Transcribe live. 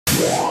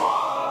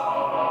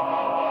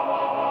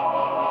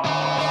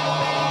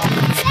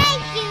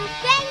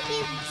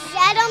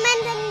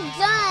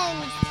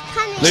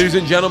Ladies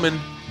and gentlemen,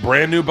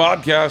 brand new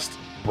podcast,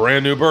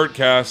 brand new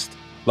Bertcast.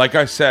 Like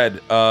I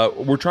said,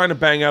 we're trying to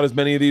bang out as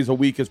many of these a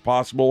week as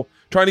possible,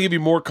 trying to give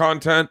you more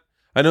content.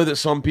 I know that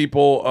some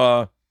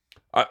people,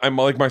 I'm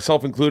like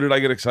myself included, I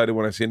get excited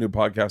when I see a new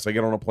podcast. I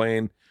get on a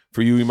plane.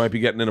 For you might be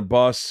getting in a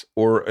bus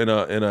or in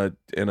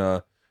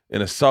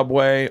a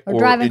subway or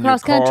driving in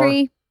cross your car.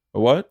 country.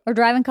 What? Or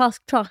driving cross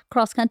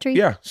country.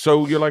 Yeah.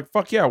 So you're like,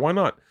 fuck yeah, why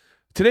not?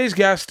 Today's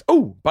guest,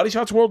 Body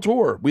Shots World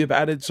Tour. We have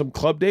added some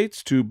club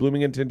dates to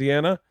Bloomington,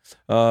 Indiana,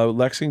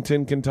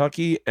 Lexington,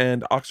 Kentucky,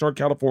 and Oxnard,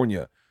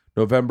 California,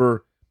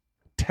 November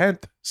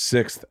 10th,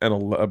 6th, and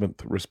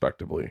 11th,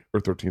 respectively, or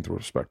 13th,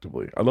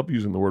 respectively. I love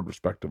using the word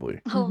respectively.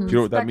 Oh, do you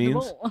know what that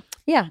means?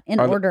 Yeah, in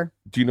order.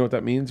 Do you know what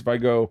that means? If I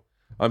go,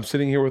 I'm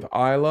sitting here with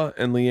Isla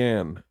and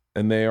LeeAnn,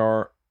 and they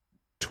are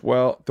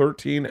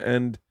 13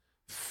 and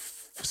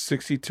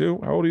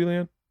 62. How old are you,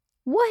 LeeAnn?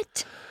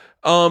 What?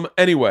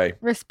 Anyway.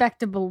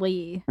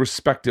 Respectively.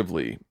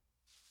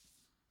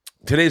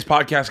 Today's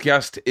podcast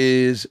guest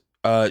is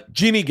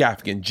Jeannie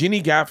Gaffigan.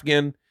 Jeannie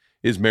Gaffigan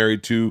is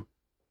married to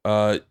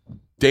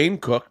Dane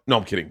Cook. No,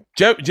 I'm kidding.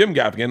 Jim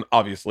Gaffigan,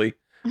 obviously.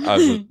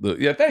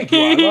 Yeah, thank you,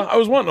 Isla. I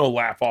was wanting to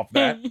laugh off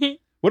that.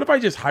 What if I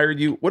just hired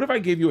you? What if I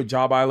gave you a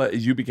job, Isla,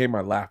 as you became my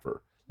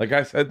laugher? Like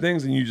I said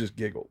things and you just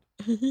giggled.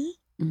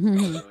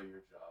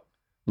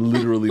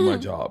 Literally my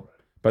job.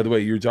 By the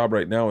way, your job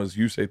right now is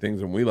you say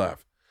things and we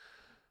laugh.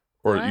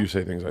 Or what? You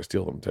say things, I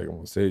steal them, take them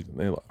on stage, and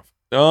they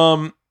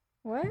laugh.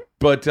 What?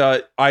 But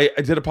I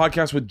did a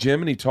podcast with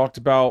Jim, and he talked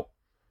about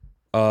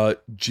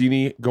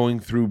Jeannie going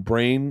through a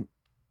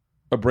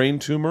brain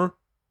tumor,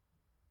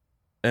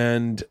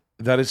 and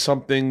that is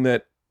something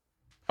that,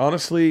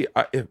 honestly,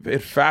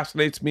 it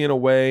fascinates me in a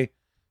way.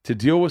 To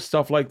deal with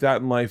stuff like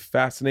that in life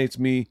fascinates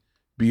me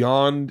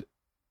beyond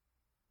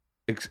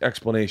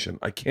explanation.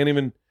 I can't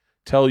even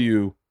tell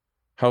you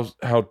how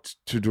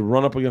to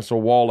run up against a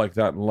wall like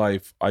that in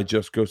life. I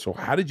just go, so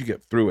how did you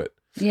get through it?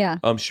 Yeah.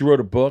 She wrote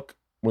a book,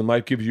 When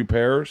Life Gives You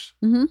Pears.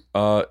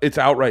 Mm-hmm. It's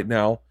out right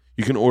now.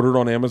 You can order it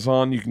on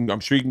Amazon. I'm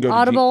sure you can go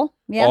Audible.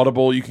 to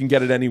Audible. You can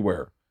get it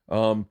anywhere.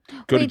 Go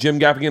to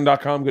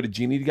jimgaffigan.com. Go to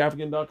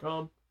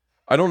jeanniegaffigan.com.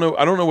 I don't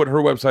know what her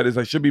website is.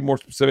 I should be more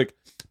specific,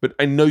 but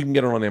I know you can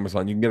get it on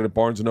Amazon. You can get it at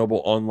Barnes &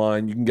 Noble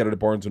online. You can get it at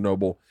Barnes &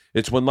 Noble.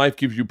 It's When Life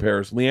Gives You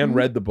Pears. LeeAnn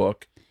read the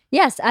book.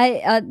 Yes,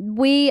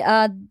 we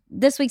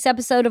this week's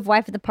episode of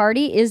Wife at the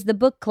Party is the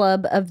book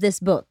club of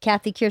this book.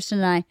 Kathy, Kirsten,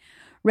 and I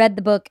read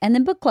the book and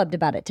then book clubbed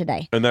about it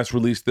today. And that's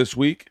released this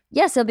week?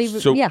 Yes, it'll be,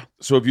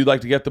 So if you'd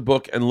like to get the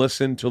book and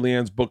listen to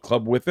LeeAnn's book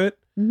club with it,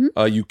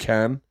 you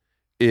can.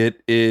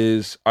 It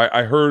is,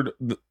 I heard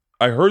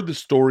the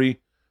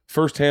story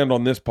firsthand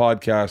on this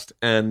podcast,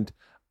 and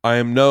I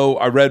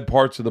read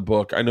parts of the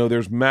book. I know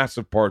there's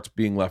massive parts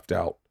being left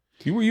out.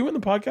 Were you in the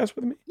podcast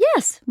with me?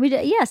 Yes, we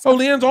did. Yes. Oh,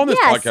 LeeAnn's on this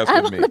podcast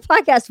I'm with me. on the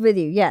podcast with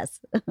you. Yes.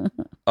 Thanks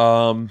for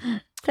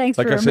like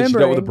I remembering. said, she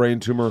dealt with a brain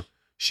tumor.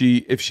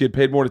 If she had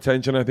paid more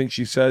attention, I think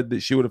she said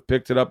that she would have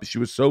picked it up. She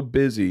was so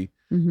busy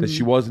that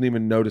she wasn't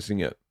even noticing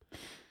it.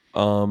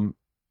 And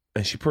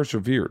she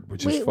persevered,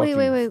 which is fucking.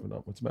 Wait.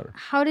 What's the matter?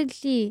 How did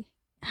she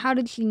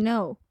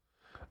know?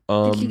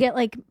 Did she get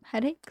like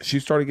headaches?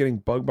 She started getting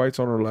bug bites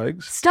on her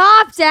legs.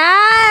 Stop,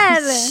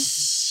 Dad!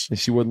 And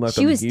she wouldn't let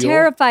them heal. She was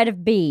terrified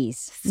of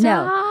bees.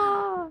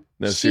 Stop.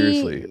 No,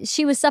 seriously.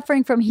 She was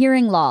suffering from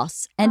hearing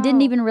loss and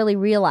didn't even really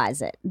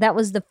realize it. That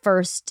was the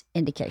first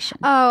indication.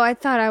 Oh, I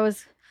thought I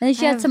was. And then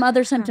she had some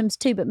other symptoms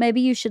too, but maybe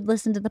you should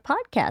listen to the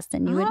podcast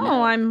and you would know.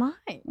 Oh, I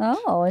might.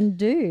 Oh,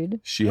 indeed.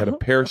 She had a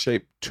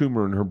pear-shaped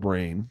tumor in her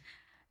brain.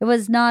 It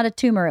was not a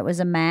tumor. It was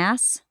a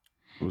mass.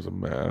 It was a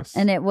mass.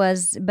 And it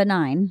was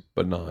benign.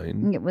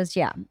 Benign. It was,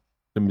 yeah.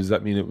 And does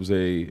that mean it was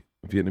a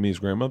Vietnamese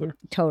grandmother?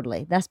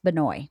 Totally. That's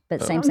Benoit,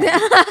 but same.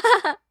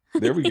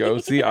 There we go.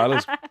 See,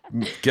 Isla's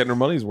getting her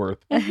money's worth.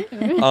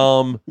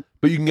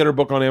 But you can get her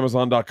book on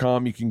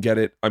Amazon.com. You can get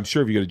it. I'm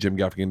sure if you go to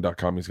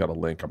jimgaffigan.com, he's got a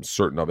link. I'm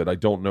certain of it. I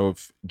don't know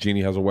if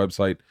Jeannie has a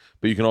website,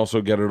 but you can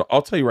also get it.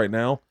 I'll tell you right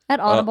now.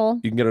 At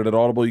Audible. You can get it at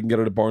Audible. You can get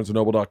it at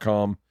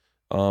barnesandnoble.com.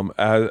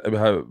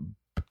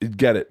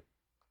 Get it.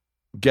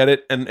 Get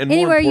it. And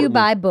anywhere you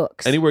buy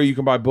books. Anywhere you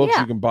can buy books,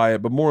 you can buy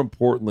it. But more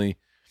importantly,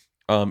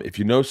 if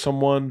you know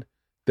someone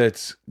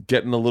that's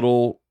getting a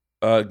little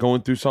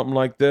going through something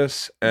like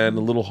this and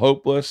a little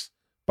hopeless,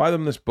 buy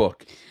them this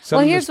book.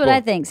 Well, here's what I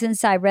think.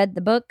 Since I read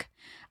the book,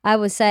 I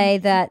would say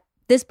that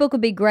this book would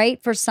be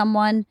great for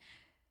someone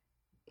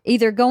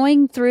either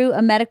going through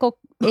a medical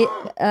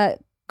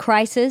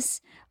crisis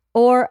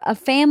or a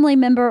family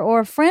member or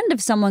a friend of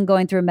someone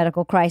going through a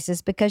medical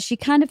crisis, because she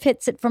kind of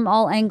hits it from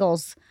all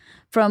angles,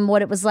 from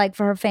what it was like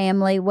for her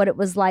family, what it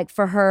was like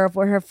for her,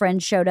 where her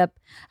friends showed up.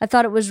 I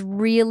thought it was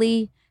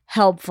really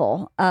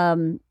helpful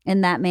in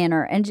that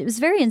manner, and it was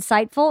very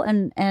insightful,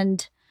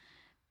 and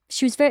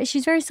she's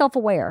very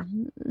self-aware.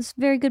 It's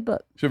a very good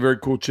book. She's a very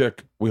cool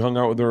chick. We hung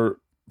out with her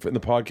in the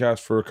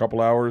podcast for a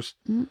couple hours.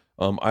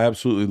 I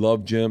absolutely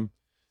love Jim.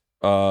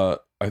 I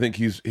think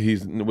he's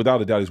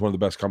without a doubt, he's one of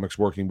the best comics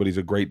working, but he's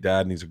a great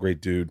dad and he's a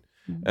great dude.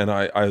 And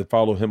I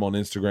follow him on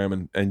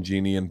Instagram and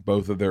Jeannie, and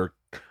both of their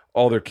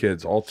All their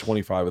kids, all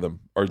 25 of them,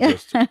 are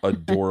just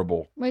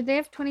adorable. Wait, they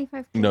have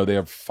 25 kids? No, they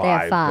have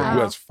 5. But who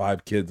Oh. has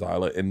 5 kids,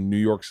 Isla, in New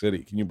York City?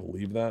 Can you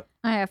believe that?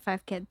 I have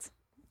 5 kids.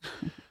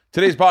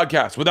 Today's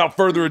podcast, without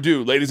further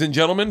ado, ladies and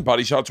gentlemen,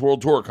 Body Shots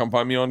World Tour. Come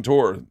find me on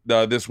tour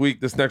this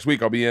next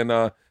week. I'll be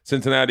in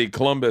Cincinnati,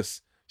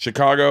 Columbus,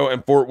 Chicago,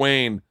 and Fort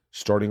Wayne.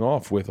 Starting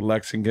off with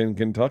Lexington,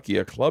 Kentucky,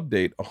 a club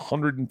date.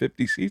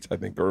 150 seats, I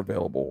think, are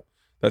available.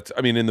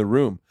 In the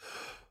room.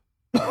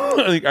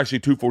 I think actually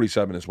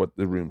 247 is what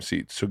the room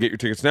seats. So get your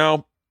tickets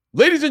now.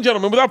 Ladies and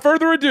gentlemen, without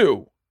further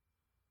ado,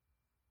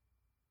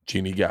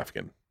 Jeannie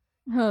Gaffigan.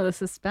 Oh, the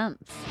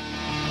suspense.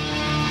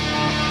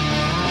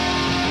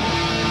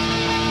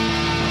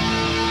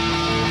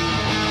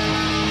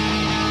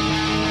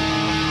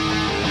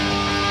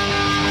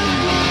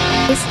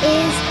 This is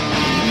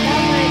the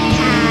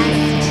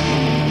Wordcast.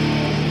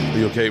 Are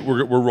you okay?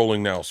 We're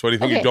rolling now. So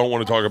anything you don't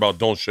want to talk about,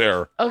 don't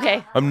share.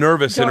 Okay. I'm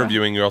nervous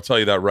interviewing you. I'll tell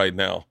you that right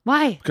now.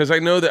 Why? Because I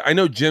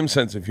know Jim's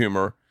sense of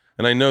humor,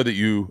 and I know that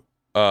you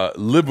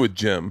live with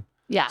Jim.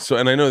 Yeah. So,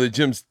 and I know that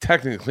Jim's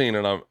technically clean,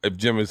 and if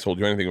Jim has told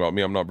you anything about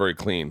me, I'm not very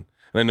clean.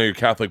 And I know you're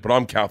Catholic, but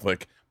I'm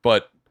Catholic.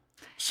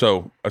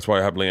 So that's why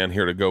I have LeeAnn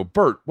here to go,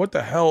 Bert, what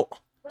the hell?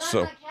 But so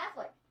I'm not Catholic.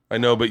 I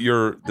know, but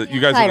you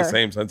guys have the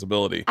same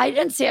sensibility. I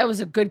didn't say I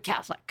was a good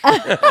Catholic.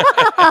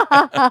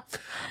 I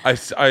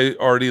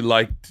already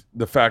liked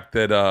the fact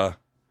that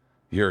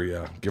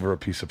here, give her a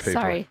piece of paper.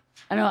 Sorry.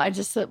 I know. I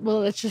just said, well,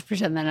 let's just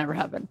pretend that never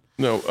happened.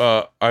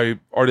 No, I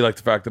already like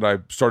the fact that I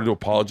started to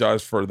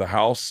apologize for the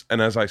house.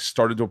 And as I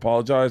started to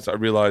apologize, I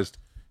realized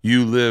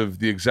you live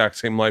the exact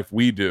same life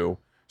we do,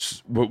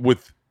 but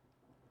with,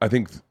 I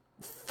think,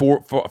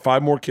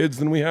 5 more kids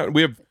than we have.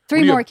 We have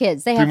 3 more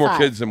kids. They have 3 more 5.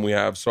 kids than we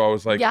have. So I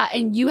was like, Yeah.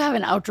 And you have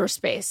an outdoor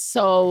space.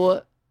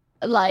 So,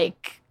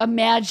 like,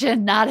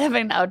 imagine not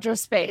having an outdoor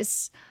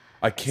space.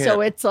 I can't.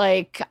 So it's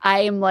like,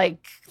 I am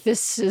like,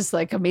 this is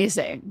like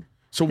amazing.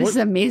 So This is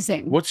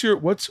amazing. what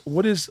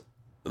is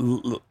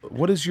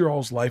your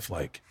all's life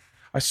like?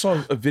 I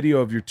saw a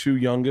video of your 2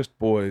 youngest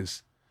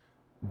boys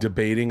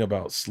debating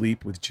about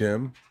sleep with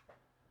Jim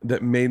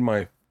that made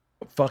my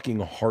fucking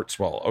heart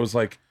swell. I was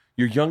like,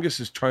 your youngest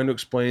is trying to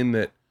explain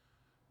that,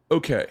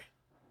 okay,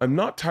 I'm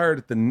not tired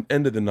at the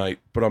end of the night,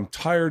 but I'm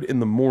tired in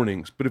the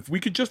mornings. But if we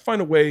could just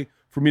find a way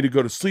for me to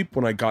go to sleep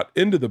when I got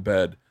into the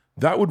bed,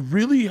 that would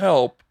really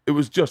help. It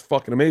was just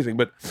fucking amazing.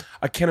 But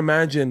I can't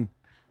imagine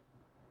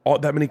all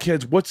that many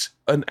kids. What's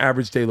an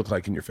average day look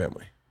like in your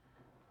family?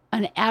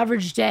 An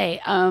average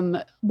day.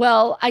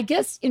 Well, I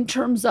guess in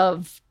terms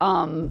of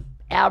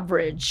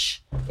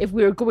average, if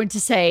we were going to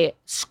say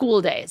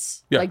school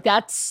days, like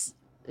that's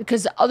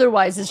because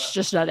otherwise it's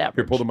just not average.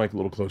 Here, pull the mic a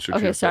little closer.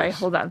 Okay, sorry,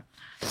 hold on.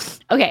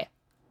 Okay,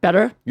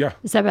 better? Yeah.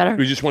 Is that better?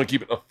 We just want to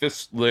keep it a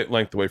fist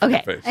length away from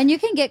your face. And you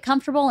can get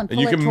comfortable and pull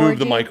And you it can move toward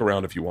the you. mic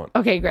around if you want.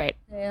 Okay, great.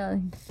 Yeah.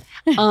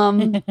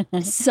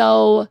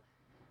 So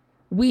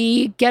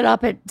we get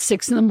up at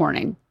 6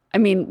 a.m. I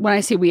mean, when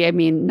I say we, I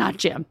mean not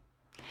Jim.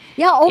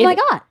 Yeah. Oh my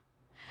God.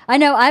 I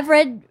know. I've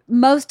read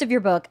most of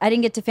your book. I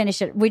didn't get to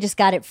finish it. We just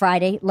got it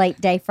Friday, late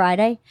day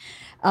Friday.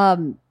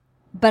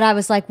 But I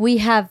was like, we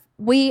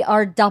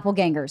are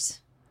doppelgangers.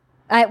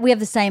 We have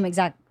the same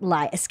exact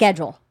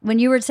schedule. When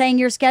you were saying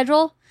your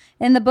schedule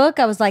in the book,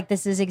 I was like,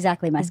 this is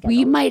exactly my schedule.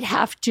 We might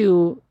have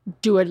to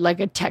do it like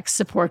a tech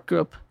support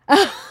group.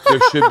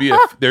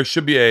 There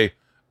should be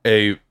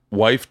a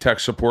wife tech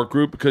support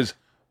group, because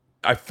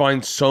I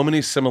find so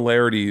many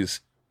similarities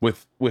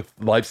with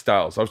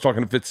lifestyles. I was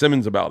talking to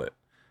Fitzsimmons about it,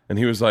 and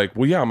he was like,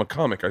 well, yeah, I'm a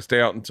comic. I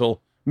stay out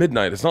until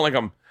midnight. It's not like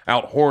I'm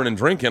out whoring and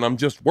drinking. I'm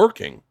just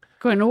working.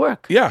 Going to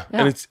work. Yeah.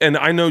 And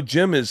I know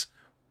Jim is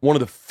one of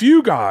the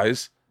few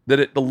guys that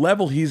at the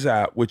level he's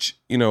at, which,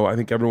 I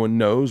think everyone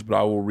knows, but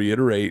I will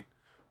reiterate,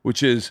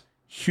 which is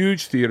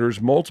huge theaters,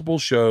 multiple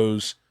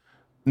shows,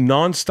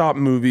 nonstop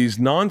movies,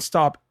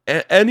 nonstop.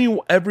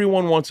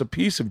 Everyone wants a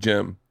piece of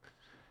Jim,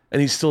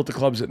 and he's still at the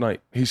clubs at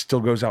night. He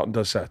still goes out and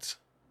does sets.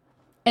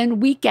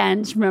 And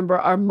weekends, remember,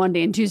 are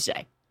Monday and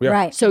Tuesday. Yeah.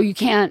 Right. So you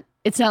can't,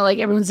 it's not like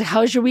everyone's like,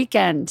 how's your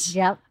weekend?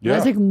 Yep. Yeah.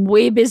 It's like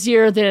way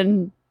busier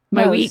than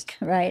my week.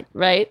 Right.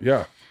 Right.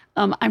 Yeah.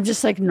 I'm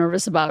just like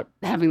nervous about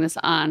having this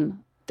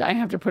on. I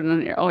have to put it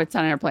on air. Oh, it's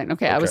on airplane.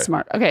 Okay, I was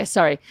smart. Okay,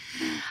 sorry.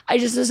 I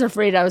just was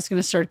afraid I was going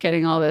to start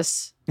getting all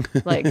this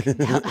like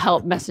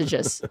help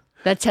messages.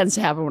 That tends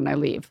to happen when I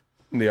leave.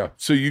 Yeah.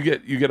 So you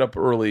get up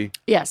early.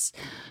 Yes.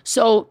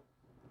 So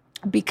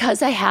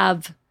because I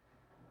have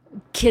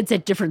kids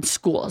at different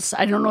schools,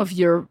 I don't know if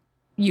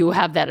you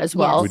have that as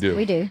well. Yes,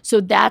 we do. So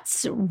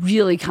that's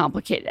really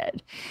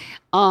complicated.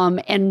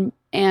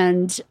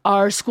 And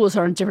our schools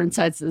are on different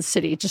sides of the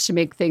city just to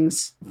make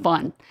things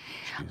fun.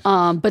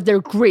 But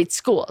they're great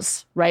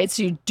schools, right?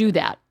 So you do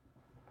that.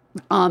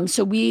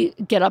 So we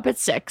get up at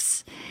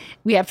 6.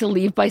 We have to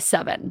leave by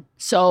 7.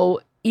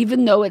 So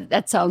even though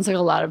that sounds like a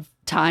lot of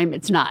time,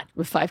 it's not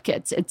with 5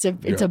 kids. It's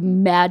a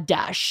mad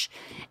dash.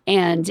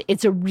 And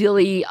it's a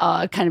really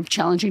kind of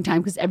challenging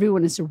time because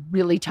everyone is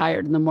really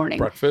tired in the morning.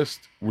 Breakfast?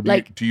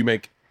 Do you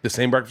make the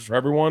same breakfast for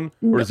everyone,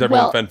 or does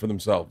everyone fend for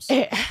themselves?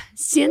 You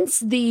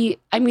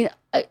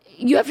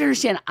have to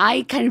understand,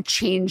 I kind of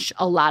changed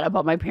a lot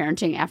about my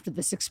parenting after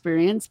this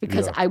experience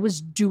because I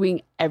was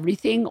doing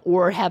everything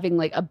or having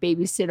like a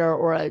babysitter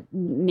or a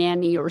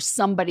nanny or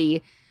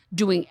somebody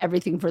doing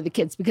everything for the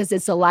kids because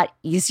it's a lot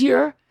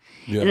easier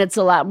and it's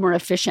a lot more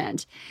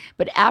efficient.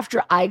 But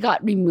after I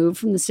got removed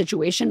from the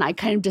situation, I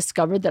kind of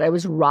discovered that I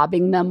was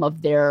robbing them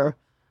of their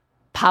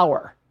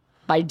power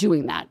by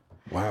doing that.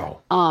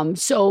 Wow.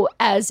 So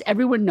as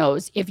everyone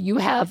knows, if you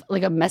have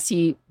like a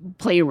messy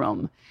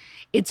playroom,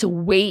 it's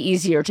way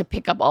easier to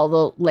pick up all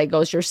the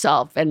Legos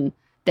yourself and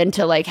then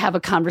to like have a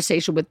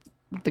conversation with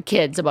the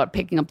kids about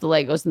picking up the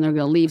Legos and they're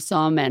going to leave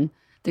some and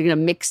they're going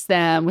to mix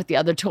them with the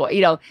other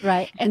toy,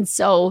 Right. And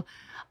so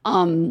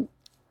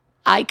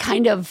I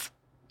kind of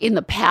in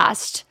the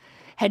past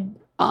had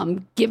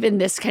given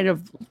this kind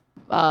of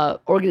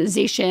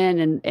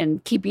organization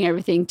and keeping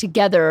everything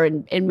together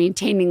and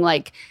maintaining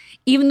like,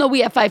 even though we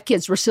have 5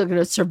 kids, we're still going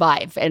to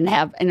survive and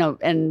have,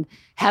 and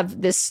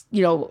have this,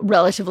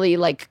 relatively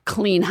like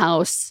clean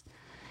house.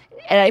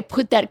 And I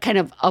put that kind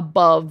of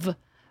above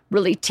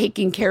really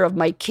taking care of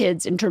my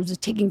kids in terms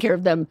of taking care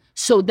of them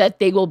so that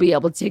they will be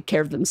able to take care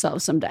of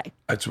themselves someday.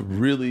 That's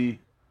really...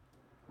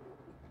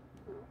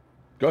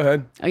 Go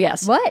ahead. Oh,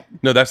 yes. What?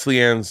 No, that's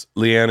LeeAnn's.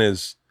 LeeAnn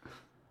is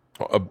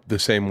the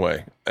same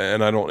way.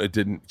 And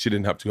she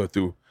didn't have to go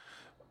through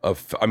I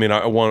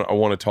want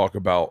to talk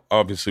about,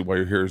 obviously why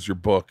you're here is your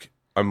book.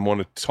 I want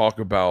to talk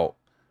about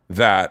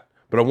that,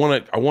 but I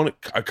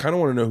kind of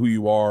want to know who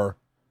you are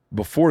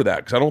before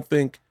that. Cause I don't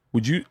think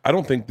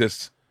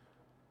this,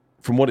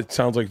 from what it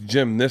sounds like,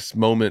 Jim, this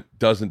moment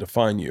doesn't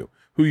define you.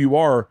 Who you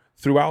are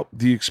throughout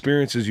the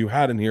experiences you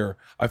had in here,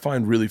 I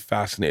find really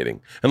fascinating.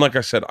 And like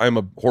I said, I'm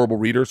a horrible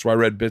reader, so I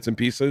read bits and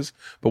pieces,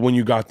 but when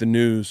you got the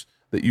news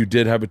that you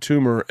did have a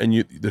tumor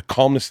and the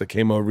calmness that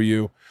came over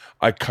you,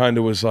 I kind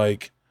of was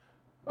like,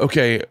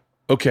 okay.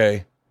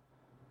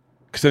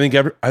 Because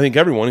I think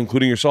everyone,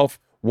 including yourself,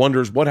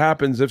 wonders what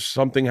happens if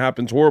something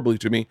happens horribly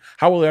to me.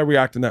 How will I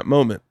react in that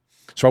moment?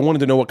 So I wanted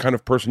to know what kind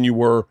of person you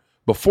were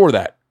before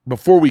that,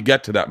 before we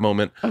get to that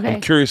moment. Okay.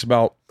 I'm curious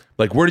about,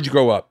 like, where did you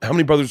grow up? How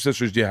many brothers and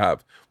sisters do you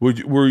have? When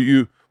did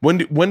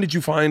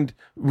you find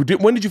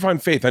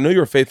faith? I know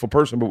you're a faithful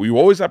person, but were you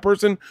always that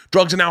person?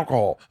 Drugs and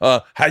alcohol.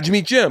 How did you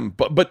meet Jim?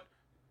 But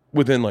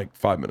within like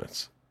 5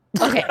 minutes.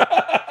 Okay.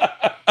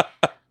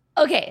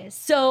 Okay,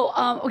 so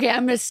I'm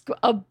going to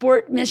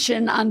abort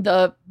mission on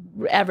the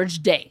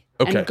average day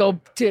and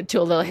go to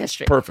a little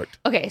history. Perfect.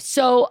 Okay,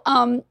 so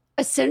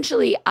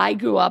essentially I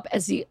grew up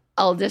as the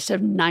eldest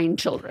of 9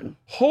 children.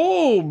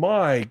 Oh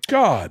my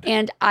God.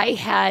 And I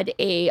had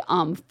a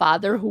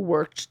father who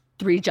worked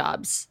 3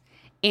 jobs,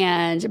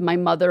 and my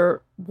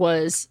mother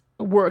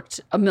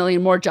worked a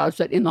million more jobs,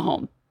 but in the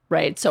home,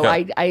 right? So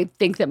I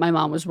think that my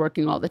mom was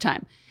working all the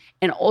time.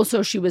 And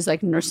also she was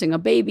like nursing a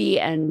baby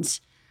and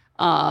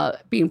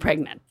being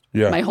pregnant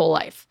my whole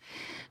life.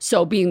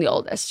 So being the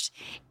oldest.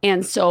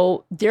 And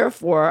so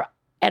therefore,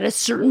 at a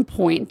certain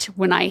point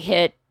when I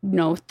hit,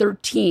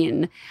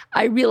 13,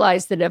 I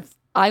realized that if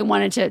I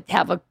wanted to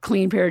have a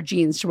clean pair of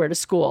jeans to wear to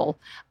school,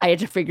 I had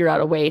to figure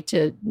out a way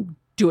to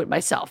do it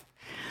myself.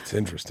 It's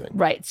interesting.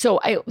 Right. So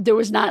there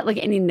was not like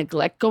any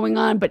neglect going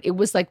on, but it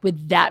was like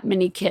with that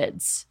many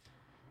kids,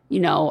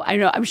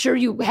 I'm sure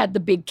you had the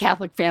big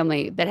Catholic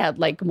family that had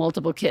like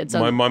multiple kids.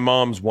 My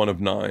mom's one of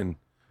 9.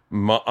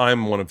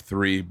 I'm one of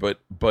 3, but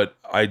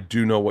I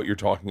do know what you're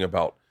talking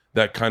about.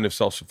 That kind of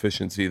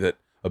self-sufficiency that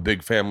a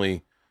big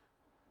family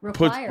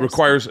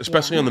requires,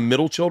 especially on the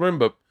middle children.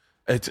 But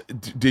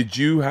did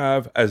you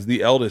have, as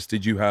the eldest,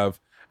 did you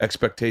have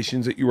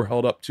expectations that you were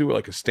held up to,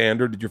 like a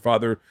standard? Did your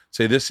father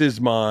say, "This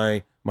is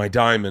my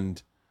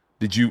diamond"?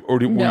 Did you, or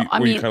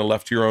were you kind of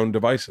left to your own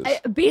devices?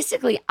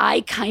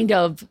 I kind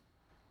of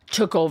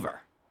took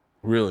over.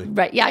 Really?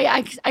 Right.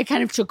 Yeah. I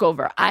kind of took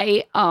over.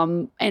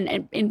 And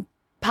in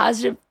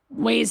positive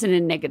ways and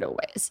in negative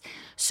ways.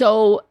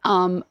 So,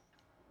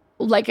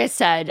 like I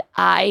said,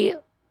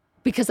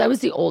 because I was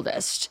the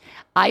oldest,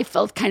 I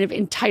felt kind of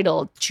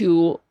entitled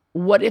to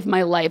what if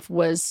my life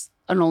was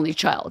an only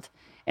child?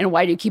 And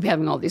why do you keep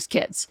having all these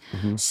kids?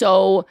 Mm-hmm.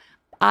 So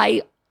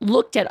I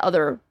looked at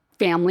other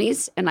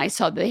families and I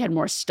saw that they had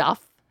more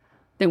stuff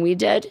than we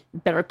did,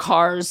 better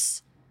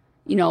cars,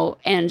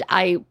 and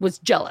I was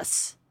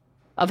jealous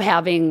of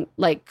having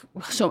I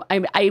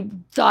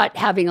thought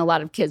having a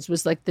lot of kids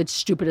was like the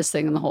stupidest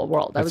thing in the whole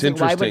world. I was like,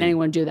 why would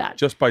anyone do that?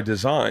 Just by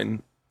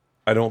design,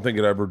 I don't think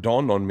it ever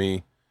dawned on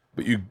me,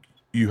 but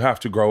you have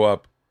to grow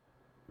up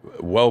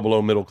well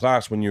below middle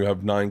class when you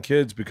have 9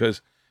 kids,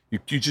 because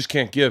you just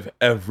can't give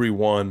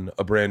everyone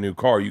a brand new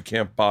car. You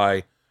can't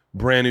buy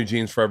brand new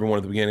jeans for everyone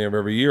at the beginning of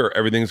every year.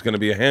 Everything's going to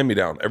be a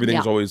hand-me-down.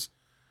 Everything's always,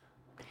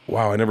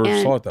 wow, I never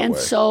saw it that way. And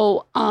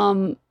so,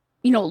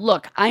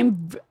 look,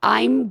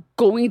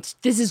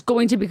 this is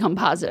going to become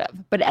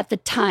positive. But at the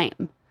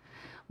time,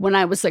 when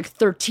I was like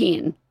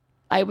 13,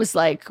 I was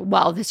like,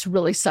 wow, this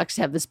really sucks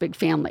to have this big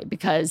family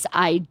because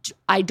I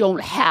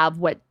don't have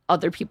what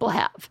other people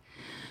have.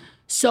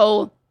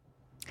 So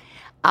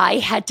I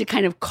had to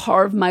kind of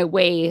carve my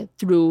way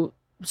through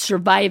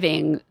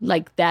surviving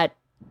like that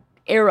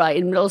era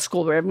in middle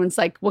school where everyone's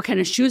like, what kind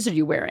of shoes are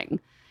you wearing?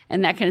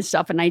 And that kind of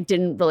stuff. And I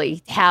didn't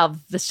really have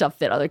the stuff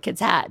that other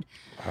kids had.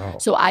 Wow.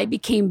 So I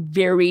became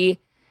very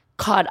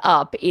caught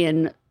up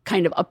in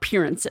kind of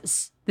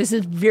appearances. This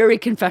is very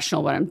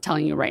confessional what I'm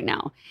telling you right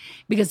now,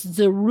 because it's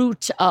the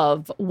root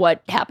of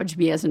what happened to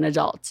me as an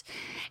adult.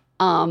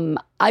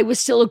 I was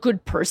still a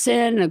good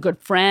person and a good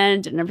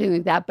friend and everything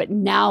like that. But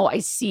now I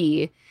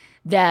see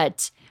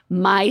that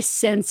my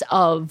sense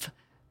of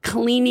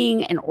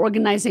cleaning and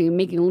organizing and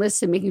making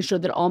lists and making sure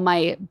that all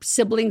my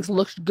siblings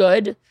looked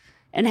good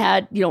and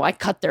had, I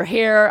cut their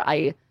hair,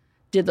 I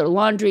did their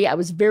laundry. I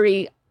was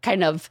very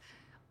kind of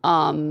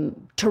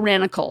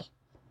tyrannical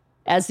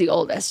as the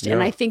oldest. Yeah.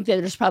 And I think that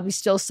there's probably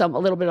still a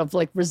little bit of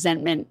like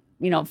resentment,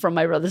 from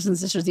my brothers and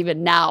sisters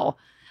even now,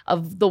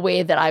 of the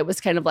way that I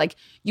was kind of like,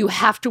 you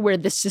have to wear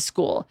this to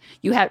school.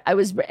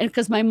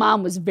 Because my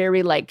mom was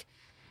very like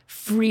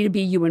free to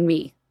be you and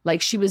me.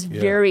 Like she was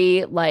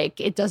very like,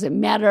 it doesn't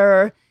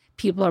matter.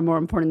 People are more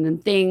important than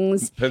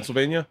things.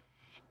 Pennsylvania?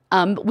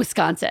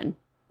 Wisconsin.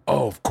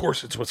 Oh, of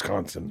course it's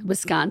Wisconsin.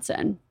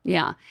 Wisconsin,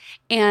 yeah.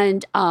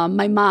 And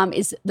my mom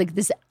is like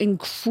this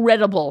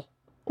incredible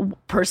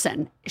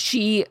person.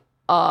 She,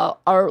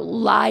 our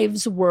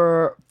lives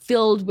were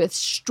filled with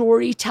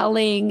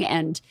storytelling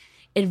and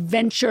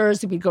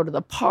adventures. We'd go to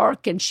the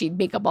park and she'd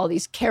make up all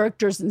these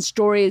characters and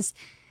stories.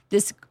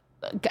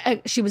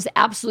 She was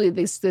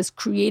absolutely this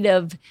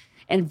creative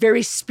and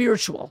very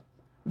spiritual,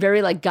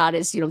 very like God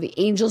is, the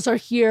angels are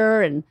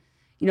here, and,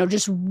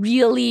 just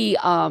really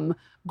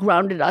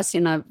grounded us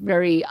in a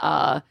very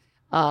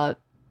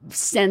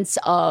sense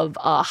of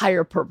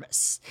higher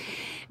purpose.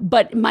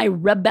 But my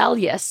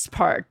rebellious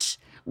part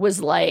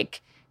was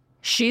like,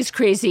 she's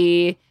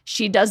crazy.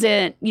 She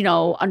doesn't,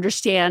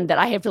 understand that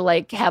I have to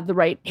like have the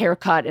right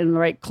haircut and the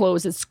right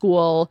clothes at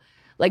school.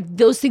 Like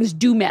those things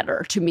do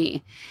matter to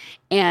me.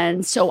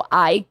 And so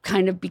I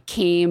kind of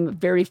became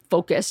very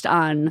focused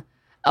on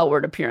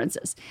outward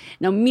appearances.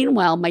 Now,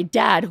 meanwhile, my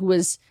dad, who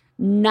was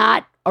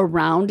not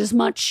around as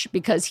much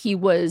because he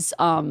was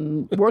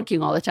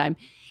working all the time,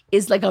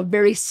 is like a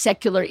very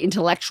secular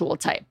intellectual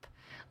type.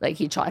 Like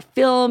he taught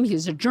film, he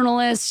was a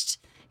journalist,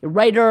 a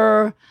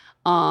writer,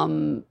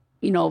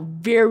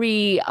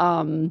 very,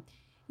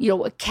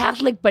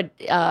 Catholic, but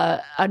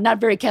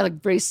not very Catholic,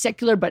 very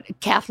secular, but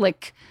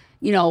Catholic,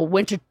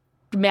 went to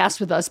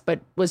mass with us, but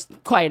was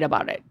quiet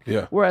about it.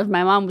 Yeah. Whereas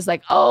my mom was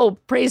like, oh,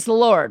 praise the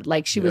Lord.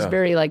 Like she was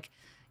very like,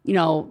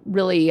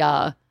 really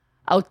out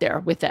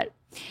there with it.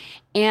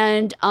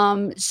 And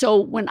so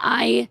when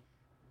I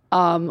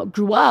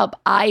grew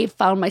up, I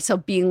found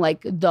myself being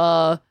like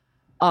the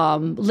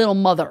little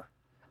mother,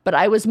 but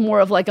I was more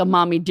of like a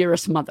mommy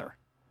dearest mother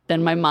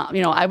than my mom.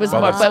 I was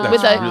more, that's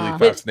really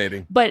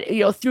fascinating. But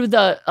through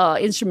the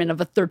instrument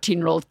of a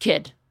 13-year-old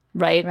kid,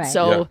 right?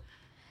 So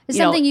it's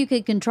something you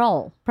could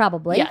control,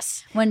 probably.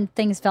 Yes. When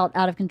things felt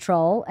out of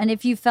control, and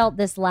if you felt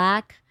this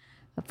lack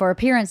for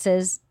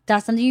appearances,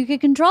 that's something you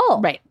could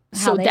control, right?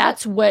 So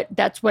that's what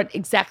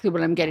exactly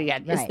what I'm getting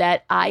at, is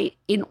that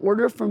in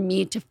order for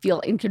me to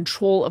feel in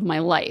control of my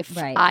life,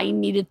 I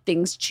needed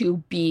things to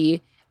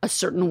be a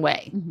certain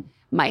way.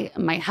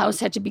 Mm-hmm. My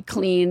house had to be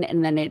clean,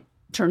 and then it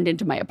turned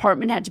into my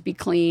apartment had to be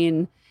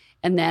clean.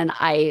 And then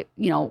I,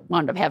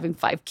 wound up having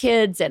 5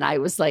 kids, and I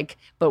was like,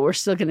 but we're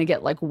still going to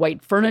get like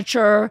white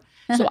furniture.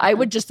 So I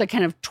would just like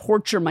kind of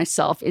torture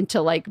myself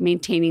into like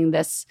maintaining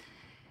this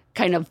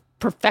kind of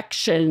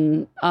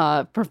perfectionist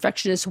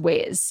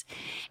ways.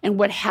 And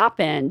what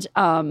happened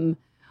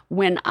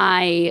when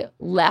I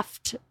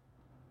left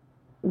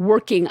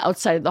working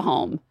outside of the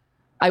home,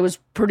 I was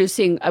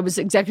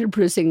executive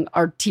producing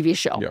our TV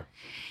show. Yeah.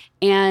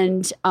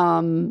 And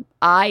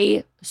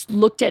I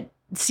looked at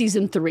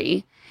season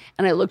 3,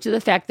 and I looked at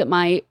the fact that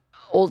my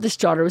oldest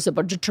daughter was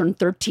about to turn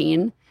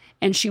 13,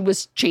 and she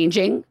was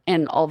changing,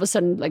 and all of a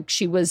sudden, like,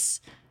 she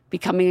was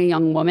becoming a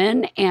young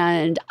woman,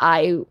 and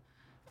I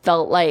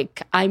felt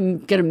like I'm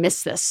going to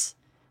miss this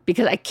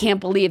because I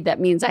can't believe that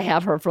means I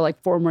have her for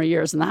like 4 more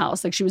years in the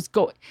house. Like she was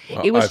going,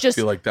 it was I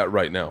feel like that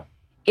right now.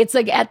 It's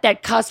like at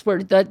that cusp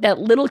where that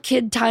little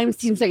kid time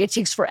seems like it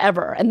takes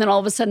forever. And then all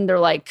of a sudden they're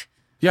like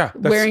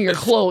wearing your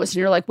clothes, and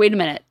you're like, wait a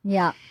minute.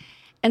 Yeah.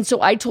 And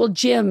so I told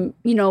Jim,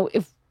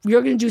 if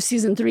you're going to do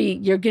season 3,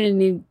 you're going to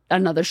need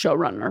another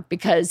showrunner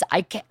because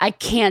I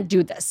can't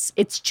do this.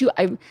 It's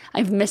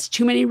I've missed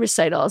too many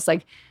recitals.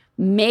 Like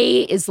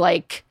May is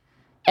like,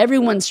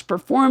 everyone's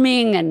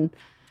performing, and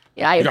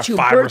I have 2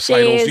 birthdays.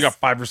 Recitals. You got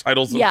 5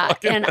 recitals. Yeah,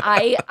 and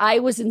I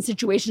was in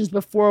situations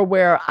before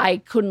where I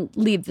couldn't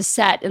leave the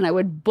set, and I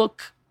would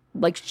book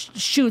like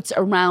shoots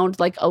around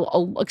like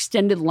a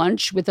extended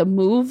lunch with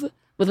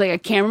like a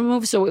camera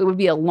move, so it would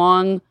be a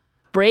long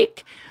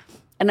break,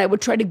 and I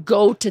would try to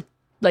go to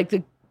like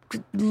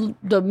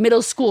the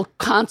middle school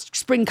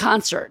spring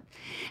concert,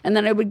 and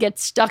then I would get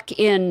stuck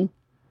in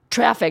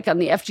traffic on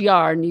the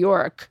FDR in New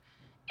York.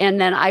 And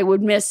then I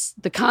would miss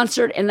the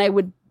concert, and I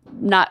would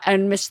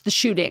missed the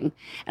shooting.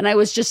 And I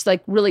was just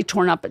like really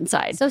torn up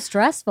inside. So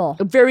stressful.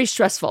 Very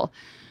stressful.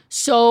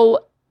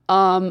 So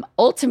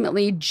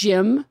ultimately,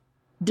 Jim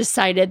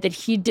decided that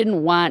he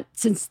didn't want,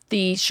 since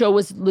the show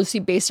was loosely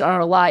based on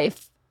our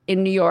life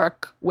in New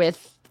York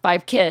with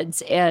 5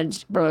 kids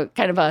and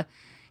kind of a,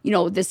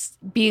 this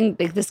being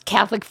like this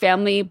Catholic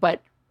family,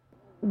 but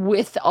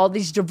with all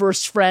these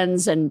diverse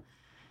friends. And,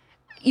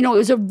 it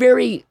was a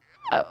very,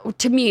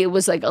 to me, it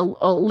was like a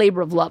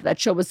labor of love. That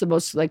show was the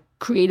most like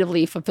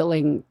creatively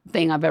fulfilling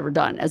thing I've ever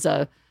done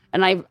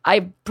and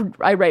I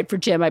write for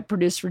Jim, I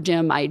produce for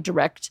Jim, I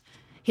direct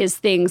his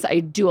things, I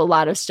do a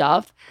lot of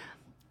stuff,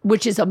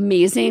 which is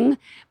amazing.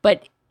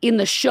 But in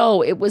the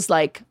show, it was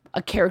like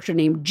a character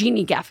named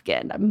Jeannie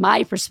Gaffigan,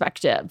 my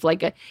perspective.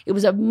 Like it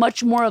was a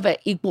much more of an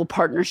equal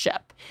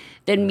partnership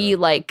than me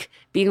like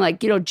being like,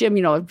 Jim,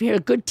 if you had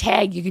a good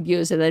tag you could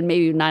use, and then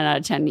maybe 9 out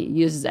of 10 he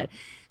uses it.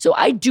 So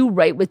I do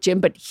write with Jim,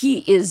 but he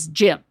is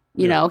Jim.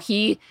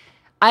 I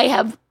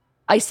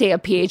say a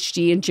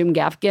PhD in Jim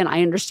Gaffigan.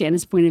 I understand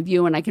his point of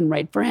view and I can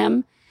write for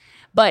him,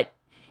 but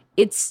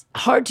it's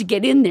hard to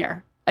get in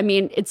there. I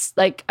mean, it's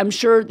like, I'm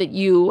sure that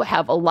you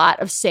have a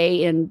lot of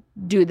say in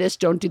do this,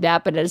 don't do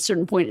that. But at a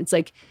certain point, it's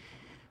like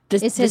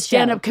the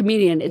stand-up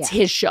comedian, it's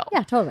his show.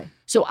 Yeah, totally.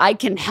 So I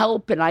can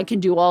help and I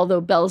can do all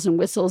the bells and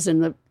whistles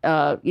and the,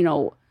 I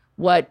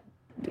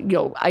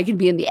can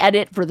be in the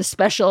edit for the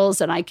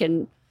specials and I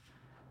can,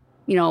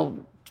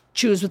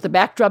 choose what the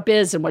backdrop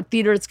is and what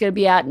theater it's going to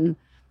be at and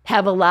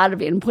have a lot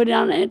of input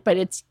on it. But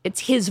it's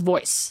his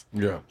voice,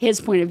 his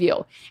point of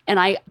view. And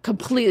I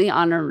completely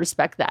honor and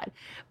respect that.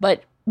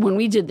 But when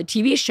we did the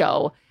TV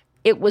show,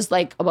 it was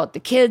like about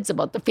the kids,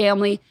 about the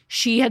family.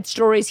 She had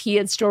stories, he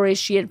had stories,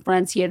 she had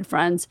friends, he had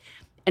friends.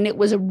 And it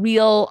was a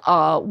real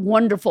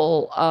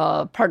wonderful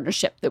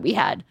partnership that we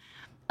had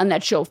on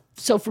that show.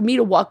 So for me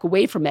to walk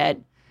away from it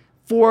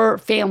for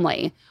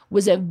family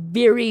was a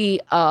very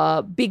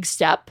big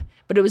step,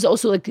 but it was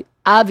also like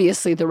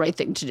obviously the right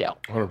thing to do.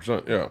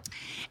 100%, yeah.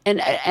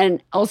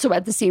 And also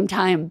at the same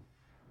time,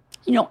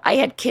 I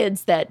had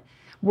kids that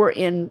were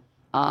in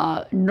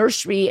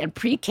nursery and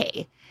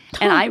pre-K.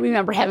 And I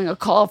remember having a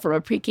call from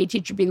a pre-K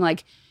teacher being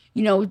like,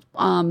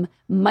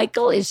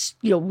 Michael is,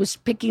 was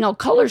picking out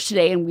colors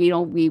today and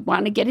we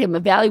want to get him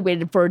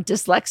evaluated for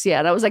dyslexia.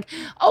 And I was like,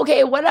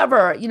 okay,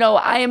 whatever.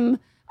 I'm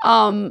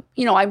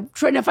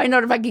trying to find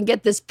out if I can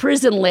get this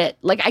prison lit.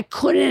 Like I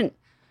couldn't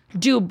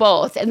do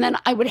both. And then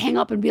I would hang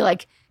up and be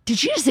like,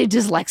 did you just say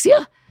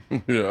dyslexia?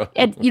 Yeah.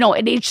 At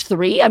age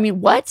 3? I mean,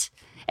 what?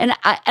 And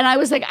I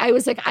was like,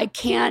 I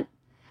can't.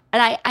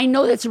 And I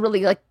know that's a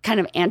really like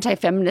kind of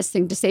anti-feminist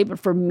thing to say, but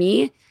for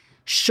me,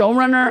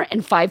 showrunner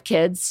and 5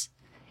 kids,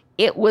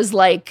 it was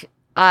like,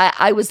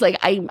 I was like,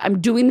 I'm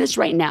doing this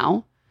right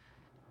now.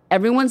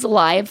 Everyone's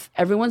alive.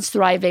 Everyone's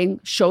thriving.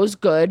 Show's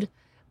good.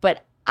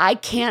 But I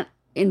can't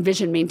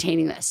envision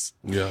maintaining this.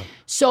 Yeah.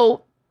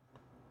 So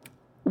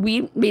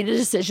we made a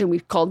decision. We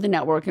called the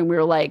network and we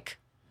were like,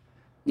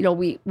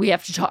 we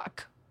have to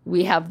talk.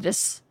 We have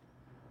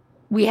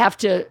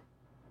to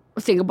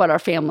think about our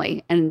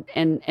family and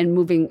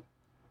moving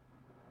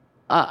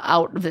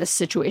out of this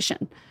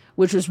situation,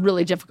 which was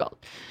really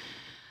difficult.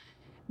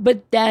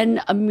 But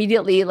then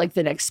immediately, like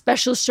the next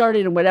special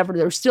started and whatever,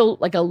 there was still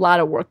like a lot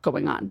of work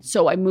going on.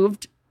 So I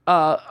moved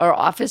our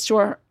office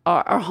to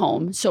our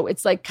home. So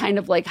it's like kind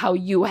of like how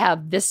you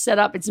have this set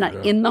up. It's not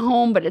in the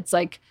home, but it's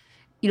like,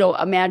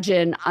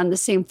 imagine on the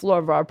same floor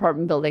of our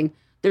apartment building,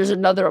 there's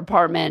another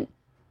apartment,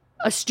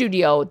 a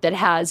studio that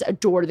has a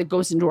door that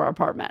goes into our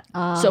apartment.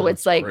 So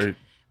it's like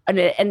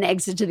an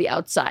exit to the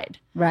outside.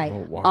 Right.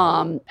 Oh,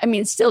 wow. I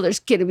mean, still there's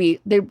going to be,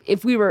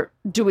 if we were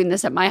doing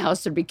this at my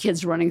house, there'd be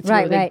kids running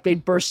through. Right.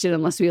 They'd burst in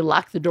unless we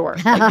lock the door.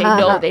 Like they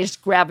know, they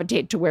just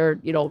gravitate to where,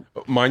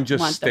 Mine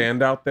just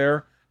stand out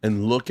there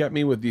and look at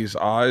me with these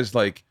eyes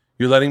like,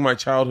 you're letting my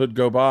childhood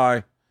go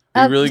by.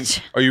 Are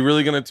you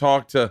really going to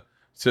talk to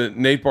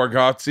Nate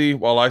Bargatze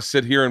while I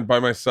sit here and by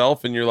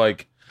myself and you're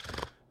like,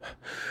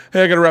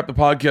 hey, I got to wrap the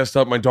podcast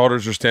up. My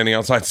daughters are standing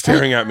outside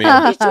staring at me.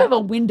 You used to have a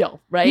window,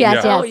 right?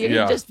 Yes, So yes. you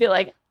can just be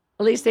like,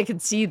 at least they can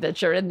see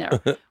that you're in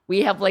there.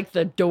 We have like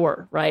the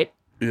door, right?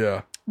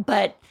 Yeah.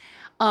 But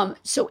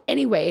so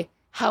anyway,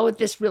 how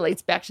this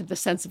relates back to the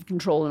sense of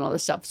control and all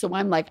this stuff. So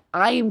I'm like,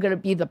 I am going to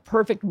be the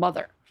perfect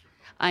mother.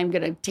 I'm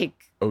going to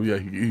take. Oh, yeah.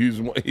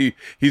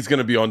 He's going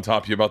to be on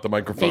top of you about the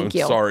microphone. Thank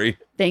you. Sorry.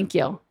 Thank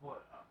you.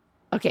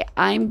 Okay.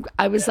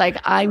 I was like,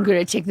 I'm going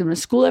to take them to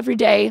school every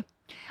day.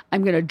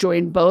 I'm going to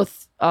join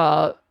both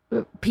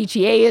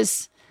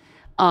PTAs.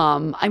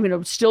 I'm going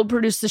to still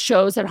produce the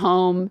shows at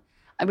home.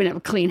 I'm going to have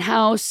a clean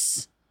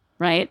house,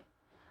 right?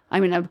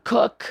 I'm going to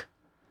cook.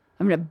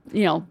 I'm going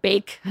to,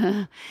 bake.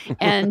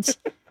 And,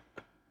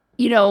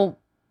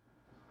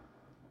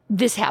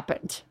 this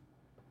happened.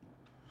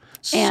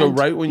 So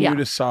right when you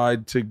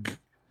decide to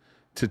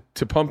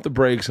pump the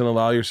brakes and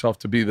allow yourself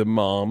to be the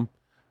mom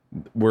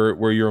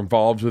where you're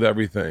involved with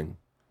everything,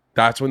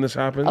 that's when this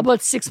happened?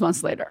 About 6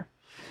 months later.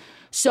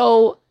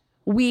 So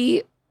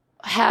we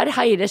had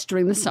hiatus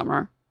during the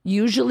summer.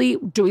 Usually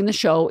doing the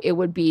show, it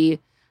would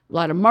be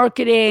lot of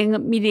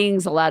marketing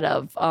meetings, a lot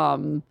of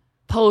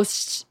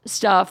post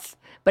stuff,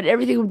 but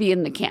everything would be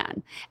in the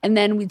can. And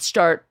then we'd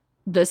start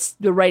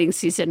the writing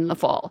season in the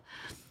fall.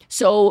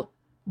 So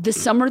the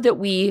summer that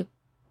we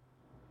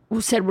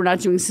said we're not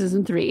doing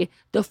season 3,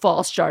 the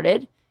fall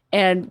started,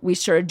 and we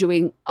started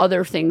doing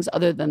other things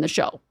other than the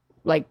show,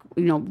 like,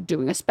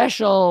 doing a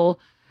special,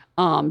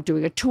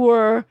 doing a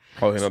tour.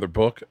 Probably another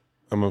book,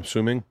 I'm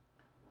assuming.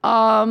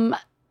 Food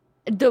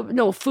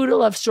of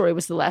Love Story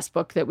was the last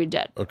book that we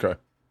did. Okay.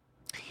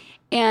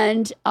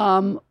 And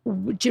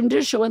Jim did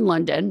a show in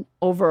London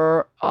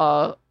over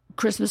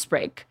Christmas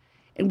break,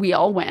 and we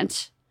all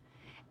went.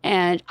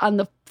 And on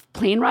the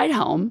plane ride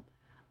home,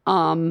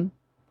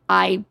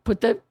 I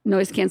put the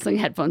noise canceling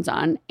headphones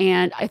on,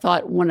 and I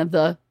thought one of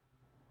the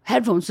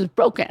headphones was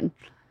broken.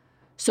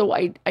 So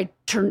I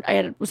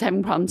was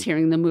having problems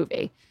hearing the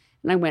movie,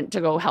 and I went to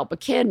go help a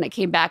kid, and I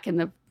came back, and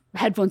the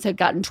headphones had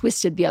gotten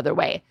twisted the other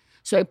way.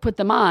 So I put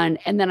them on,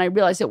 and then I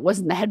realized it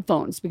wasn't the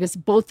headphones, because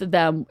both of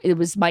them, it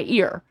was my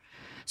ear.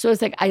 So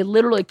it's like I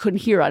literally couldn't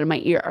hear out of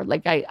my ear.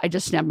 Like I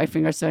just snapped my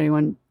fingers so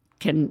anyone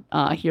can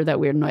hear that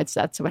weird noise.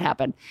 That's what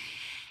happened.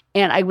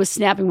 And I was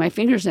snapping my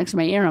fingers next to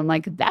my ear. I'm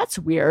like, that's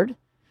weird,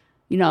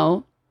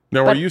 Now,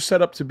 are you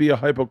set up to be a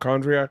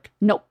hypochondriac?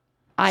 No.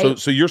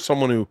 So you're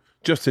someone who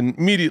just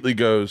immediately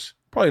goes,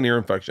 probably an ear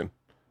infection.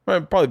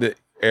 Probably the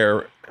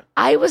air.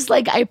 I was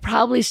like, I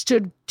probably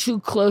stood too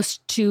close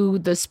to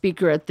the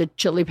speaker at the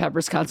Chili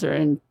Peppers concert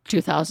in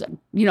 2000.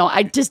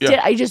 I just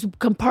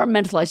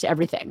compartmentalized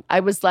everything. I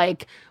was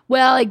like,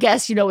 well, I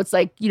guess, it's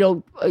like,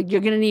 you're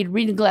going to need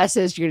reading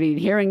glasses, you're going to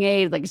need hearing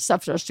aid, like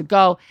stuff starts to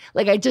go.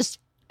 Like I just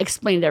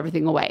explained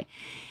everything away.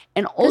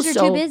 And also, because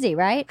you're too busy,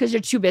 right? Because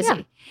you're too busy.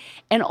 Yeah.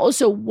 And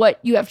also what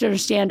you have to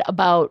understand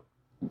about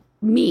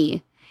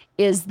me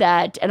is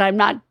that, and I'm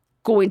not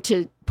going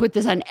to put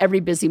this on every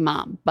busy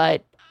mom,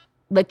 but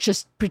let's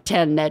just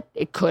pretend that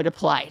it could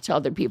apply to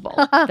other people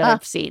that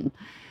I've seen.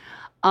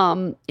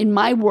 In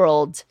my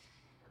world,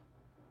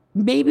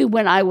 maybe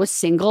when I was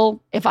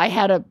single, if I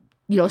had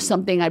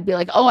something, I'd be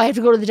like, oh, I have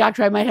to go to the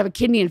doctor. I might have a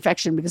kidney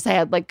infection because I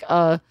had like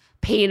a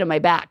pain in my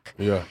back.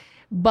 Yeah.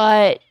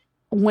 But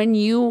when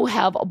you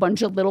have a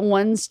bunch of little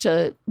ones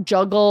to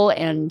juggle,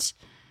 and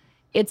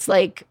it's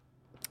like,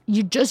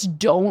 you just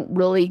don't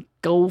really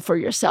go for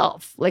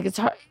yourself. Like it's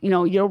hard, you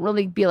don't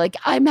really be like,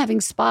 I'm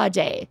having spa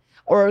day,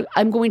 or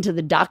I'm going to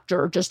the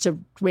doctor just to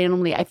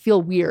randomly, I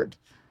feel weird.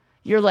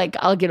 You're like,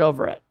 I'll get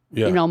over it.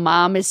 Yeah.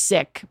 Mom is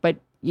sick, but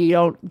you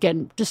don't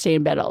get to stay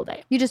in bed all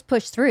day. You just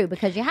push through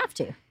because you have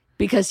to.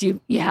 Because you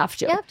have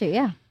to. You have to,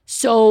 yeah.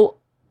 So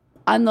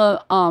on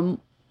the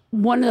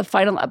one of the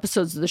final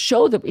episodes of the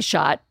show that we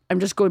shot, I'm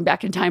just going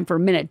back in time for a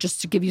minute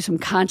just to give you some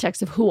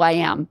context of who I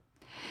am.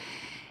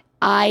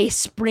 I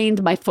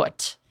sprained my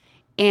foot,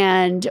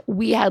 and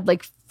we had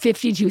like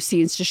 52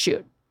 scenes to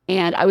shoot,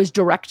 and I was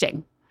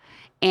directing.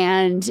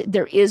 And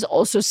there is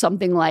also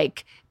something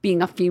like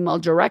being a female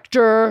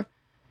director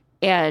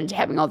and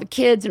having all the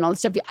kids and all this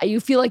stuff. You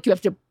feel like you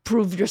have to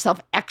prove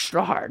yourself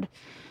extra hard.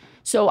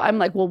 So I'm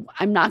like, well,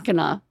 I'm not going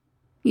to,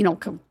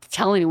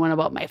 tell anyone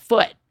about my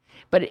foot.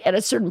 But at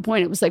a certain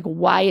point, it was like,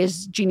 why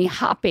is Jeannie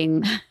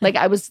hopping? Like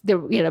I was there.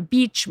 We had a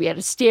beach, we had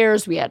a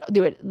stairs,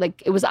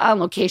 like it was on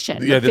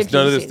location. Yeah, like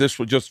none of this. This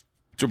was just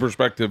to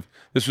perspective.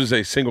 This was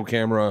a single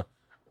camera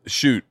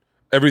shoot.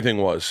 Everything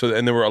was so,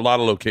 and there were a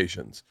lot of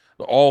locations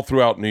all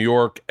throughout New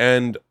York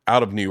and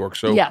out of New York.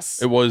 So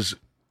yes, it was.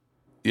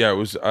 Yeah, it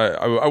was.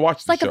 I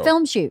watched. It's like the show. A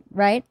film shoot,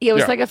 right? It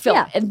was like a film.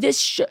 Yeah. And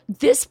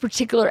this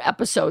particular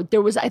episode,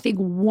 there was, I think,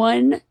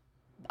 one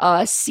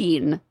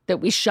scene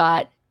that we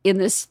shot in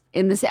this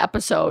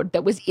episode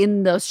that was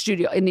in the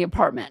studio, in the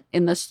apartment,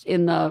 in the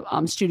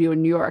studio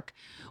in New York,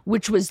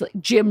 which was like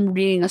Jim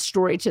reading a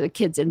story to the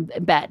kids in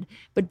bed.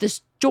 But the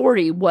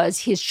story was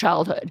his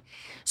childhood.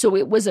 So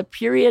it was a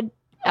period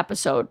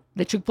episode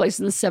that took place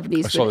in the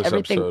 70s. I saw this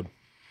episode.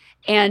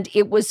 And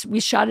we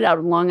shot it out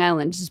in Long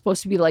Island. It's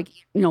supposed to be like,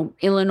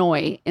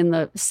 Illinois in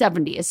the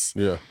 70s.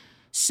 Yeah.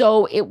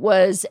 So it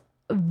was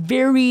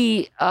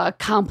very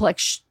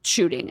complex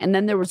shooting. And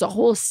then there was a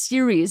whole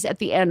series at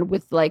the end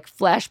with like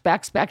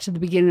flashbacks back to the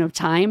beginning of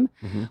time,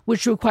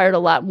 which required a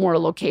lot more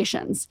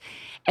locations.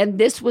 And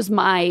this was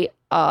my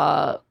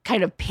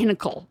kind of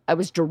pinnacle. I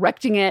was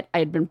directing it. I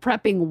had been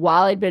prepping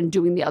while I'd been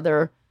doing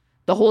the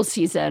whole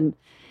season.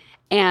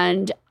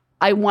 And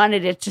I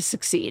wanted it to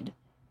succeed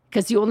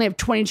because you only have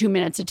 22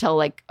 minutes to tell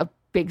like a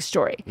big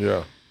story.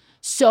 Yeah.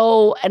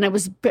 So, and I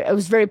was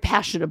very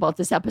passionate about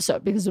this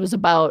episode because it was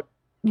about,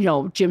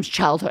 Jim's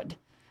childhood,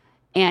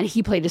 and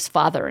he played his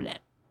father in it.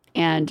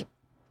 And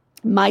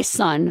my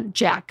son,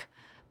 Jack,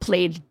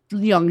 played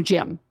young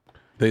Jim.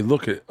 They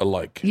look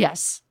alike.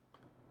 Yes.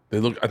 They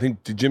look, I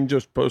think, did Jim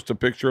just post a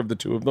picture of the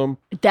two of them?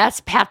 That's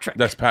Patrick.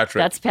 That's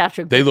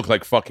Patrick. They look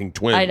like fucking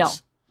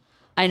twins.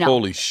 I know.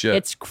 Holy shit.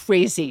 It's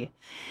crazy.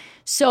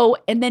 So,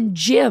 and then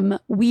Jim,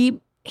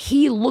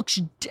 he looks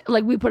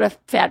like we put a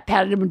fat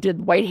pad on him and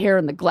did white hair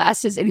and the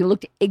glasses, and he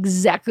looked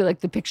exactly like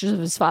the pictures of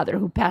his father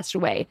who passed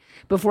away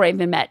before I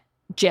even met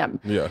Jim.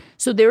 Yeah.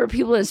 So there were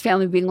people in his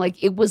family being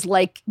like, it was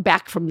like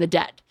back from the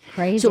dead.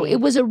 Crazy. So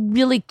it was a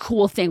really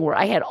cool thing where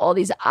I had all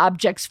these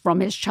objects from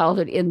his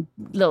childhood in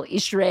little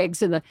Easter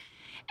eggs and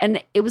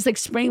it was like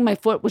spraining my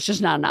foot was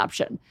just not an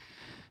option.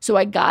 So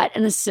I got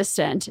an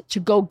assistant to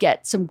go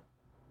get some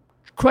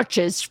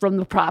crutches from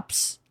the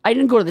props. I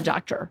didn't go to the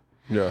doctor.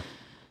 Yeah.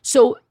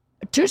 So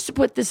just to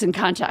put this in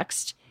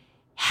context,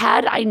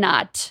 had I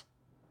not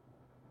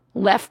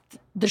left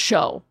the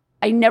show,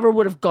 I never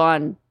would have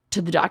gone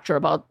to the doctor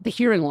about the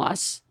hearing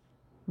loss.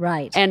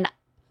 Right. And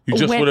you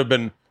just would have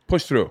been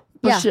pushed through.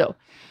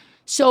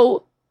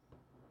 So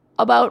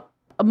about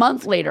a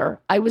month later,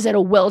 I was at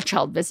a well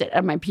child visit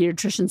at my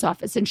pediatrician's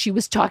office, and she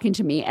was talking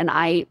to me, and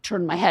I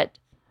turned my head.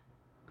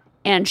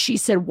 And she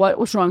said,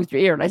 what's wrong with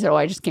your ear? And I said,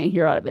 I just can't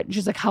hear out of it. And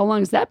she's like, how long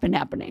has that been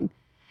happening?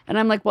 And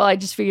I'm like, well, I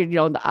just figured,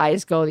 the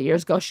eyes go, the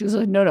ears go. She was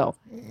like, no,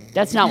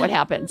 that's not what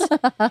happens.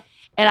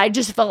 And I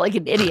just felt like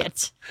an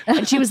idiot.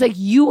 And she was like,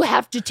 you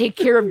have to take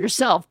care of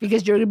yourself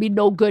because you're going to be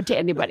no good to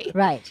anybody.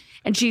 Right.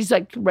 And she's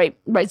like,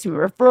 writes me a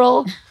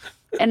referral.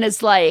 And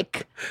it's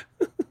like,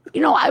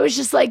 I was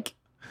just like,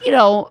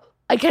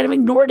 I kind of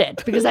ignored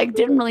it because I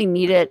didn't really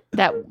need it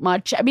that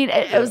much. I mean,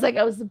 it was like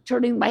I was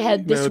turning my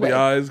head this way. The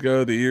eyes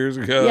go, the ears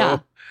go. Yeah.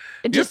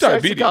 It just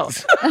starts to go.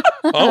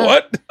 Oh,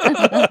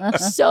 what?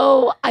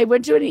 So I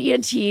went to an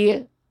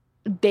ENT.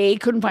 They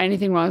couldn't find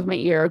anything wrong with my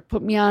ear.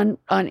 Put me on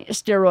a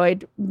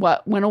steroid.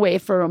 Went away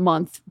for a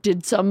month.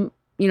 Did some,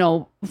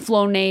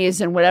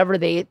 Flonase and whatever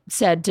they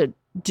said to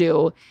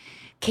do.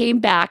 Came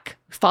back,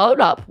 followed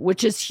up,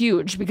 which is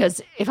huge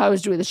because if I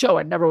was doing the show,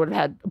 I never would have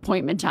had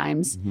appointment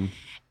times. Mm-hmm.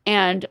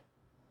 And,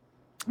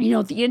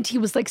 the ENT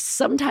was like,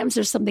 sometimes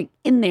there's something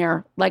in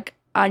there, like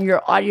on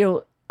your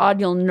audial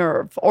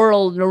nerve,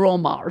 oral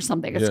neuroma or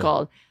something it's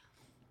called,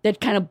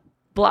 that kind of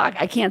block.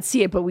 I can't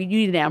see it, but we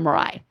need an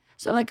MRI.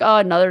 So I'm like,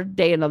 another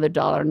day, another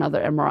dollar,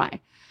 another MRI.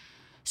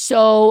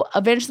 So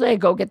eventually I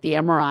go get the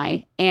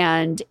MRI,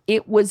 and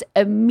it was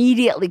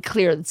immediately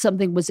clear that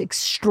something was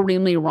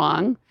extremely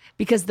wrong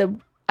because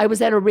I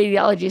was at a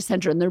radiology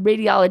center, and the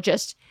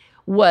radiologist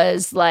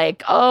was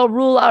like,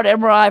 rule out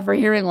MRI for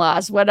hearing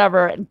loss,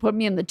 whatever, and put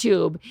me in the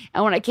tube.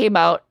 And when I came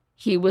out,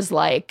 he was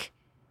like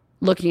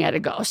looking at a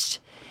ghost.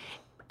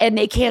 And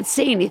they can't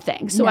say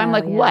anything. So I'm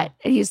like, what?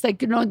 And he's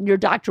like, your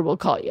doctor will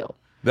call you.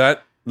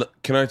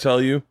 Can I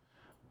tell you?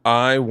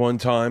 I one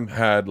time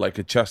had like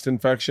a chest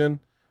infection,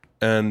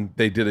 and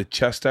they did a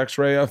chest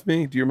x-ray of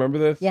me. Do you remember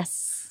this?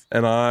 Yes.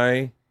 And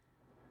I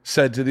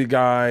said to the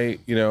guy,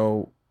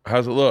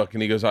 how's it look?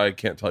 And he goes, I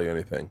can't tell you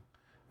anything.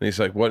 And he's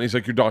like, what? And he's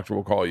like, your doctor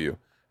will call you.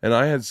 And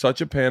I had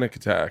such a panic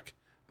attack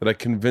that I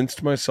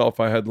convinced myself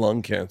I had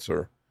lung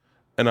cancer,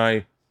 and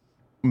I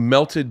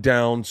melted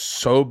down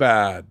so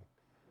bad.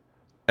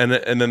 And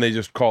then they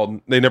just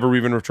called. They never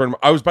even returned.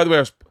 I was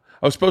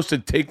supposed to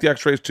take the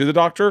x-rays to the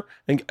doctor,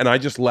 and I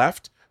just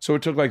left. So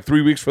it took like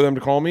 3 weeks for them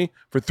to call me.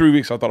 For 3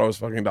 weeks, I thought I was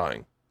fucking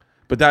dying.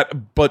 But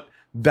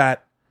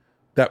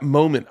that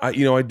moment,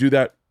 I do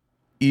that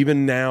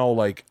even now.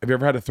 Like, have you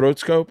ever had a throat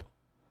scope?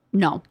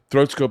 No.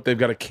 Throat scope, they've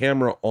got a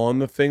camera on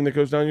the thing that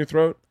goes down your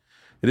throat.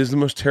 It is the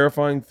most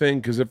terrifying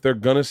thing because if they're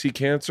going to see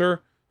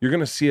cancer, you're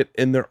going to see it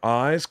in their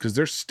eyes because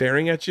they're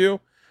staring at you.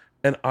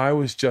 And I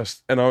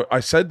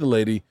said to the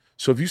lady,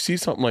 so if you see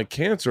something like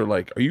cancer,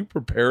 like, are you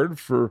prepared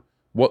for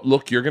what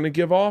look you're going to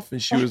give off?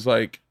 And she was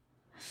like,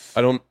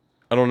 I don't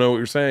know what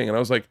you're saying. And I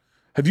was like,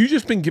 have you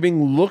just been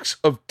giving looks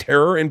of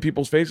terror in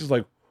people's faces?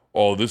 Like,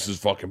 oh, this is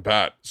fucking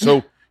bad.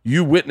 So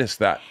you witnessed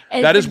that.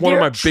 And that is one of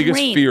my biggest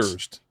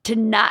fears. To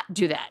not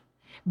do that.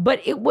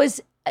 But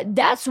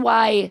that's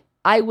why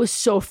I was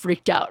so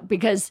freaked out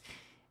because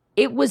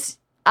it was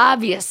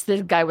obvious that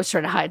the guy was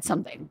trying to hide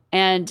something.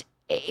 And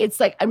it's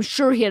like, I'm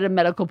sure he had a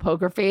medical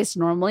poker face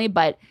normally,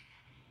 but,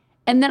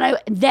 and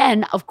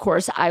then of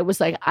course I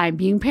was like, I'm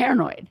being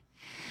paranoid.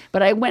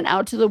 But I went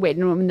out to the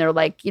waiting room and they're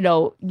like,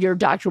 your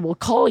doctor will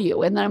call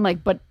you. And then I'm like,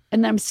 and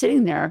then I'm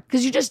sitting there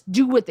because you just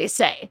do what they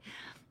say.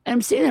 And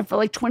I'm sitting there for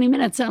like 20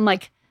 minutes and I'm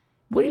like,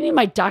 what do you mean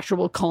my doctor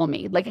will call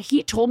me? Like,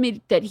 he told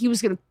me that he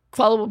was going to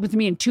follow up with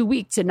me in 2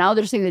 weeks. And now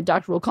they're saying the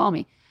doctor will call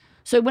me.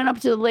 So I went up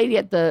to the lady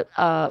at the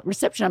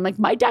reception. I'm like,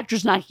 my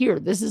doctor's not here.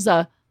 This is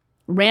a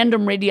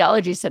random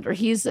radiology center.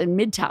 He's in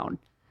Midtown.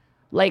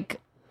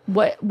 Like,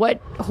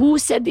 who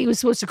said that he was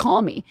supposed to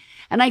call me?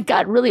 And I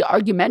got really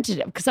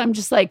argumentative because I'm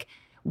just like,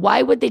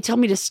 why would they tell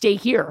me to stay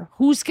here?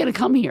 Who's going to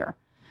come here?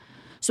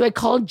 So I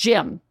called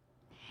Jim,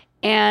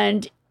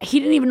 and he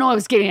didn't even know I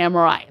was getting an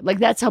MRI. Like,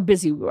 that's how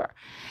busy we were.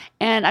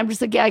 And I'm just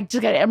like, yeah, I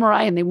just got an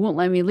MRI and they won't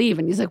let me leave.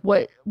 And he's like,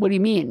 what do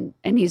you mean?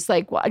 And he's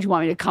like, well, do you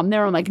want me to come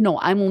there? I'm like, no,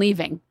 I'm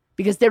leaving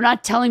because they're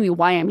not telling me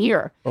why I'm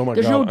here. Oh my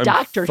There's God. no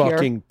doctor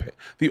here.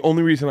 The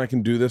only reason I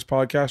can do this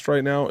podcast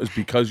right now is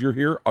because you're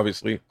here.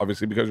 Obviously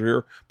because you're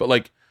here. But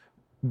like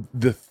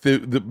the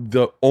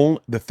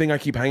thing I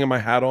keep hanging my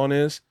hat on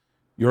is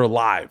you're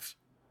alive.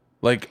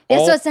 Like,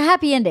 so it's a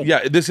happy ending.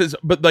 Yeah,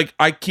 but like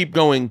I keep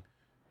going,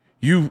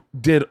 you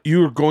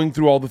are going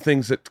through all the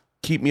things that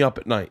keep me up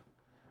at night.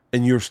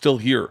 And you're still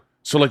here.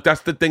 So like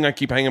that's the thing I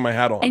keep hanging my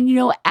hat on.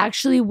 And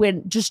actually,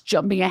 when just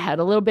jumping ahead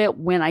a little bit,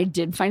 when I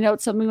did find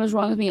out something was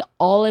wrong with me,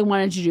 all I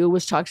wanted to do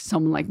was talk to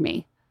someone like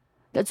me.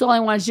 That's all I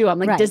wanted to do. I'm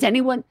like, is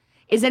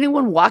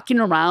anyone walking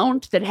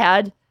around that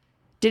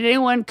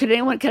could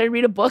I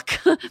read a book?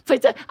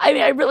 But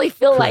I really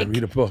feel I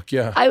read a book,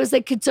 yeah. I was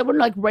like, could someone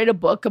like write a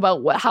book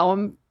about I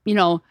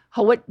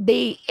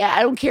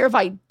don't care if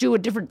I do a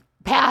different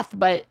path,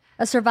 but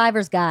a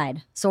survivor's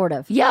guide, sort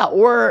of. Yeah,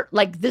 or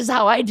like this is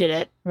how I did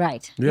it.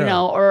 Right.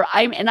 Yeah. Or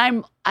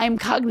I'm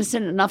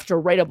cognizant enough to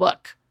write a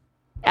book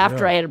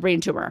after I had a brain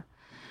tumor.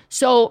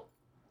 So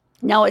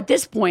now at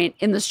this point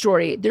in the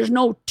story, there's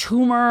no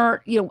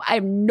tumor, I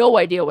have no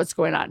idea what's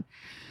going on.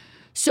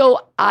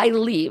 So I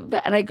leave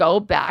and I go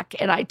back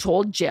and I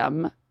told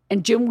Jim,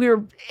 and Jim,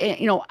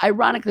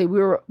 ironically, we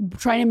were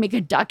trying to make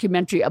a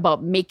documentary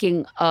about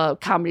making a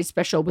comedy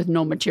special with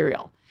no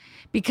material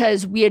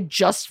because we had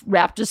just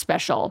wrapped a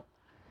special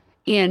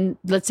in,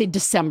 let's say,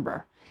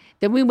 December.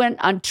 Then we went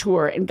on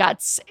tour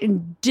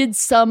and did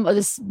some of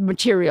this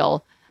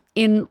material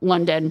in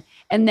London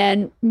and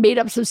then made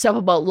up some stuff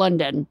about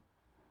London.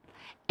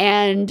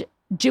 And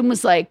Jim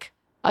was like,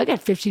 I got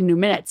 15 new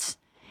minutes.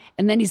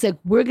 And then he's like,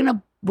 we're going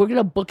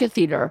to book a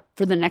theater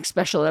for the next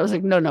special. And I was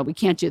like, no, we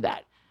can't do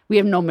that. We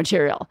have no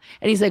material.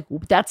 And he's like,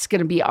 that's going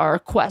to be our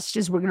quest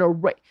is we're going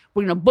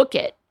to book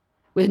it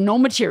with no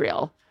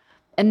material.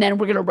 And then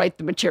we're going to write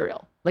the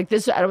material like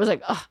this. And I was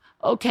like, oh,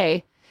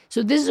 okay.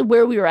 So this is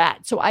where we were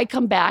at. So I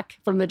come back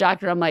from the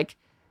doctor. I'm like,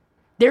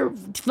 they're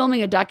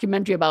filming a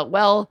documentary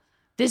about,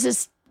 this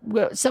is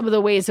some of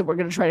the ways that we're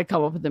going to try to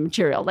come up with the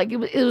material. Like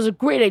it was a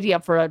great idea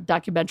for a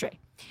documentary.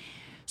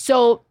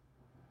 So,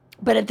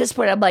 but at this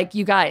point, I'm like,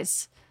 you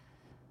guys,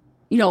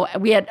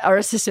 we had our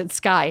assistant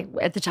Sky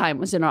at the time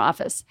was in our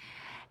office.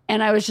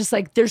 And I was just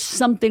like, there's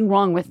something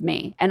wrong with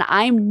me. And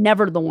I'm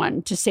never the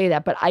one to say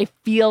that, but I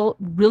feel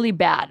really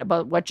bad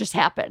about what just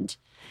happened.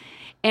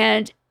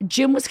 And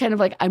Jim was kind of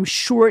like, I'm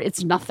sure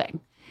it's nothing.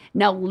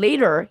 Now,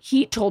 later,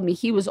 he told me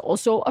he was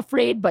also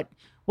afraid, but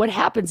what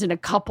happens in a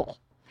couple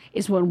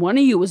is when one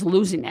of you is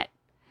losing it,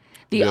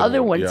 the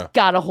other one's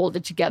got to hold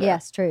it together.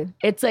 Yes, true.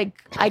 It's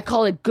like, I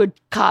call it good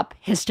cop,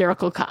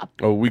 hysterical cop.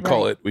 Oh, we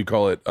call it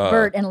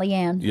Bert and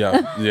LeeAnn.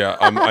 Yeah.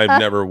 I've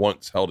never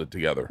once held it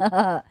together.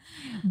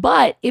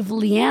 But if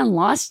LeeAnn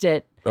lost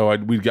it. Oh,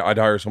 I'd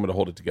hire someone to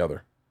hold it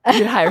together.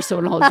 You'd hire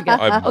someone to hold it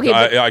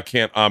together. I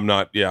can't. I'm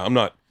not.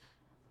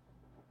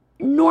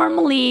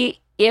 Normally,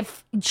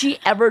 if she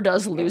ever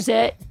does lose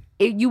it,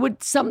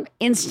 some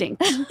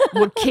instinct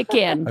would kick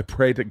in. I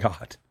pray to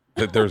God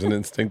that there's an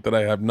instinct that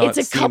I have not seen in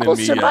me. It's a couple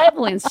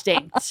survival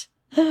instinct.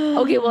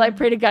 Okay, well, I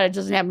pray to God it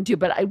doesn't happen to you,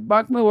 but I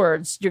mark my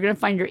words, you're going to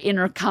find your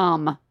inner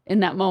calm in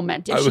that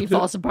moment if she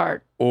falls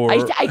apart.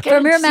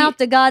 From your mouth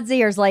to God's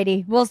ears,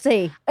 lady. We'll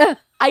see.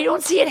 I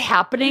don't see it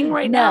happening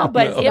right now,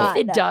 but if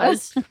it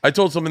does. I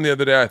told someone the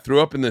other day I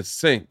threw up in the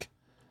sink,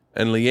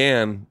 and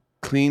LeeAnn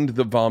cleaned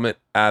the vomit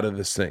out of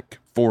the sink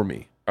for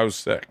me. I was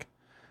sick.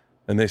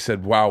 And they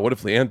said, wow, what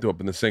if LeeAnn threw up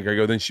in the sink? I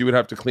go, then she would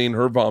have to clean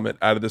her vomit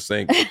out of the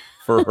sink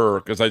for her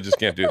because I just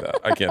can't do that.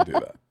 I can't do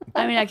that.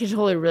 I mean, I can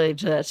totally relate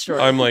to that story.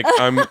 I'm like,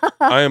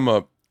 I am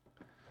a,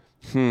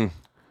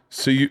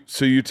 So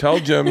you tell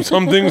Jim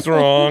something's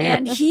wrong.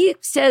 And he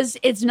says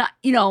it's not,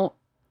 he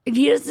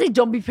doesn't say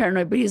don't be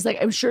paranoid, but he's like,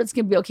 I'm sure it's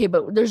going to be okay,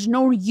 but there's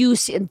no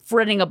use in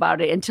fretting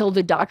about it until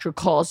the doctor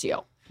calls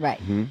you. Right.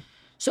 Mm-hmm.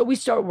 So we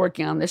start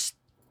working on this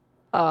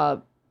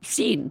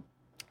scene.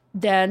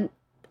 Then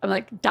I'm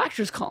like,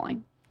 doctor's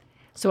calling.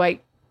 So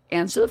I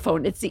answer the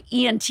phone. It's the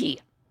ENT.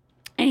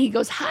 And he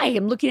goes, hi,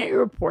 I'm looking at your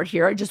report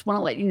here. I just want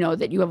to let you know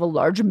that you have a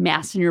large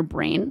mass in your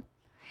brain.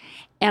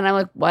 And I'm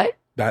like, what?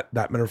 That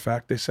matter of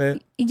fact, they say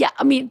it? Yeah,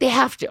 I mean, they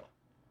have to.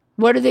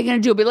 What are they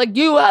going to do? Be like,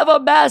 you have a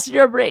mass in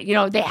your brain.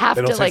 They have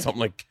to. They don't say like something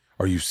like,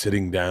 are you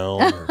sitting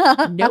down?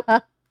 Or nope.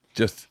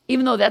 Just.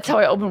 Even though that's how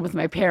I opened with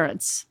my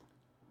parents.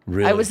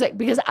 Really? I was like,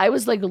 because I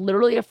was like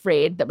literally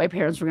afraid that my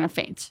parents were going to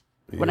faint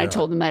when I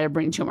told them that I had a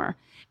brain tumor.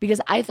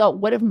 Because I thought,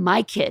 what if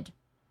my kid?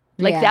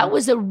 Like that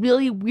was a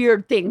really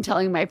weird thing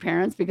telling my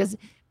parents, because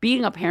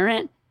being a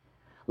parent,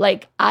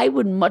 like I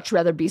would much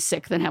rather be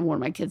sick than have one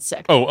of my kids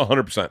sick. Oh,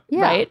 100%.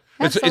 Yeah, right?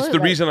 It's the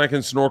reason I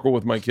can snorkel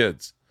with my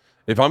kids.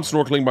 If I'm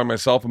snorkeling by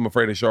myself, I'm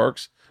afraid of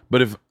sharks.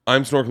 But if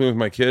I'm snorkeling with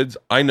my kids,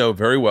 I know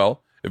very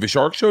well, if a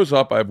shark shows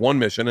up, I have one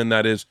mission, and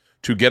that is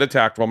to get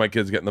attacked while my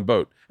kids get in the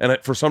boat. And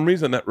for some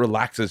reason, that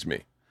relaxes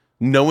me.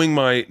 Knowing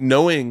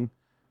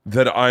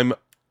that I'm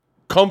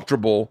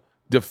comfortable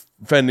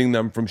defending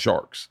them from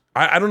sharks.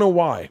 I don't know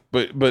why,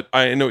 but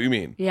I know what you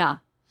mean. Yeah.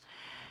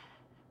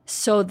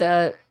 So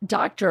the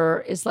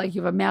doctor is like,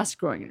 you have a mass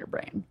growing in your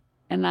brain.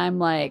 And I'm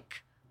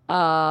like,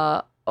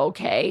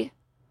 okay.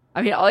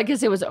 I mean, all I could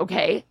say was,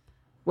 okay.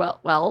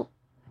 Well.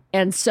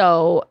 And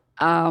so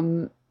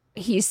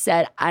he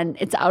said, and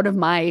it's out of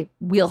my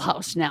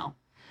wheelhouse now.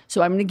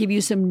 So I'm going to give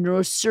you some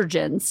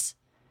neurosurgeons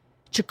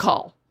to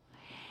call.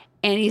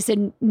 And he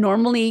said,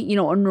 normally, a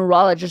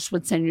neurologist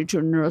would send you to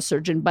a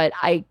neurosurgeon, but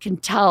I can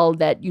tell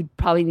that you'd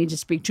probably need to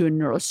speak to a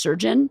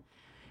neurosurgeon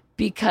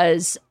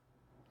because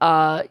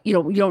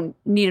you don't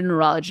need a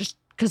neurologist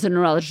because the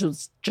neurologist will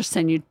just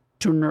send you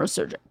to a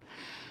neurosurgeon.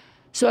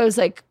 So I was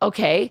like,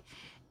 okay.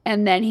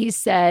 And then he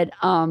said,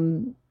 I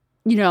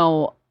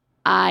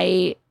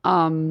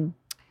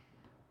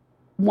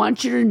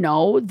want you to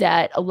know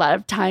that a lot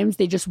of times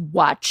they just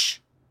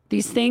watch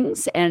these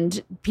things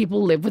and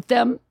people live with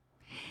them.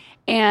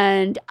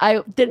 And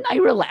I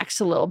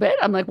relaxed a little bit.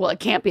 I'm like, well, it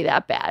can't be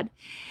that bad.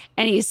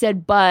 And he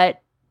said,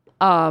 but,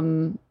 I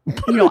can't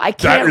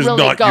that is really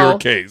not go. your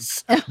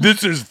case.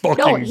 This is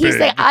fucking No, he's big.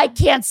 like, I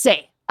can't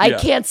say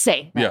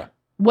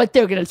what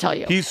they're going to tell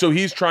you.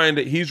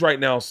 He's right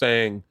now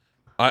saying,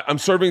 I'm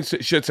serving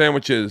shit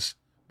sandwiches,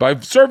 but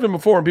I've served them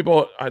before and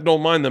people, I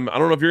don't mind them. I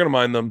don't know if you're going to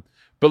mind them,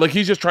 but like,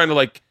 he's just trying to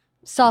like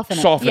soften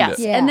it. Yes.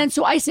 Yeah. And then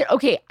so I said,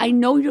 okay, I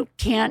know you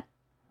can't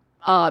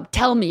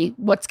tell me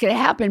what's going to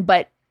happen,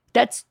 but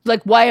that's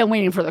like why I'm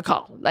waiting for the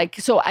call. Like,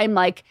 so I'm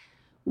like,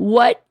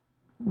 what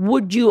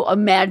would you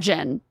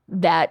imagine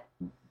that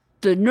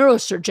the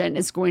neurosurgeon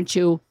is going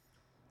to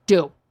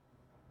do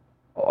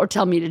or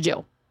tell me to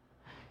do?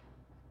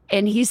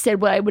 And he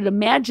said, well, I would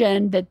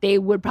imagine that they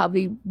would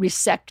probably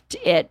resect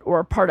it or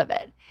a part of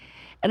it.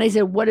 And I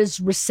said, what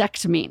does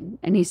resect mean?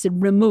 And he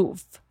said,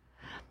 remove.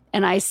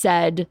 And I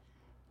said,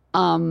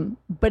 but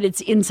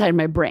it's inside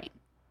my brain,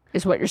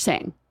 is what you're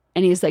saying.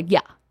 And he's like, yeah.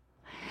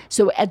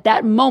 So at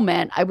that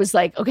moment, I was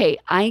like, okay,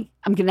 I'm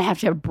going to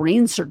have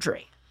brain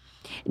surgery.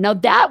 Now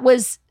that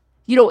was,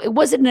 it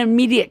wasn't an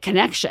immediate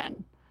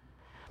connection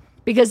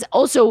because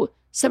also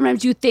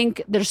sometimes you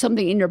think there's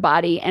something in your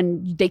body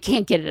and they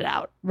can't get it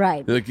out.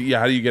 Right. Like, yeah,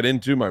 how do you get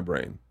into my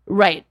brain?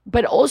 Right.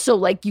 But also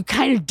like you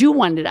kind of do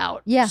want it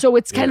out. Yeah. So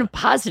it's kind of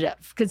positive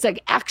because it's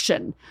like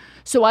action.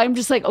 So I'm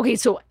just like, okay,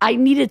 so I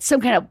needed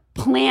some kind of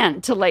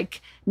plan to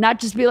like, not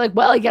just be like,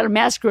 well, you got a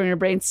mass growing in your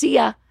brain. See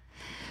ya.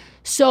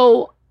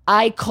 So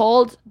I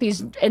called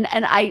these and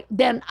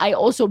I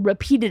also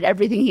repeated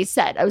everything he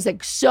said. I was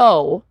like,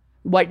 so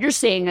what you're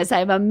saying is I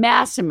have a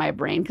mass in my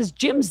brain because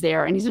Jim's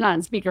there and he's not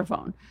on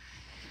speakerphone.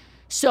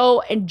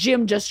 So, and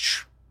Jim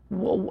just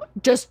I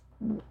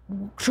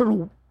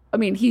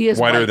mean, he is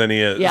whiter white. than he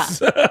is. Yeah.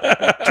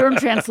 Turned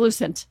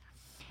translucent.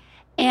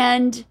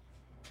 And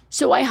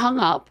so I hung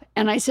up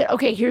and I said,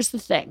 okay, here's the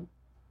thing.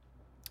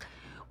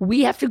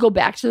 We have to go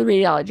back to the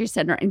radiology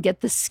center and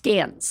get the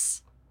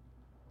scans.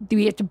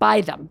 We have to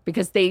buy them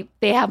because they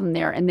have them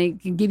there and they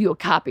can give you a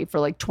copy for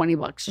like $20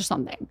 or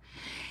something.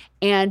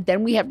 And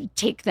then we have to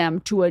take them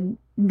to a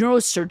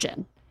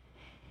neurosurgeon.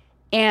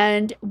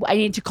 And I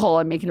need to call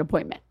and make an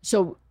appointment.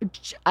 So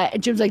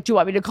Jim's like, do you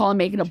want me to call and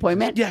make an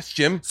appointment? Yes,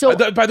 Jim. So,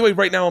 by the way,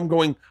 right now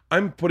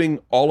I'm putting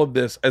all of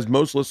this, as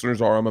most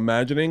listeners are, I'm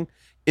imagining,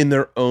 in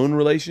their own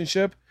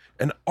relationship.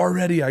 And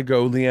already I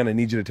go, LeeAnn, I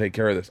need you to take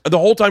care of this. The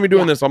whole time you're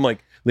doing this, I'm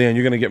like, LeeAnn,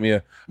 you're going to get me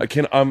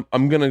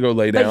I'm going to go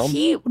lay down. But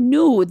he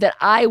knew that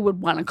I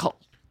would want to call.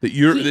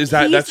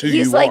 That that's who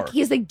you are. are.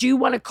 He's like, do you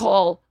want to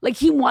call? Like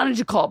he wanted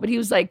to call, but he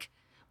was like,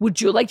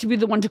 would you like to be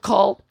the one to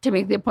call to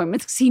make the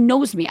appointments? Because he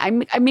knows me.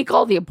 I make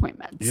all the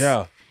appointments.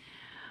 Yeah.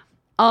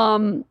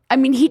 I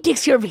mean, he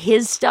takes care of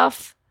his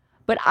stuff,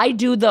 but I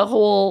do the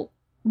whole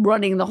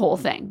running the whole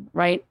thing,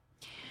 right?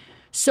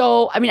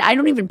 So, I mean, I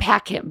don't even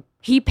pack him.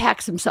 He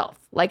packs himself.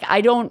 Like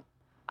I'm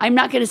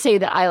not going to say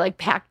that I like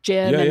pack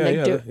Jim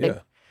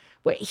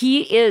but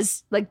he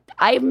is like,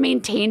 I've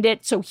maintained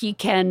it so he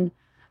can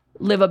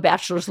live a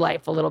bachelor's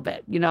life a little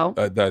bit,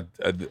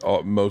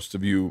 most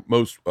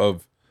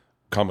of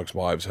comics'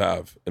 wives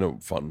have in a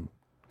fun,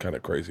 kind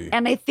of crazy.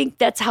 And I think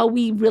that's how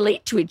we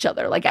relate to each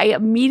other. Like I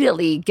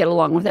immediately get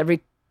along with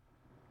every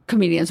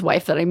comedian's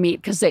wife that I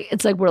meet because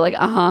it's like, we're like,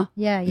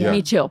 yeah,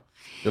 me too.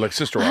 You're like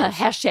sister wives.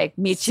 Hashtag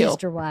me too.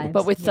 Sister wives.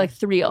 But with like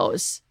 3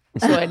 O's.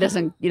 So it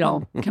doesn't,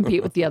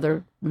 compete with the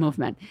other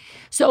movement.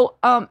 So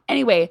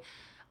anyway,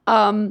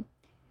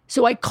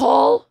 so I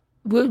call,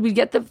 we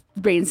get the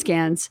brain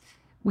scans.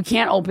 We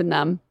can't open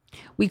them.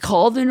 We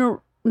call the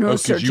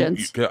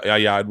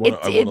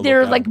neurosurgeons.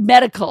 They're like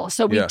medical.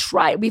 So we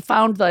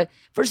found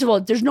first of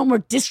all, there's no more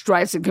disk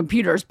drives in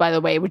computers, by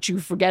the way, which you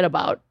forget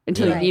about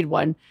until you need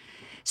one.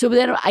 So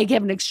then I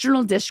have an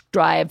external disk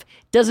drive.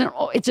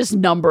 It's just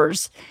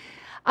numbers.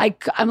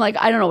 I'm like,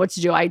 I don't know what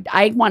to do.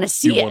 I want to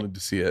see it. You wanted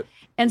to see it.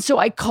 And so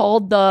I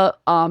called the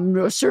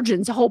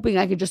neurosurgeons hoping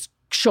I could just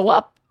show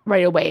up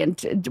right away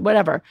and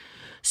whatever.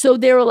 So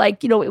they were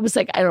like, it was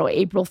like, I don't know,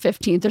 April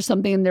 15th or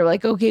something. And they're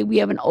like, okay, we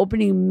have an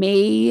opening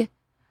May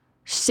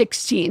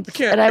 16th. I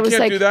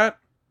can't do that.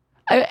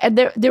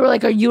 And they were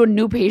like, are you a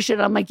new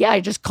patient? I'm like, yeah, I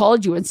just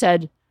called you and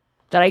said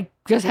that I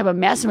just have a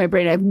mass in my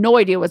brain. I have no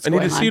idea what's going on.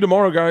 I need to see you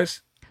tomorrow,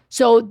 guys.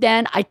 So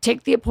then I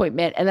take the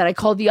appointment and then I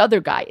call the other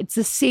guy. It's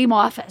the same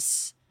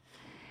office.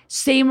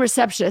 Same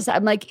receptionist.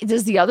 I'm like,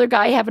 does the other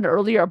guy have an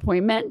earlier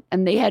appointment?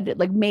 And they had it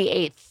like May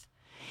 8th.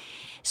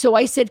 So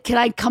I said, can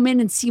I come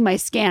in and see my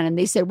scan? And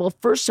they said, well,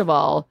 first of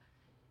all,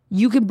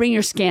 you can bring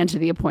your scan to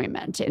the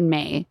appointment in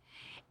May.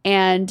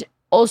 And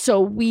also,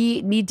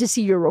 we need to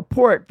see your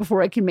report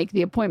before I can make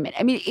the appointment.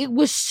 I mean, it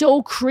was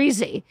so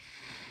crazy.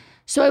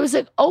 So I was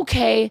like,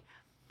 okay.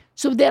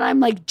 So then I'm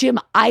like, Jim,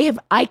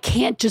 I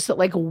can't just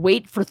like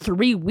wait for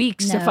 3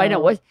 weeks to find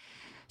out what.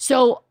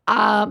 So,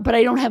 but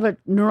I don't have a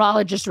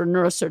neurologist or a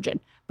neurosurgeon.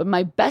 But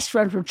my best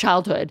friend from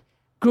childhood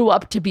grew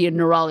up to be a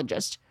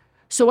neurologist.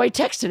 So I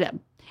texted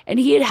him, and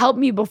he had helped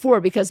me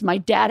before because my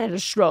dad had a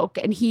stroke,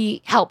 and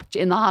he helped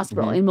in the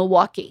hospital in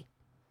Milwaukee.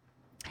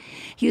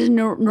 He's a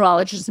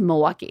neurologist in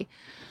Milwaukee.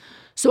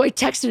 So I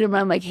texted him,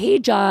 and I'm like, hey,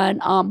 John,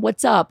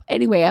 what's up?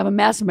 Anyway, I have a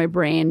mass in my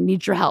brain,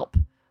 need your help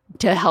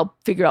to help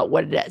figure out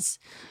what it is.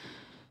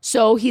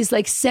 So he's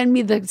like, send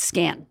me the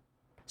scan.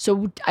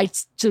 So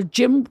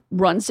Jim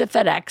runs to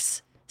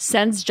FedEx,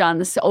 sends John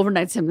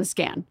overnights him the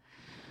scan.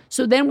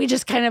 So then we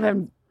just kind of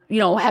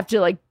have to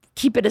like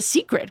keep it a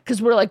secret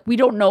because we're like, we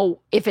don't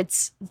know if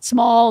it's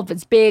small, if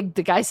it's big.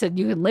 The guy said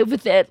you can live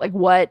with it. Like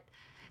what?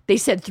 They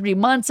said 3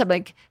 months. I'm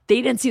like,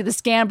 they didn't see the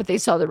scan, but they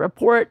saw the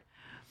report.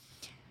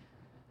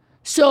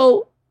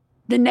 So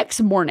the next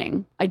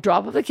morning, I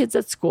drop off the kids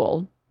at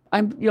school.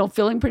 I'm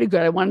feeling pretty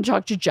good. I want to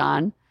talk to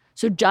John.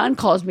 So John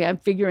calls me. I'm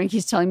figuring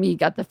he's telling me he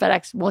got the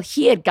FedEx. Well,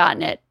 he had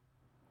gotten it,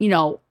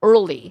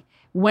 early,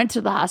 went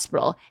to the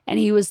hospital, and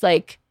he was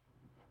like,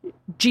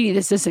 Jeannie,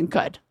 this isn't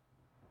good.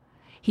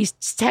 He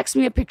texts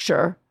me a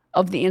picture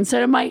of the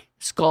inside of my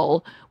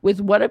skull with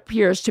what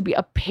appears to be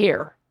a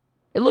pear.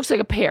 It looks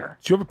like a pear.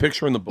 Do you have a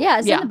picture in the book? Yeah,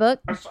 it's in the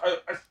book.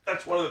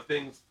 That's one of the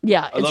things.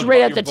 Yeah, it's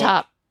right at the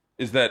top.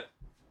 Is that,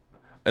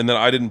 and then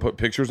I didn't put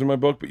pictures in my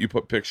book, but you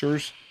put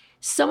pictures?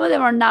 Some of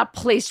them are not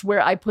placed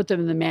where I put them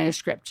in the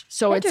manuscript.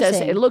 So it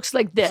says, it looks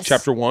like this. It's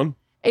chapter 1?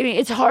 I mean,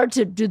 it's hard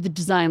to do the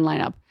design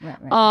lineup.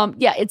 Right.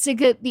 Yeah, it's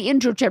like the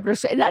intro chapter.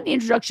 Not the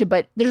introduction,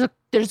 but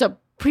there's a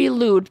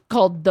prelude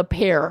called The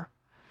Pear,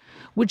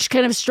 which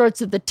kind of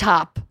starts at the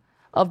top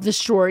of the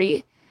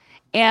story.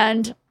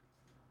 And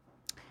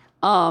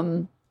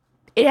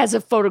it has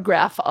a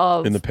photograph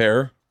of... In the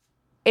pear?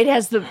 It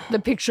has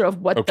the picture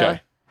of what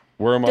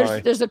Where am I?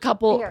 There's a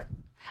couple... Here.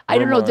 I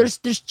don't know. There's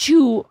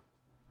two...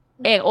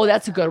 Oh,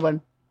 that's a good one.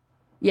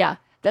 Yeah,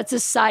 that's a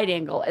side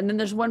angle. And then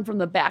there's one from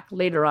the back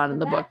later on in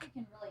the book.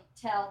 You can really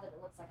tell that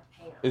it looks like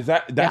a pear. Is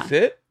that's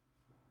it?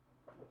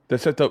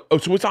 That's at the... Oh,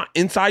 so it's not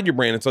inside your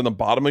brain. It's on the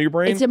bottom of your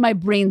brain? It's in my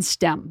brain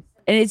stem.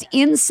 And it's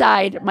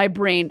inside my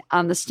brain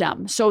on the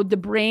stem. So the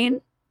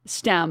brain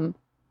stem,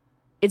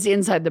 it's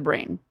inside the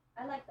brain.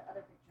 I like the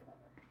other picture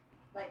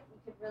better. Like,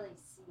 you could really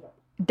see it.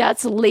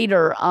 That's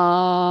later.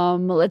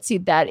 Let's see.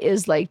 That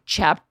is like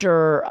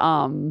chapter...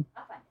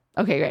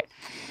 Okay, great.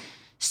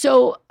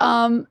 So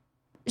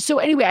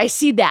anyway, I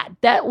see that.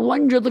 That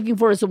one you're looking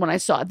for is the one I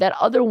saw. That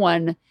other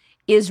one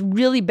is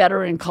really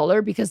better in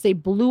color because they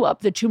blew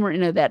up the tumor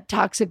into that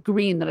toxic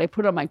green that I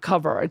put on my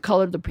cover. I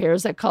colored the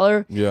pears that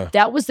color. Yeah.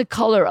 That was the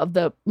color of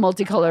the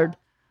multicolored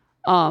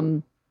MRI.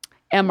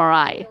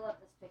 I love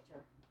this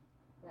picture.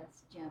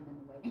 That's Jim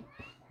in the waiting.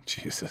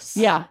 Jesus.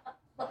 Yeah.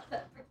 Love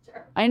that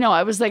picture. I know.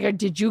 I was like,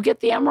 did you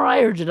get the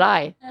MRI or did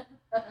I?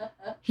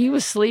 He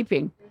was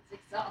sleeping. It's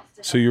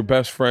exhausting. So your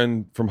best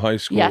friend from high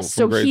school? Yes.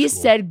 So he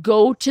school. said,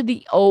 go to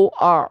the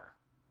OR.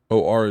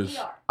 OR is...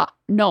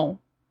 No.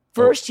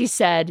 First, he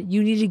said,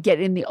 you need to get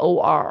in the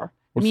OR,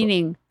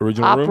 meaning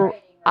original room?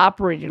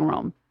 operating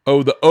room.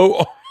 Oh, the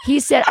OR. He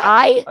said,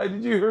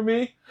 Did you hear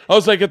me? I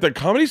was like, at the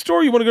Comedy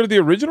Store? You want to go to the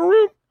original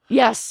room?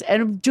 Yes,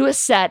 and do a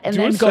set and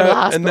then go to the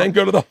hospital. And then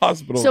go to the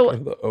hospital. So go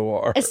to the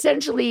OR.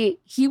 essentially,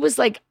 he was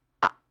like,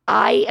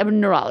 I am a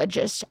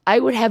neurologist. I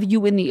would have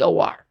you in the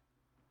OR.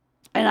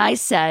 And I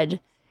said,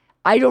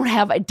 I don't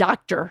have a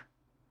doctor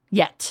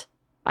yet.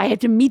 I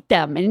had to meet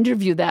them and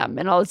interview them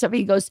and all this stuff.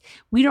 He goes,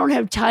 we don't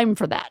have time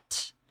for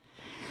that.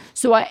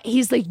 So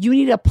he's like, you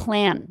need a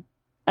plan.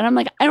 And I'm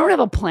like, I don't have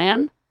a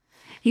plan.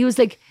 He was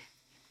like,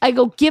 I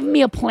go, give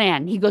me a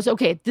plan. He goes,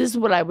 okay, this is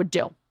what I would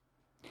do.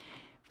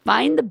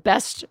 Find the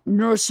best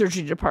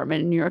neurosurgery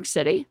department in New York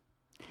City.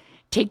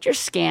 Take your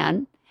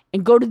scan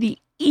and go to the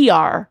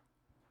ER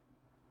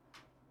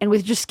and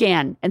with your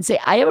scan and say,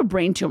 I have a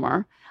brain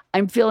tumor.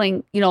 I'm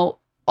feeling,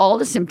 all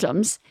the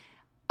symptoms.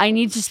 I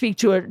need to speak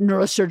to a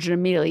neurosurgeon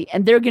immediately.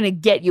 And they're going to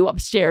get you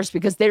upstairs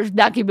because they're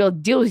not going to be able to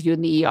deal with you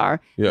in the ER.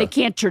 Yeah. They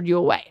can't turn you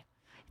away.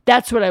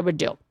 That's what I would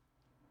do.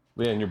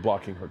 LeeAnn, you're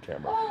blocking her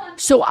camera.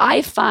 So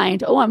I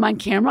find, I'm on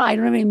camera. I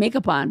don't have any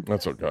makeup on.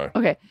 That's okay.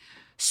 Okay.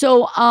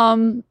 So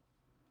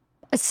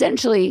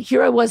essentially,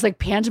 here I was like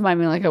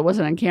pantomiming like I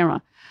wasn't on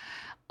camera.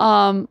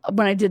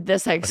 When I did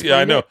this, I explained Yeah,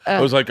 I know. it.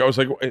 I was like,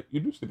 hey, you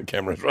do see the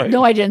cameras, right?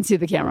 No, I didn't see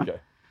the camera.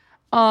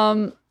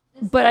 Okay.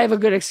 But I have a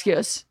good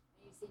excuse.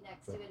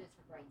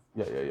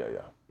 Yeah.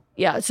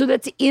 Yeah, so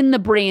that's in the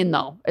brain,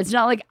 though. It's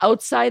not like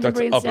outside the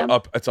brain stem.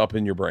 It's up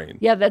in your brain.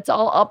 Yeah, that's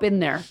all up in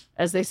there,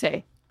 as they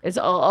say. It's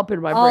all up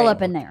in my brain. All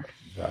up in there.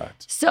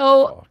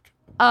 So,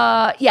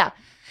 yeah.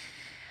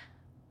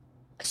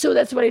 So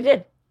that's what I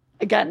did.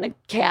 I got in a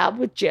cab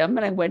with Jim,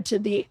 and I went to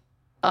the...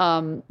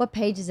 What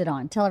page is it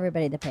on? Tell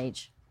everybody the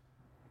page.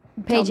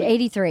 Page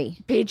 83.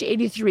 Page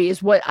 83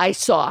 is what I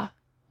saw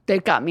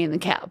that got me in the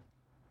cab.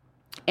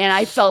 And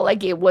I felt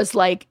like it was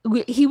like,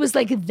 he was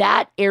like,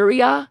 that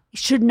area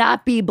should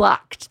not be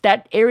blocked.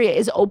 That area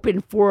is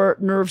open for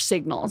nerve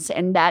signals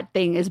and that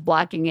thing is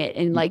blocking it.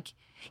 And like,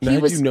 Now,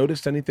 had you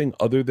noticed anything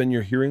other than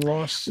your hearing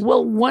loss?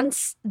 Well,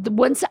 once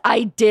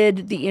I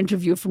did the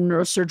interview from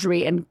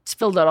neurosurgery and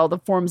filled out all the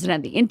forms and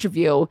had the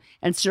interview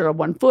and stood on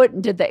one foot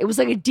and did that, it was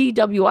like a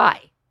DWI.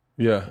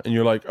 Yeah, and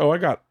you're like, oh, I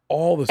got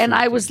all this. And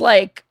I was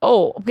like,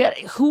 oh,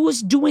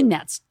 who's doing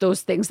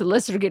those things? The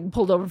lists are getting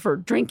pulled over for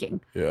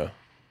drinking. Yeah.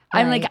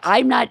 I'm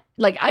I'm not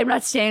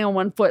staying on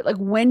one foot. Like,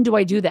 when do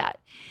I do that?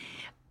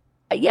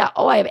 Yeah.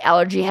 Oh, I have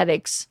allergy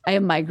headaches. I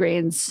have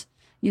migraines.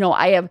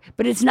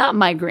 But it's not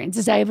migraines.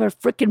 It's I have a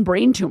freaking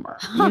brain tumor.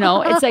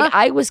 It's like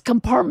I was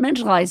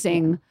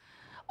compartmentalizing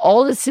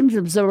all the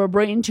symptoms of a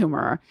brain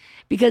tumor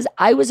because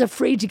I was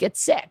afraid to get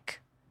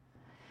sick.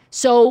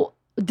 So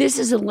this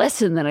is a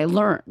lesson that I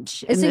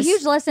learned. It's a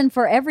huge lesson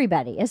for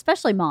everybody,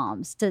 especially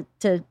moms.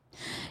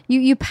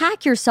 You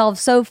pack yourself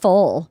so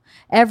full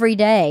every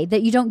day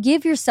that you don't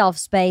give yourself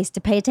space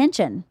to pay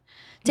attention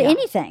to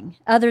anything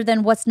other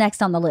than what's next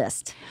on the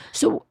list.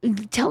 So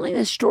telling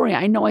this story,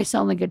 I know I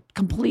sound like a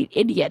complete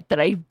idiot that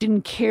I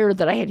didn't care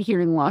that I had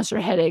hearing loss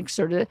or headaches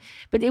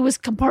but it was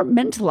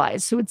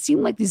compartmentalized. So it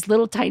seemed like these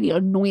little tiny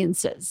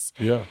annoyances.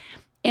 Yeah.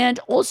 And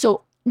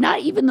also not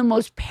even the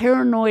most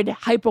paranoid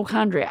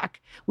hypochondriac,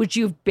 which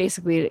you've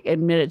basically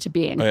admitted to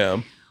being. I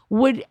am.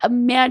 Would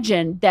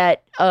imagine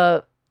that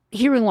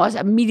hearing loss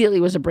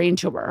immediately was a brain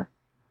tumor.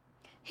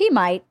 He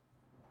might.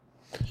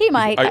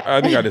 I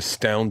think I'd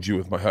astound you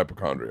with my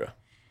hypochondria.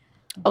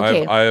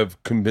 Okay. I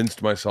have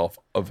convinced myself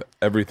of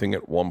everything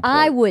at one point.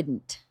 I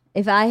wouldn't.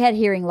 If I had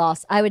hearing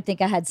loss, I would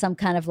think I had some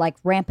kind of like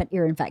rampant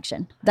ear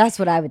infection. That's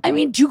what I would think. I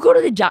mean, do you go to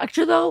the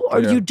doctor though?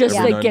 Or do you just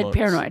Every get 9 months.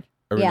 paranoid?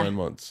 Every 9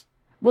 months.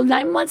 Well,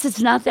 9 months,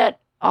 it's not that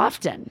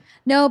often.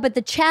 No, but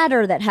the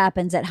chatter that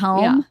happens at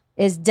home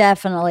is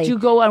definitely. Do you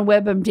go on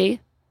WebMD?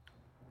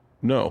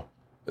 No.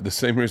 The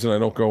same reason I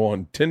don't go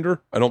on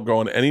Tinder. I don't go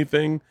on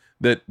anything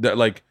that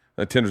like,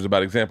 Tinder's a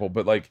bad example,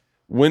 but like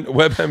when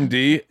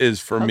WebMD is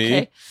for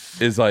me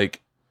is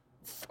like,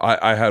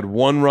 I had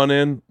one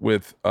run-in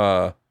with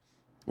a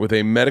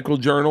medical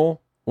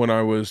journal when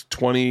I was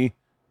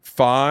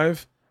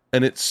 25,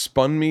 and it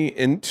spun me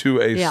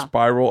into a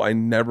spiral I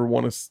never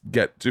want to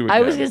get to again. I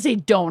was going to say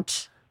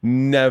don't.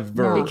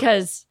 Never. No.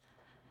 Because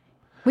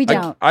we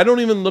don't. I don't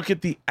even look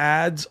at the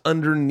ads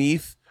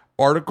underneath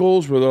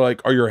articles where they're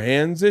like, are your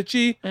hands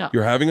itchy? Yeah.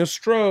 You're having a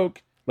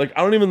stroke. Like,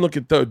 I don't even look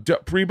at the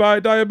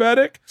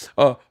pre-diabetic,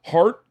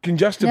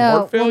 congestive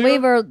heart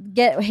failure.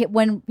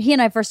 When he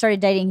and I first started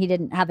dating, he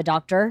didn't have a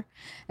doctor.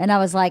 And I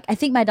was like, I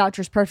think my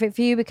doctor's perfect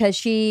for you because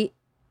she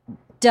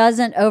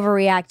doesn't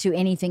overreact to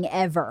anything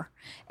ever.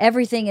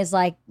 Everything is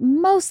like,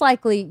 most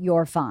likely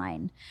you're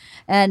fine.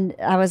 And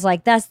I was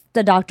like, that's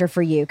the doctor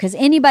for you. Because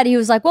anybody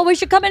who's like, well, we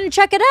should come in and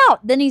check it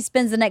out. Then he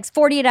spends the next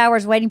 48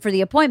 hours waiting for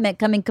the appointment,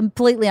 coming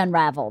completely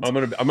unraveled. I'm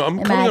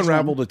coming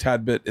unraveled a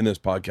tad bit in this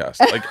podcast.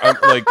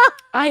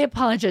 I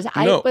apologize.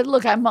 No. But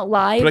look, I'm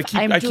alive. But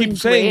I keep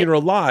saying you're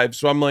alive.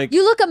 So I'm like,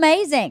 you look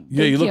amazing.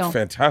 Yeah, you look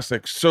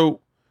fantastic. So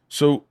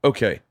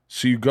okay.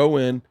 So you go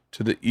in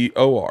to the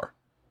EOR.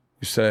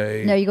 You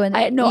say no. You go in the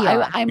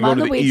ER. I'm on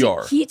the way.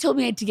 He told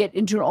me to get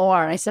into an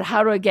OR, and I said,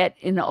 "How do I get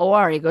in the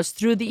OR?" He goes,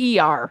 "Through the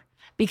ER,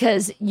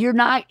 because if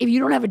you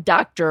don't have a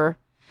doctor,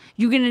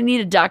 you're going to need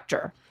a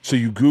doctor." So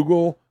you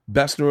Google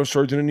best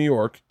neurosurgeon in New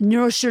York,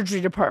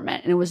 neurosurgery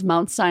department, and it was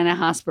Mount Sinai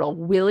Hospital,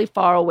 really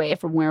far away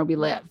from where we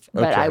live.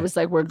 But I was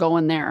like, "We're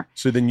going there."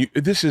 So then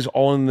this is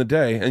all in the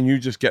day, and you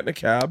just get in a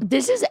cab.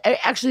 This is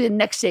actually the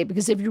next day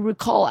because if you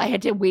recall, I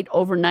had to wait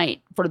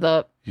overnight for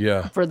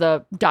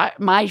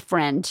my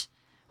friend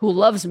who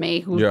loves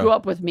me, who grew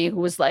up with me, who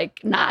was like,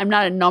 I'm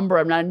not a number.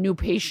 I'm not a new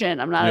patient.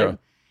 I'm not.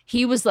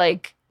 He was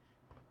like,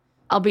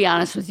 I'll be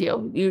honest with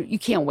you. You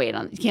can't wait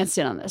on. You can't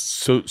sit on this.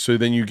 So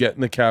then you get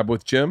in the cab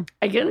with Jim.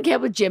 I get in the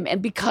cab with Jim,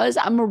 and because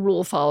I'm a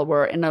rule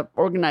follower and an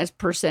organized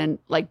person,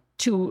 like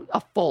to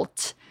a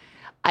fault,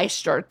 I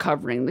start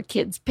covering the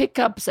kids'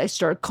 pickups. I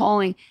start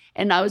calling,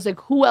 and I was like,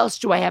 who else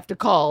do I have to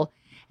call?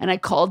 And I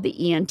called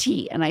the ENT,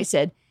 and I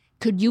said,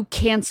 could you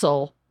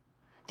cancel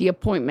the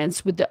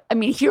appointments with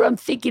here I'm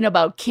thinking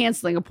about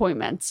canceling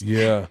appointments.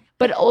 Yeah.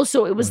 But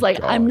also it was God.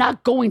 I'm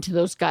not going to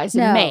those guys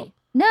in May.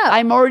 No.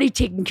 I'm already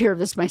taking care of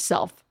this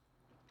myself.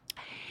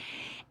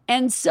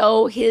 And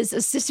so his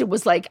assistant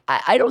was like,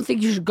 I don't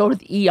think you should go to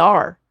the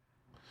ER.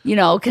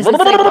 Because it's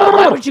like,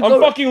 why would you go?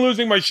 I'm fucking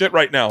losing my shit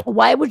right now.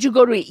 Why would you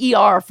go to an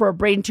ER for a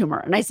brain tumor?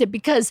 And I said,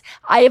 because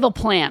I have a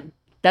plan.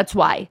 That's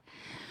why.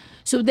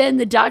 So then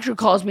the doctor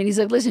calls me and he's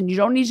like, listen, you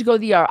don't need to go to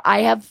the ER.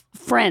 I have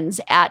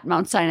friends at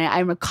Mount Sinai.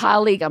 I'm a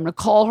colleague. I'm going to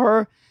call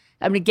her.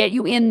 I'm going to get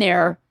you in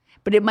there,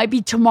 but it might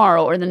be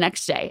tomorrow or the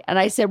next day. And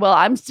I said, well,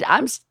 I'm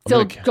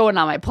still going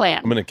on my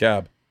plan. I'm in a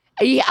cab.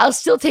 I'll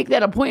still take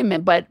that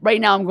appointment, but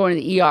right now I'm going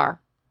to the ER.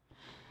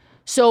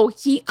 So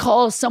he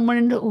calls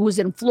someone who's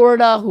in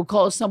Florida, who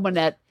calls someone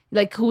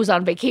who's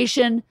on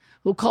vacation,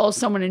 who calls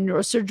someone in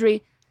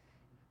neurosurgery.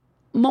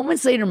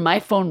 Moments later, my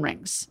phone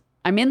rings.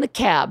 I'm in the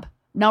cab.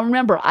 Now,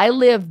 remember, I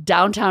live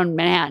downtown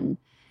Manhattan.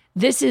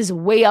 This is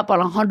way up on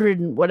 100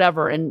 and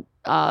whatever. And,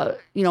 the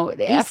East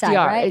FDR, side,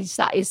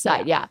 right? East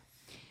side, yeah.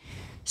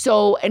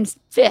 So, and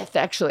 5th,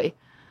 actually.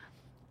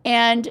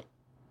 And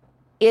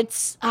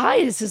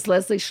Hi, this is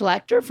Leslie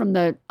Schlachter from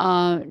the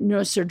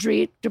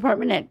neurosurgery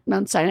department at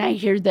Mount Sinai. I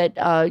hear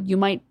that you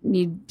might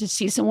need to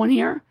see someone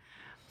here.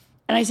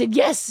 And I said,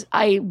 yes,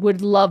 I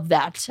would love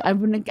that.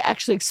 I'm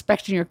actually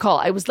expecting your call.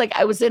 I was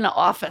in an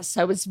office.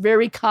 I was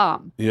very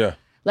calm. Yeah.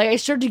 Like I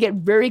started to get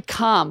very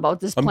calm about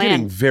this plan. I'm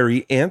getting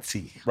very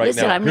antsy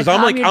Listen, now because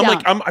I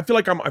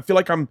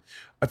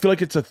feel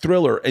like it's a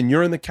thriller, and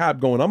you're in the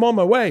cab going, I'm on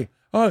my way.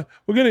 We're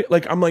gonna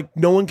I'm like,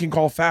 no one can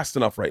call fast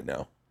enough right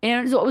now.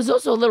 And it was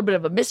also a little bit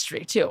of a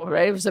mystery too,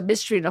 right? It was a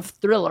mystery and a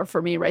thriller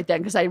for me right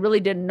then because I really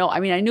didn't know. I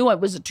mean, I knew it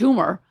was a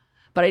tumor,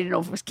 but I didn't know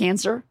if it was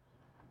cancer.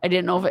 I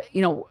didn't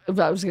know if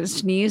I was going to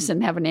sneeze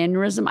and have an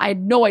aneurysm. I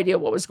had no idea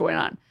what was going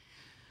on.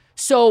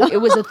 So it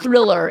was a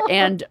thriller,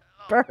 and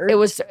it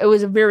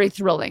was very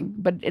thrilling,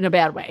 but in a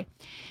bad way.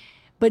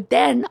 But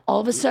then all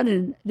of a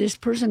sudden, this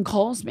person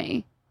calls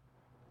me,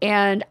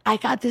 and I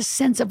got this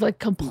sense of like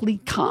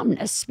complete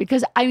calmness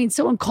because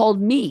someone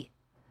called me,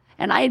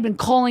 and I had been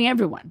calling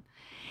everyone.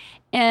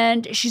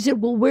 And she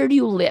said, well, where do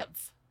you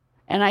live?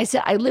 And I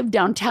said, I live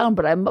downtown,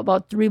 but I'm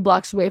about 3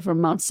 blocks away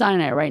from Mount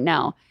Sinai right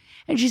now.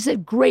 And she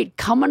said, great,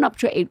 coming up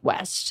to 8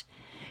 West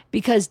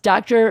because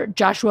Dr.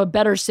 Joshua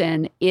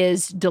Betterson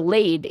is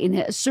delayed in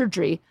his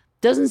surgery,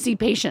 doesn't see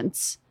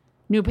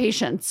new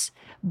patients,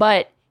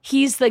 but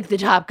he's like the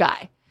top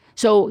guy.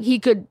 So he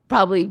could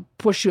probably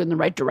push you in the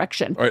right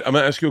direction. All right, I'm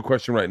going to ask you a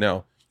question right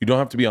now. You don't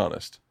have to be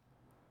honest.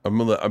 I'm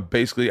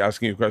basically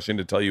asking you a question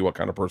to tell you what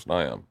kind of person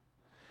I am.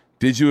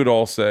 Did you at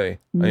all say,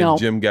 I am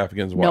Jim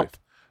Gaffigan's wife? Nope.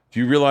 Do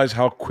you realize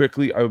how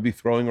quickly I would be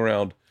throwing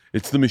around,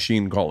 it's the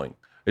machine calling?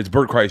 It's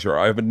Bert Kreischer.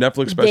 I have a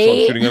Netflix special.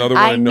 I'm shooting another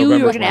one in November. I knew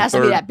you were going to ask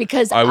me that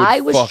because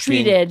I was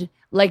treated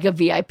like a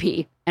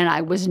VIP, and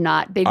I was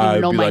not. They didn't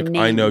know my name.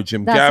 I know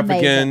Jim Gaffigan.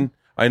 Amazing.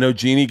 I know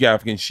Jeannie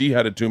Gaffigan. She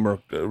had a tumor.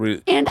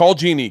 Call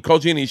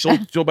Jeannie.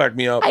 She'll back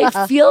me up.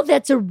 I feel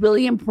that's a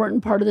really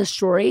important part of the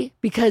story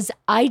because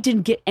I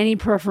didn't get any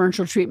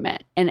preferential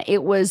treatment, and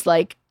it was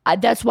like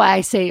that's why I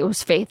say it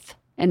was faith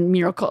and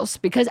miracles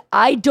because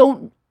I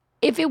don't.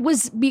 If it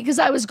was because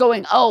I was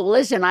going, oh,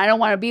 listen, I don't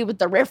want to be with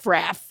the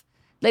riffraff,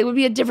 they would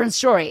be a different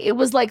story. It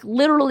was like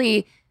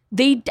literally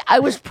I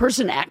was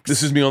person X.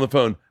 This is me on the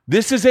phone.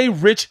 This is a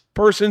rich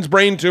person's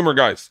brain tumor,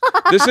 guys.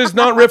 This is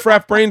not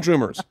riffraff brain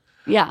tumors.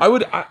 Yeah.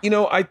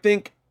 I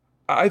think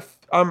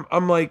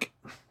I'm like,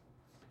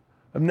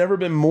 I've never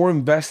been more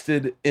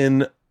invested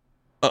in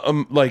a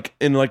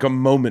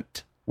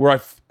moment where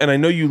I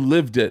know you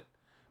lived it,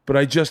 but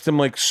I just am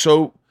like,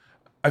 so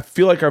I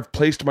feel like I've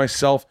placed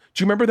myself.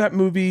 Do you remember that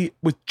movie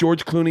with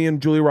George Clooney and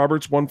Julia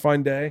Roberts, One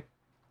Fine Day?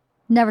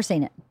 Never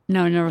seen it.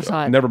 No, never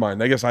saw it. Never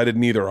mind. I guess I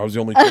didn't either. I was the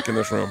only chick in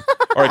this room.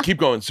 All right, keep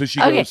going. So she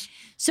goes.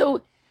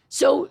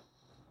 So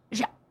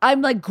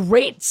I'm like,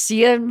 great.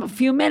 See you in a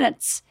few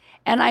minutes.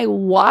 And I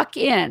walk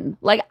in.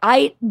 Like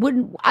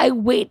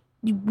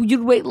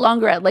you'd wait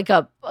longer at like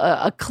a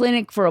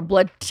clinic for a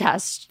blood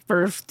test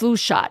for a flu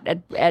shot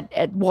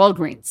at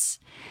Walgreens.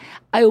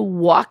 I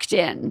walked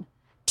in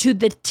to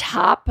the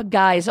top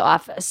guy's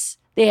office.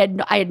 They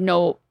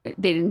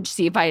didn't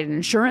see if I had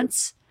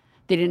insurance.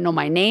 They didn't know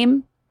my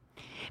name.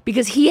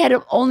 Because he had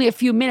only a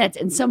few minutes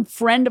and some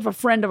friend of a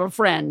friend of a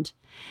friend,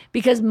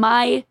 because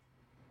my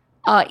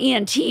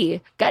ENT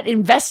got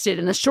invested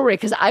in the story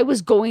because I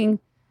was going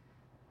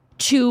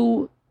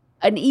to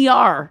an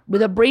ER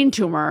with a brain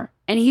tumor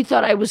and he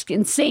thought I was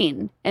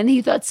insane. And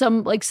he thought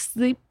some like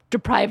sleep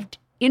deprived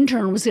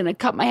intern was going to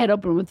cut my head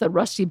open with a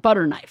rusty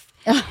butter knife.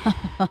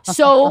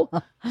 So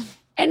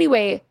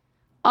anyway,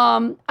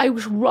 I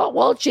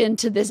walked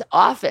into this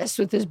office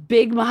with this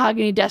big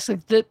mahogany desk,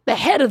 like the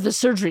head of the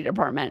surgery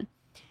department.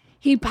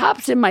 He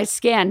pops in my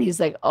scan. He's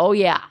like, oh,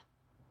 yeah.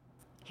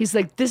 He's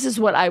like, this is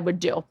what I would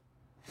do.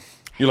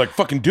 You're like,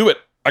 fucking do it.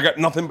 I got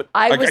nothing but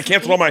I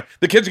canceled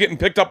the kids are getting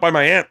picked up by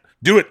my aunt.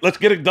 Do it. Let's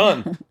get it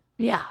done.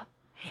 Yeah.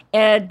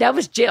 And that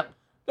was Jim.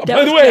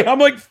 By the way, I'm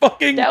like,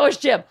 fucking. That was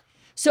Jim.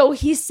 So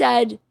he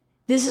said,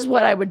 this is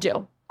what I would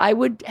do. I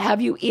would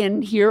have you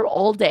in here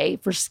all day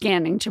for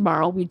scanning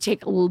tomorrow. We'd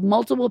take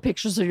multiple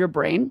pictures of your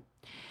brain.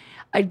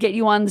 I'd get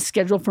you on the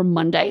schedule for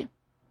Monday.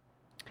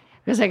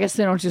 Because I guess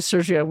they don't do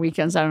surgery on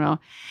weekends. I don't know.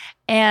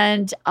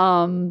 And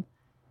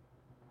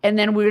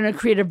then we're going to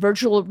create a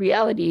virtual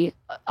reality,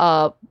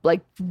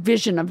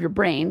 vision of your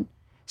brain.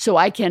 So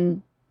I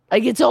can,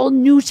 it's all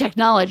new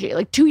technology.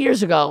 Like 2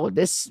 years ago,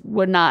 this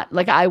would not,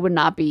 I would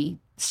not be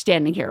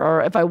standing here.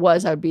 Or if I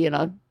was, I'd be in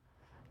a,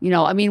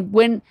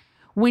 when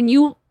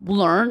you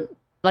learn,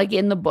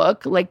 in the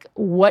book,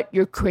 what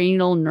your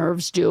cranial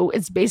nerves do,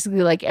 it's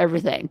basically like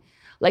everything.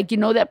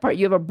 That part,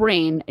 you have a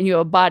brain and you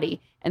have a body.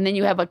 And then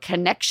you have a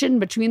connection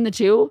between the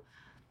two,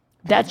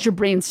 that's your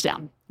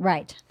brainstem.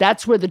 Right.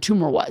 That's where the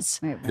tumor was.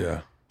 Right.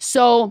 Yeah.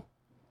 So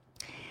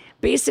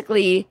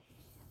basically,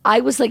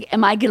 I was like,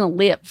 am I going to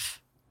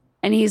live?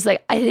 And he's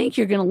like, I think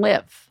you're going to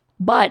live.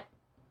 But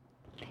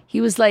he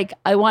was like,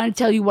 I want to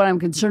tell you what I'm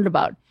concerned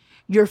about.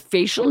 Your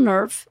facial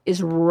nerve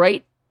is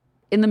right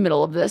in the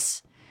middle of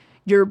this.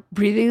 Your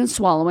breathing and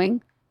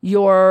swallowing,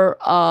 your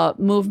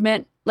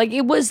movement.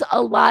 It was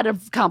a lot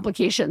of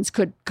complications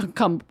could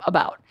come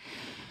about.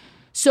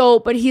 So,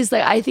 but he's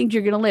like, I think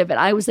you're going to live. And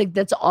I was like,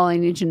 that's all I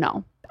need to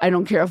know. I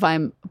don't care if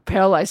I'm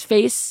paralyzed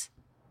face.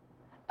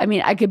 I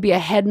mean, I could be a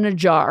head in a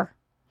jar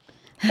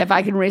if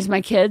I can raise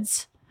my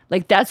kids.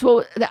 Like, that's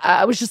what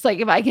I was just like,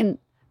 if I can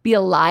be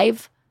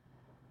alive.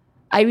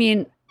 I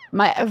mean,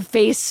 my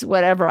face,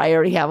 whatever, I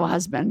already have a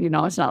husband,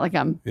 it's not like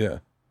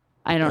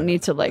I don't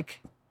need to like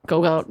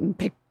go out and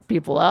pick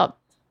people up.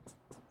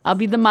 I'll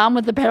be the mom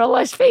with the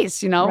paralyzed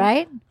face,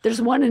 Right?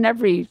 There's one in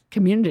every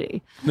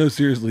community. No,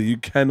 seriously, you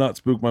cannot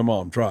spook my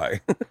mom.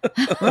 Try.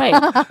 Right.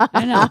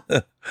 I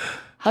know.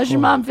 How's your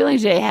mom feeling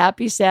today?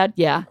 Happy, sad?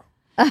 Yeah.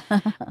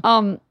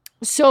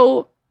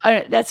 So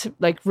that's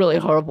like really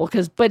horrible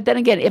but then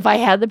again, if I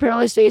had the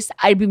paralyzed face,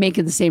 I'd be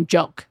making the same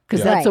joke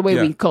because that's the way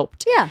we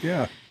coped. Yeah.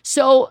 Yeah.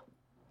 So,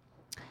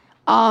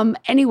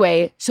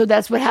 anyway, so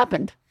that's what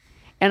happened.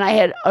 And I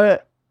had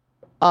a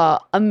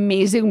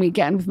amazing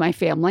weekend with my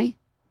family.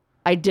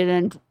 I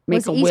didn't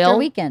make a will. Easter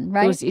weekend,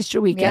 right? It was Easter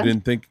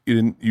weekend.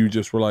 You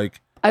just were like,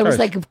 I was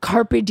like,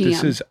 carpe diem.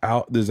 This is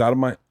out of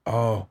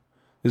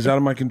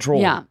my control.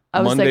 Yeah.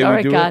 I was Monday like, all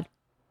right, God.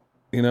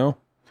 It,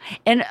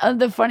 And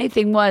the funny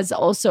thing was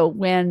also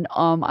when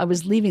I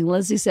was leaving,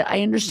 Leslie said,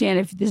 I understand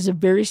if this is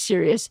very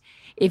serious,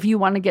 if you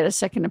want to get a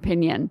second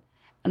opinion.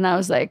 And I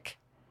was like,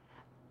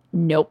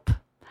 nope.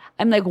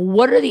 I'm like,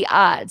 what are the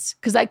odds?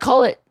 Because I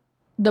call it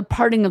the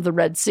parting of the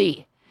Red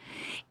Sea.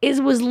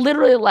 It was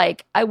literally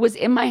like I was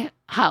in my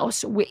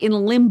house in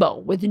limbo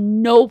with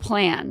no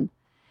plan.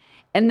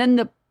 And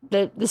then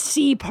the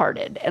sea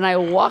parted and I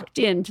walked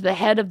into the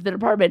head of the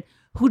department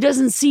who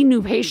doesn't see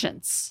new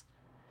patients.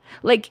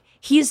 Like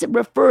he's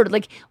referred,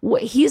 like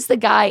he's the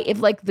guy, if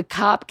like the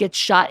cop gets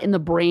shot in the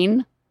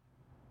brain,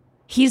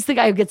 he's the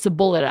guy who gets the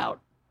bullet out.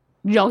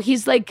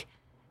 He's like,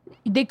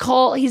 he's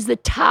the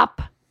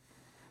top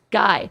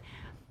guy.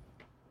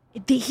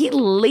 He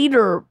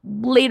later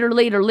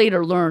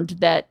learned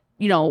that,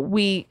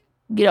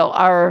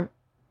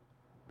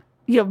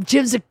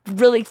 Jim's a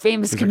really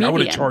famous comedian. I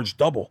would have charged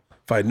double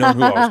if I had known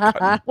who I was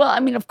cutting. Well,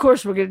 I mean, of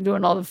course, we're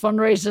doing all the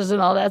fundraisers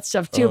and all that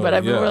stuff too. But I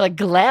mean, we're like,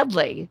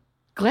 gladly,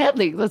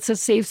 let's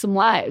just save some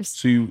lives.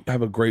 So you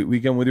have a great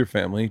weekend with your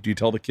family. Do you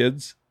tell the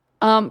kids?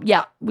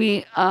 Yeah,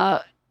 we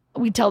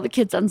tell the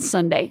kids on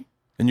Sunday.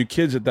 And your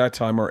kids at that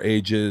time are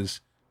ages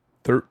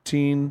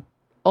 13?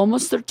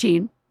 Almost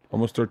 13.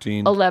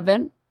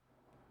 11,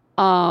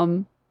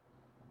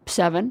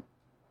 7,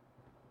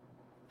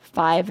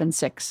 5, and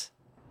 6.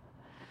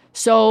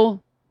 So,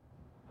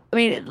 I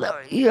mean,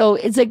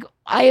 it's like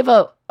I have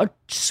a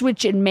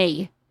switch in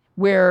May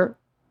where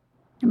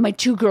my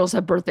 2 girls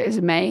have birthdays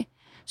in May.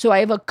 So I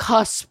have a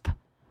cusp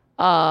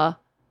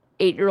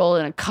 8-year-old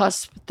and a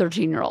cusp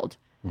 13-year-old.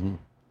 Mm-hmm.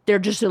 They're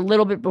just a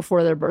little bit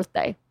before their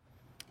birthday.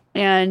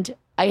 And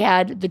I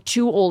had the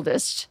 2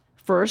 oldest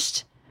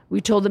first. We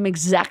told them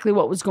exactly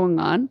what was going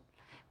on.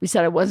 We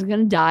said I wasn't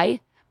going to die,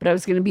 but I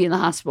was going to be in the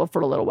hospital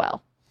for a little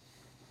while.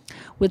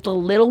 With the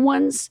little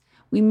ones,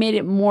 we made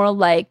it more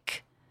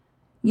like,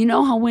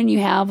 how when you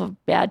have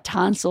bad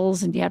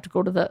tonsils and you have to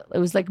go to it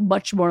was like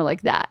much more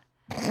like that.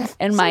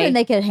 And something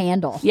they could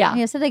handle.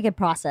 Yeah. So they could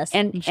process.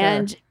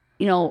 And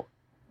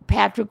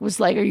Patrick was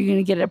like, are you going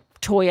to get a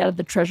toy out of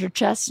the treasure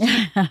chest?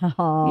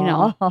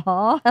 Oh,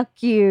 how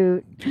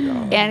cute.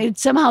 Yeah. And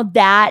somehow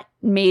that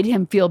made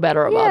him feel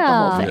better about the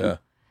whole thing. Yeah.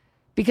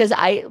 Because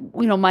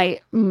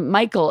my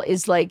Michael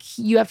is like,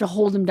 you have to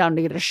hold him down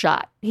to get a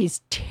shot.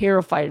 He's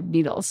terrified of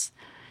needles.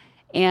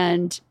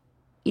 And,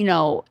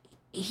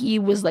 he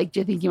was like, do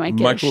you think you might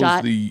get a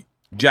shot?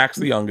 Jack's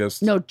the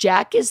youngest. No,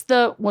 Jack was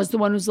the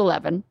one who's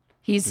 11.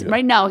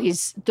 Right now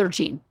he's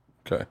 13.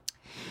 Okay.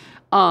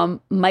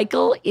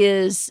 Michael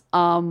was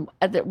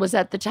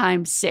at the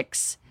time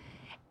 6.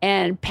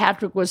 And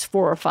Patrick was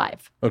 4 or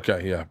 5.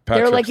 Okay, yeah.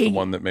 Patrick's the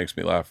one that makes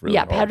me laugh really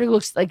hard. Patrick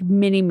looks like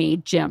mini-me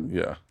Jim.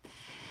 Yeah.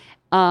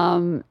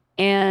 And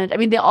I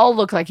mean, they all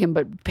look like him,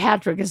 but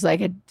Patrick is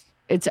like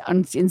it's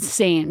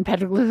insane.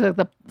 Patrick looks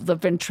like the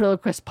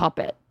ventriloquist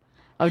puppet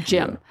of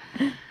Jim.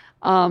 Yeah.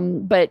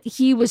 But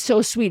he was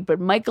so sweet. But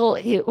Michael,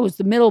 who was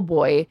the middle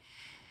boy,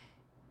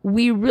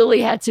 we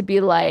really had to be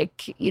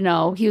like, he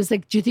was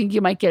like, do you think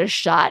you might get a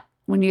shot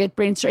when you get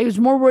brain surgery? He was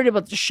more worried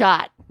about the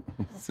shot.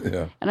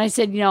 Yeah. And I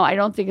said, I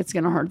don't think it's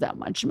going to hurt that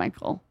much,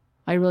 Michael.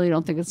 I really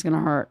don't think it's going to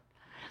hurt.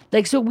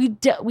 Like, so we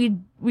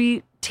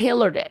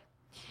tailored it.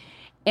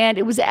 And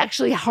it was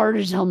actually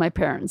harder to tell my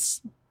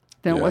parents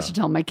than it was to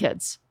tell my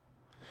kids.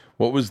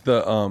 What was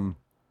the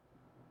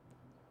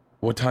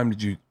what time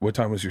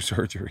was your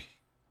surgery?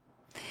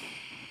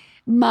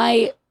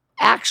 My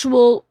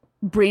actual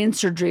brain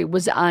surgery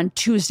was on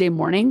Tuesday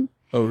morning.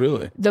 Oh,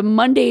 really? The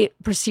Monday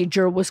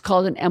procedure was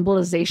called an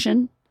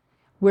embolization,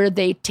 where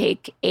they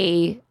take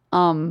a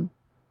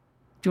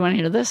do you want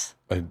to hear this?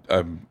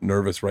 I'm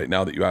nervous right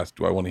now that you asked,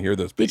 do I want to hear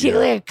this? They take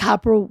like a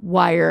copper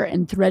wire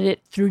and thread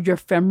it through your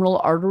femoral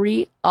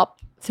artery,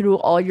 up through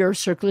all your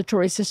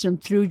circulatory system,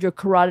 through your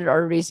carotid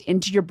arteries,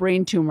 into your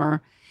brain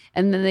tumor.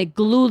 And then they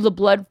glue the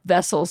blood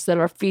vessels that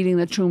are feeding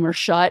the tumor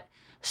shut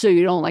so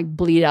you don't like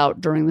bleed out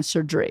during the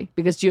surgery.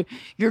 Because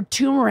your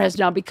tumor has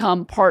now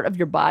become part of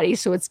your body.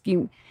 So it's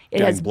It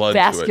Getting has blood to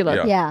it,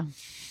 vascular. Yeah.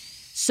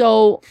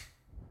 So,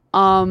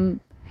 and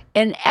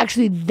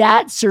actually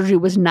that surgery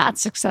was not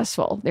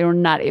successful. They were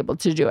not able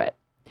to do it.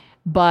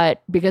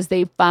 But because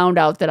they found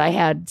out that I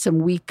had some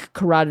weak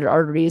carotid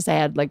arteries, I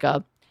had like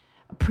a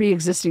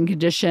pre-existing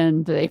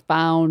condition that they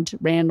found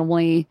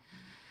randomly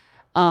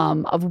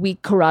of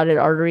weak carotid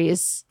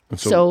arteries. And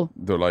So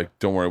they're like,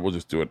 don't worry, we'll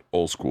just do it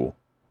old school.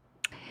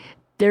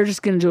 they're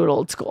just going to do it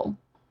old school.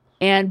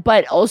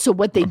 But also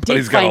what they did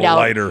He's got find a out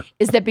lighter.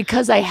 is that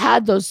because I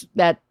had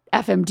that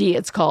FMD,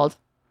 it's called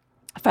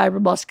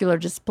fibromuscular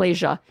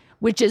dysplasia,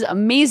 which is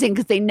amazing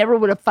because they never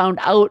would have found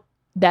out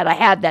that I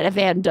had that if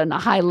they hadn't done a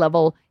high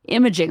level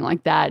imaging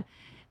like that.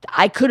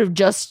 I could have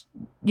just,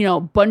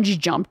 bungee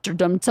jumped or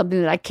done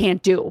something that I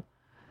can't do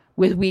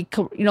with weak,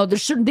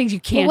 there's certain things you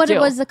can't do.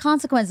 What was the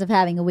consequence of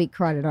having a weak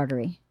carotid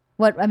artery?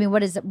 What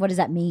does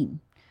that mean?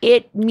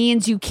 It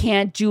means you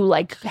can't do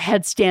like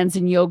headstands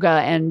in yoga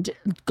and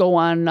go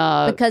on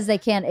Because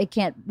it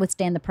can't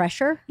withstand the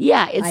pressure?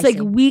 Yeah, it's I like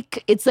see.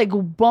 weak, it's like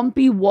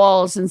bumpy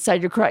walls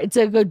inside your carotid. It's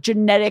like a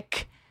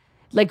genetic,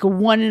 like a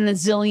 1 in a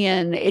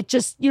zillion. It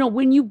just,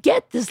 when you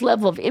get this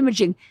level of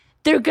imaging,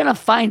 they're gonna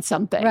find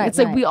something. Right, it's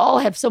like right. we all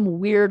have some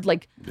weird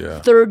like Yeah.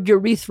 third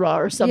urethra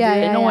or something. Yeah,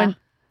 that yeah, no yeah. one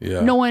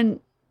Yeah. no one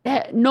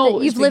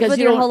knows. You've lived because with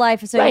you your don't- whole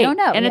life, so right. you don't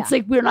know. And Yeah. it's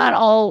like we're not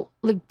all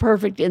like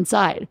perfect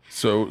inside.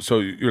 So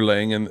you're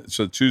laying in.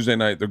 So Tuesday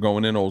night they're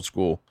going in old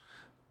school,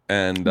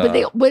 and But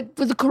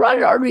the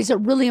carotid arteries are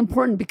really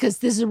important because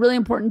this is a really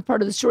important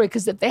part of the story.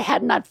 Because if they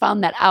had not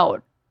found that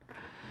out,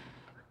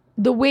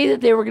 the way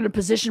that they were going to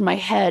position my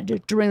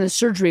head during the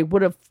surgery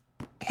would have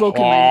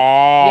broken my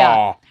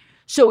yeah.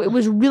 So it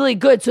was really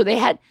good. So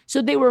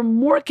they were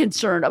more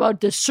concerned about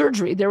the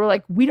surgery. They were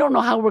like, we don't know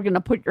how we're going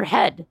to put your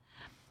head.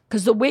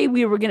 Because the way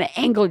we were going to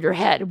angle your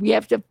head, we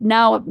have to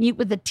now meet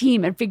with the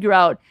team and figure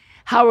out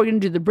how we're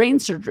going to do the brain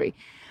surgery.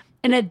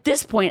 And at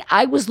this point,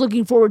 I was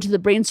looking forward to the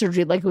brain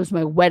surgery like it was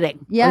my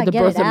wedding Yeah, or the get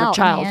birth it of out, a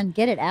child. man.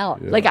 Get it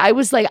out. Like I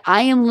was like,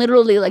 I am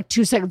literally like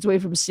 2 seconds away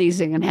from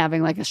sneezing and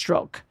having like a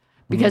stroke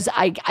because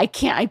I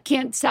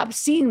can't stop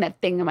seeing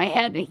that thing in my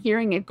head and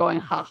hearing it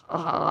going ha ha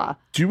ha.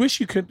 do you wish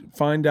you could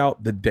find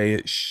out the day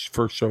it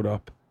first showed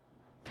up?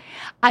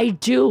 I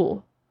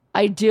do.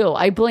 I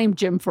blame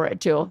Jim for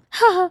it too.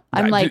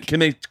 I'm like,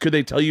 could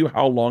they tell you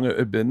how long it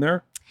had been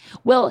there?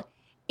 well,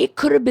 it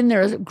could have been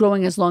there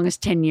growing as long as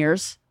 10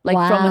 years, like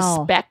from a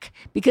Wow. speck.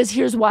 Because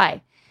here's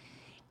why.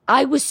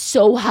 I was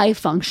so high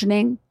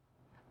functioning.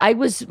 I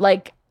was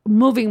like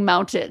moving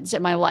mountains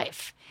in my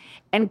life.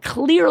 And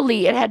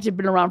clearly it had to have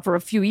been around for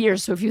a few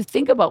years. So if you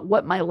think about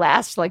what my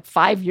last like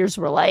 5 years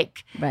were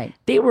like, Right.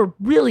 they were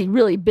really,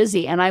 really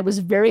busy. And I was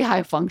very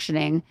high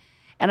functioning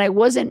and I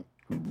wasn't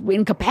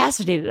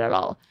incapacitated at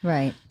all.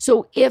 Right.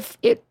 So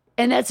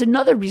and that's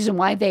another reason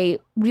why they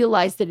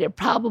realized that it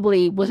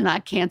probably was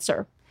not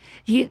cancer.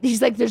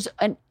 He's like, there's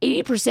an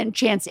 80%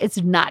 chance it's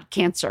not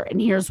cancer.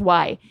 And here's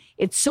why.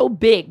 It's so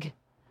big.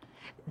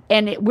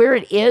 And where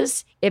it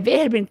is, if it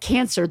had been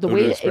cancer, the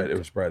way It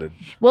was spreaded.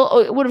 well,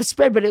 it would have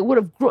spread, but it would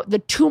have the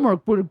tumor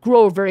would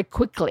grow very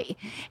quickly.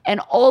 And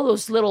all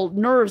those little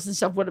nerves and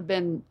stuff I would have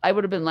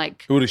been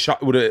like, It would have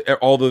shot.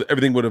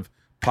 Everything would have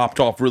popped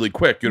off really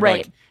quick. You're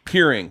Right. like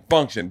hearing,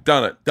 function,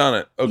 done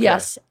it. Okay.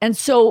 yes. And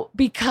so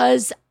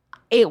because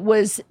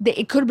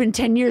it could have been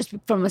 10 years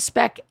from a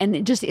speck and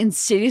it just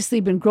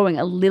insidiously been growing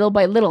a little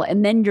by little.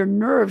 And then your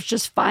nerves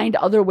just find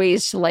other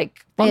ways to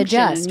like They function.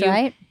 adjust, and you-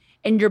 right?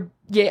 And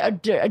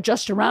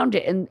adjust around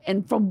it.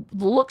 And from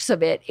the looks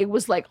of it, it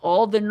was like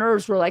all the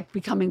nerves were like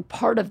becoming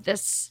part of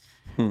this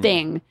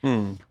thing,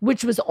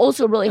 which was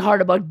also really hard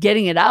about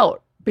getting it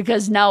out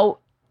because now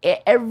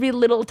every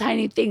little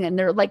tiny thing, and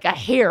they're like a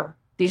hair,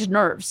 these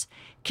nerves,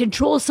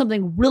 controls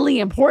something really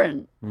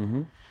important.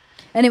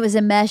 And it was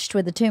enmeshed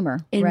with the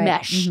tumor. Right.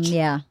 Enmeshed. Mhm,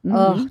 yeah.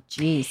 Oh,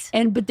 jeez.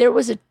 But there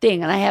was a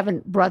thing, and I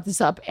haven't brought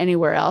this up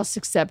anywhere else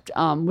except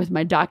with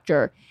my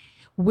doctor,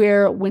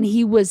 where when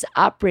he was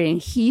operating,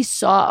 he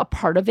saw a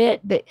part of it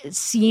that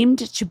seemed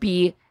to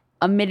be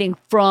emitting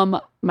from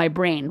my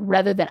brain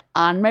rather than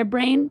on my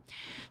brain.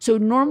 So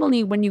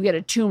normally when you get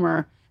a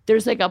tumor,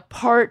 there's like a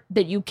part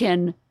that you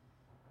can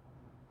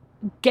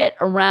get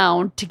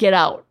around to get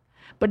out.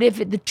 But if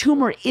the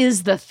tumor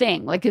is the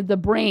thing, like the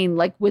brain,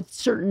 like with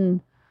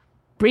certain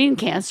brain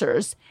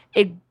cancers,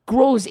 it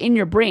grows in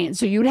your brain.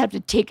 So you'd have to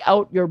take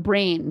out your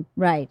brain.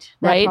 Right.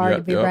 That Right? part Yeah,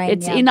 of your yeah. brain.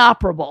 It's yeah.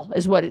 inoperable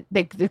is what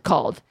they're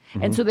called.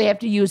 And so they have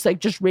to use like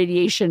just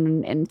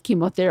radiation and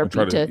chemotherapy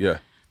Try to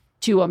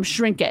to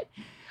shrink it.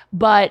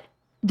 But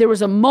there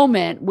was a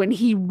moment when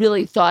he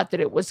really thought that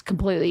it was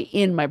completely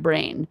in my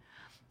brain.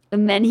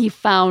 And then he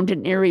found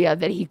an area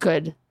that he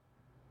could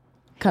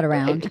cut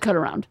around. cut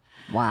around.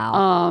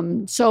 Wow.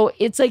 So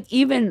it's like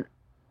even,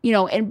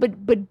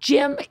 but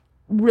Jim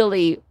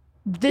really,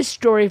 this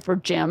story for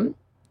Jim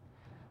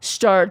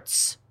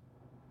starts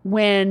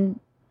when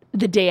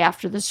the day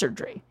after the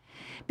surgery,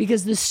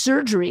 because the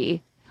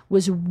surgery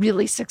was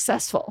really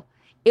successful.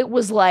 It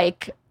was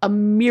like a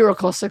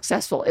miracle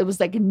successful. It was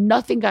like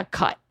nothing got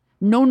cut.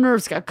 No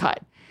nerves got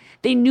cut.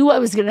 they knew I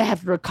was going to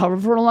have to recover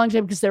for a long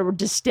time because they were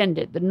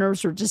distended. The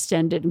nerves were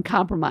distended and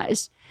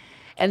compromised,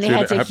 and they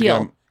had to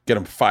heal. Get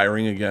them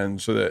firing again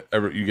so that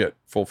you get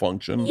full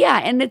function. Yeah,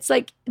 and it's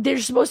like they're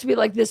supposed to be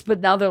like this, but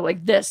now they're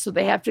like this. So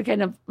they have to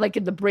kind of like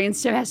the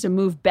brainstem has to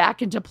move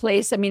back into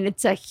place. I mean,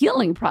 it's a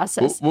healing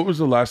process. What was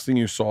the last thing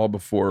you saw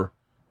before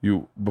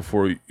you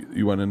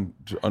went in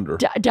under?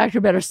 Dr.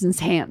 Betterson's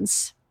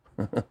hands.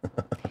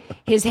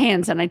 His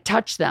hands, and I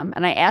touched them,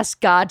 and I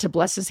asked God to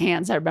bless his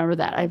hands. I remember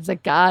that. I was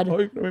like, God,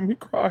 you're gonna make me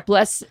cry.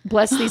 Bless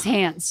these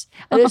hands.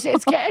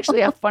 It's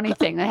actually a funny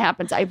thing that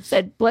happens. I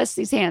said, bless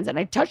these hands, and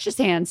I touched his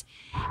hands,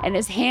 and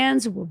his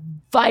hands were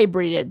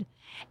vibrated,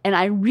 and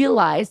I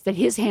realized that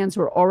his hands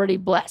were already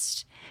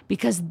blessed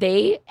because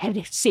they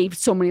had saved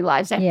so many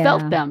lives. I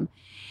felt them,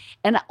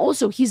 and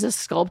also he's a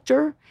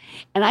sculptor,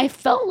 and I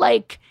felt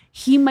like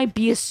he might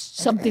be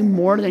something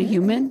more than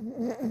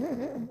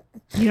human.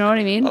 You know what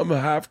I mean? I'm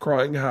half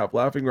crying, half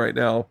laughing right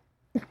now.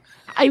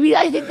 I mean,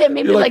 I think that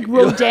maybe like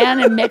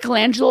Rodin and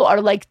Michelangelo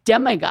are like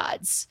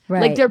demigods.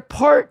 Right. Like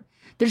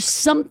there's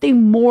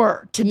something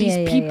more to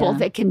these people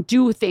that can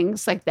do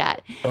things like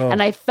that.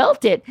 And I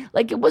felt it.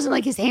 Like it wasn't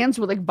like his hands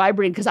were like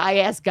vibrating because I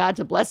asked God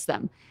to bless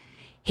them.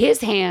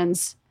 His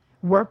hands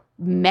were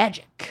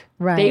magic.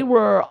 Right. They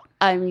were,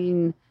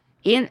 who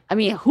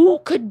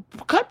could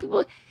cut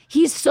people?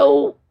 He's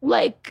so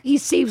like, he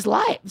saves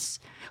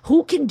lives.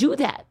 Who can do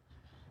that?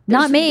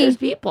 Not me. There's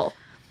people.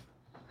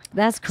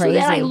 That's crazy.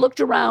 So then I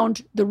looked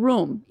around the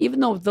room, even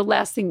though the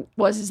last thing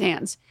was his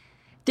hands.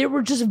 There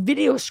were just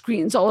video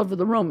screens all over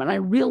the room. And I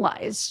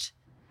realized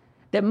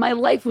that my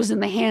life was in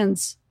the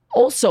hands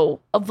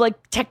also of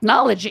like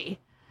technology.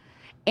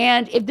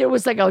 And if there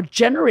was like a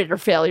generator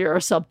failure or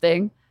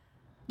something,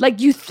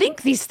 like you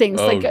think these things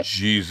like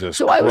Jesus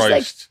so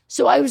Christ.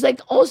 I was like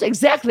also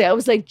exactly. I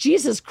was like,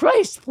 Jesus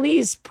Christ,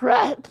 please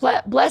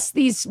bless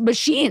these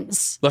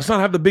machines. Let's not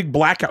have the big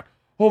blackout.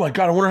 Oh my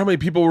God, I wonder how many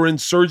people were in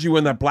surgery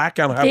when that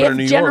blackout happened in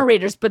New York. They have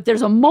generators, but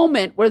there's a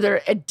moment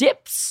where it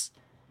dips.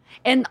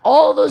 And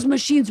all those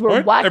machines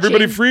were watching.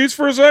 Everybody freeze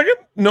for a second.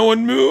 No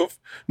one move.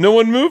 No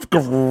one move.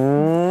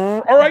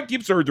 All right,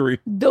 keep surgery.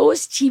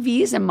 Those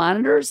TVs and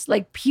monitors,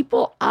 like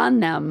people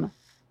on them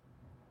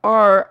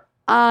are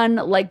on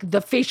like the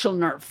facial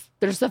nerve.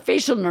 There's the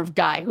facial nerve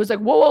guy who's like,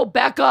 whoa,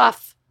 back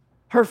off.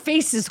 Her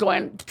face is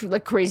going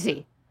like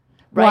crazy.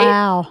 Right?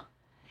 Wow.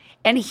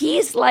 And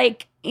he's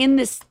like in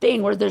this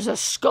thing where there's a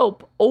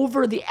scope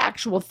over the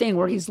actual thing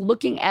where he's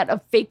looking at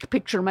a fake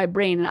picture of my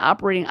brain and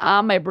operating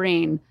on my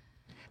brain.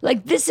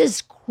 Like this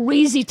is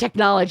crazy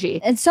technology.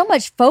 And so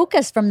much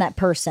focus from that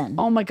person.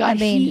 Oh my God,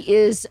 he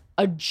is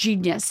a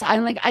genius.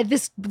 I'm like,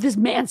 this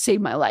man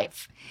saved my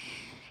life.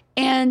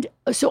 And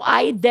so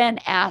I then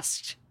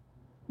asked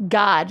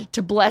God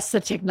to bless the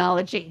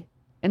technology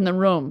in the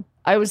room.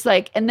 I was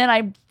like, and then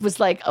I was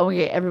like, oh,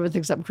 okay, everyone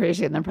thinks I'm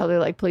crazy. And they're probably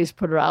like, please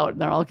put her out. And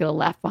they're all going to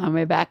laugh behind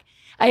my back.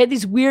 I had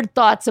these weird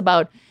thoughts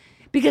about,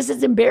 because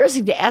it's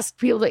embarrassing to ask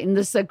people in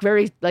this like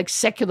very like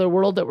secular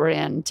world that we're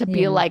in to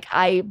be like,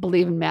 I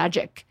believe in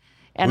magic.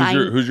 And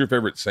who's your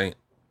favorite saint?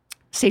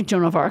 Saint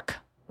Joan of Arc.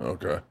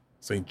 Okay.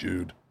 Saint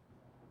Jude.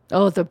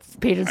 Oh, the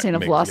patron saint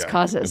of lost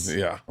causes.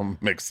 Yeah,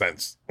 makes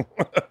sense.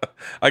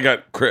 I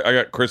got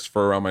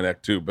Christopher around my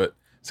neck too, but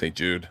Saint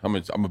Jude. I'm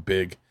a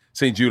big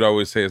Saint Jude. I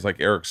always say is like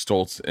Eric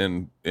Stoltz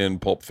in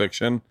Pulp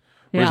Fiction.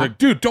 Where he's like,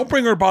 dude, don't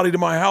bring her body to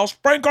my house.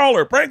 Prank call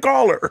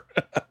her.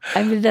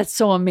 I mean, that's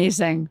so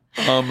amazing.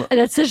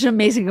 That's such an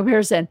amazing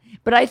comparison.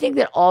 But I think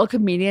that all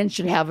comedians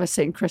should have a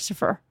Saint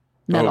Christopher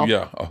medal. Oh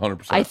yeah,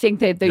 100%. I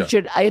think that they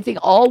should. I think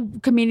all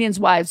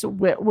comedians' wives,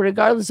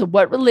 regardless of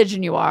what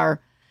religion you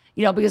are,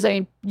 because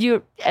I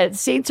mean,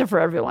 saints are for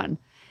everyone.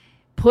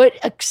 Put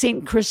a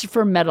Saint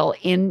Christopher medal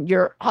in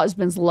your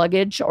husband's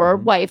luggage or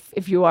wife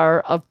if you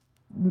are a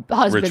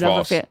husband Rich of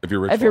Voss, a family. if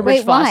you're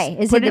Rich Voss. Wait, why?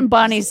 Is Put it in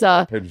Bonnie's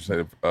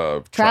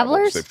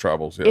Travelers? Safe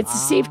travels. Yeah.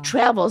 It's safe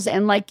travels,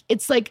 and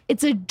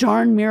it's a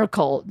darn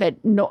miracle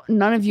that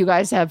none of you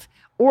guys have,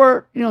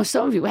 or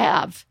some of you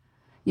have.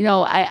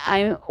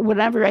 I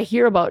whenever I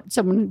hear about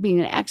someone being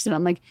in an accident,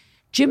 I'm like,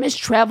 Jim is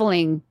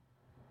traveling.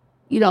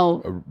 He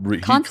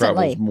constantly.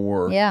 travels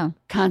more. Yeah,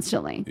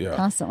 constantly. Yeah.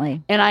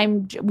 Constantly.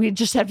 And we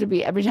just have to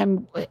be every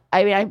time.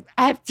 I mean,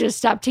 I have to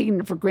stop taking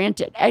it for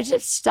granted. I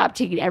just stop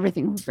taking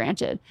everything for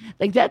granted.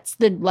 Like that's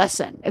the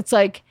lesson. It's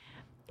like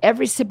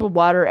every sip of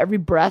water, every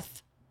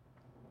breath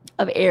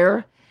of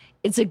air,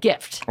 it's a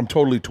gift. I'm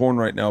totally torn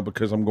right now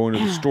because I'm going to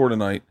the store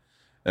tonight,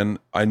 and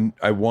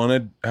I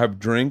want to have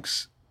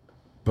drinks,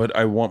 but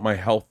I want my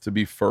health to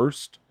be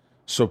first.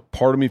 So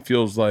part of me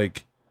feels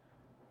like,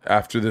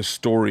 after this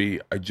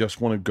story, I just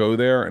want to go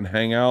there and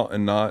hang out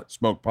and not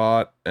smoke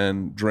pot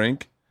and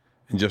drink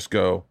and just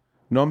go,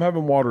 no, I'm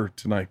having water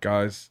tonight,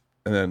 guys.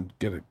 And then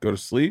go to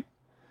sleep.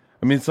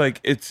 I mean, it's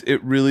like,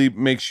 it really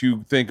makes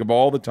you think of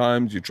all the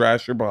times you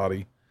trash your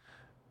body,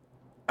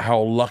 how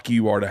lucky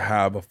you are to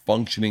have a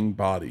functioning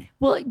body.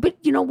 Well, but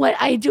you know what?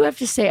 I do have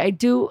to say, I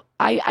don't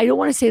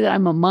want to say that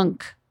I'm a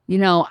monk.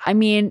 I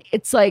mean,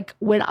 it's like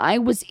when I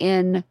was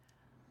in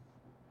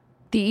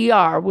the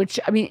ER,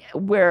 in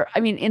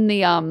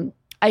the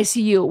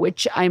ICU,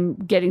 which I'm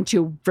getting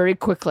to very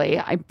quickly.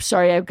 I'm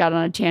sorry I've got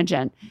on a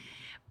tangent,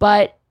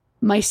 but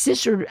my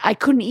sister, I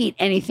couldn't eat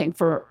anything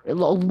for a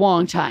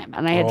long time,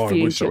 and I had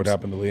feeding I wish that would tubes.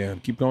 happen to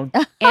LeeAnn. Keep going.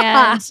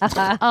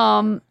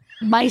 And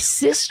my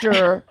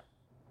sister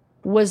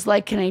was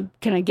like, "Can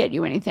I get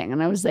you anything?"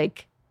 And I was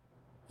like,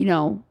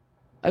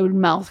 I would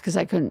mouth because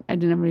I didn't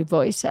have any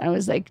voice. And I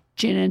was like,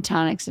 gin and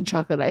tonics and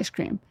chocolate ice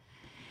cream,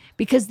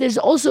 because there's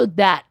also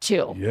that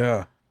too.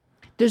 Yeah.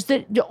 There's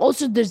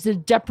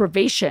the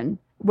deprivation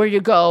where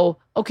you go,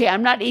 okay,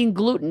 I'm not eating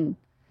gluten.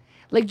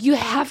 Like, you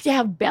have to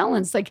have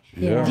balance. Like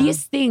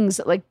these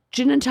things, like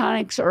gin and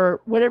tonics or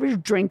whatever your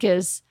drink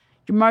is,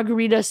 your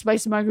margarita,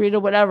 spicy margarita,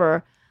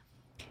 whatever,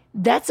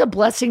 that's a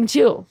blessing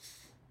too.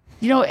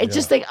 It's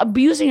just like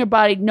abusing your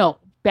body. No,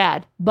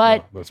 bad.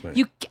 But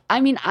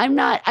I'm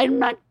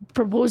not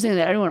proposing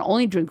that everyone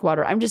only drink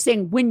water. I'm just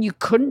saying, when you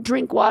couldn't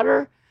drink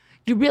water,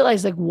 you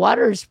realize like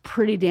water is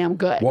pretty damn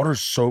good.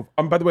 Water's so,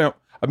 by the way,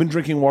 I've been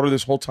drinking water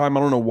this whole time. I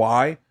don't know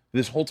why.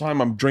 This whole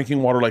time I'm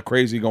drinking water like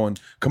crazy, going,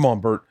 come on,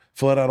 Bert,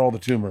 flood out all the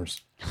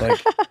tumors. Like,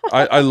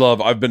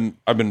 I've been,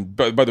 by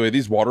the way,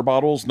 these water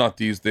bottles, not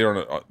these, they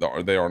aren't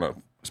a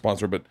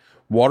sponsor, but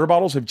water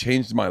bottles have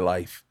changed my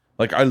life.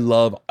 Like, I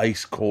love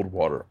ice cold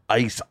water,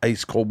 ice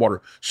cold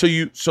water. So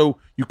you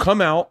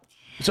come out.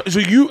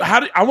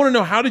 I want to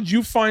know, how did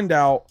you find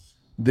out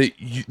that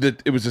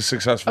it was a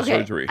successful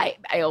surgery?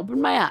 I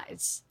opened my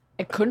eyes.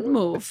 I couldn't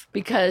move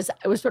because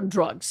I was on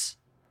drugs.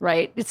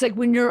 Right? It's like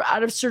when you're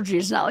out of surgery,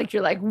 it's not like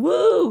you're like,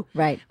 woo.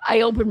 Right. I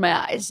opened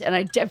my eyes and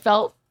I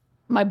felt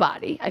my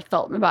body.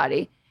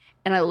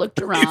 And I looked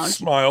around. You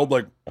smiled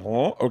like,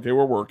 oh, okay,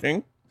 we're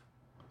working.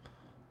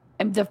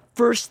 And the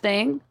first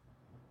thing,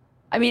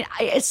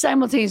 I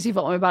simultaneously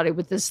felt my body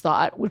with this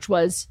thought, which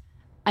was,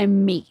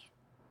 I'm me.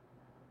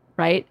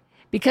 Right?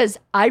 Because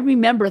I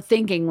remember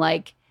thinking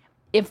like,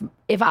 if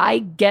I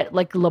get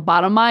like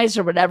lobotomized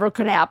or whatever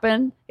could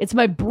happen, it's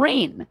my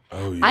brain.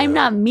 Oh, yeah. I'm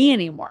not me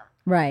anymore.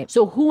 Right.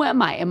 So who am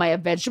I? Am I a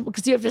vegetable?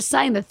 Because you have to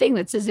sign the thing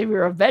that says if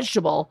you're a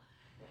vegetable,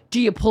 do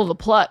you pull the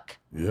plug?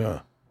 Yeah.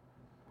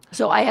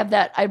 So I have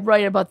that. I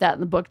write about that in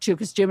the book too,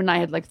 because Jim and I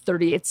had like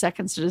 38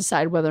 seconds to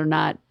decide whether or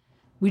not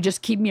we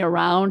just keep me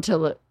around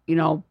till,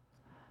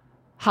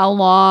 how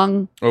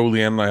long. Oh,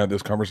 LeeAnn and I had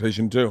this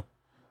conversation too.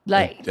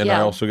 Like, and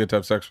I also get to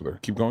have sex with her.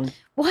 Keep going.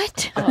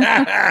 What?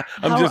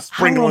 I'm just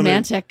sprinkling how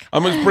romantic.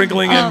 I'm just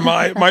sprinkling in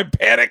my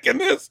panic in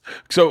this.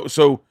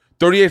 So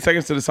 38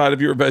 seconds to decide if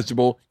you're a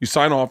vegetable. You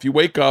sign off. You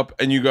wake up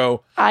and you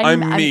go, I'm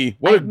me.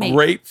 What a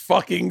great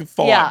fucking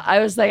thought. Yeah, I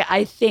was like,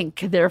 I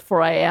think,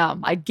 therefore I am.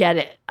 I get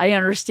it. I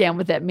understand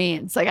what that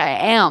means. Like, I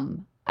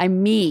am.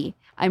 I'm me.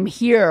 I'm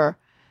here.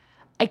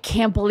 I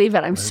can't believe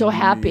it. I'm so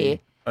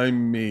happy.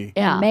 I'm me.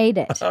 Yeah. I made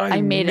it.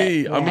 I made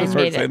it. I'm going to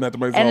start saying that to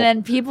myself. And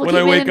then people when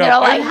keep in and they're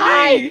like,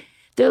 hi. Me.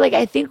 They're like,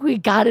 I think we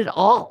got it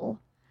all.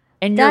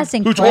 And that's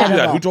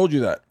incredible. Who told you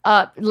that?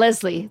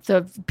 Leslie,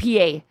 the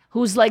PA,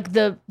 who's like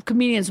the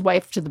comedian's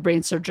wife to the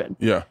brain surgeon.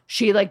 Yeah.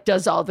 She like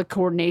does all the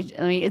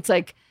coordination. It's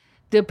like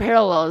the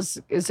parallels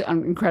is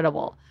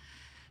incredible.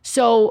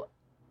 So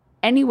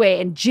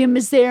anyway, and Jim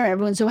is there. And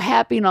everyone's so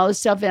happy and all this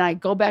stuff. And I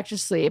go back to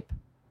sleep.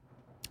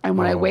 And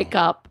when I wake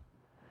up,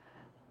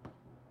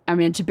 I'm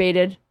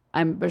intubated.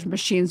 There's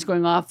machines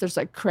going off. There's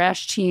like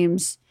crash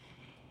teams.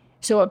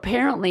 So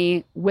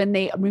apparently when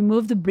they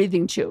removed the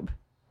breathing tube,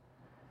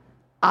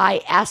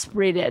 I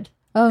aspirated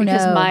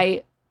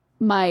because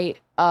my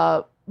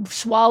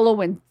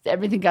swallow and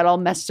everything got all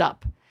messed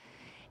up.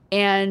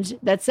 And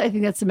I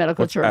think that's the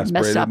medical term. What's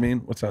messed up. mean?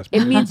 What's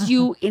aspirated? It means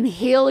you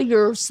inhale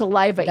your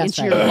saliva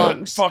into your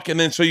lungs. Fuck, and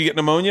then so you get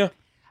pneumonia?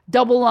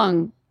 Double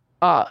lung,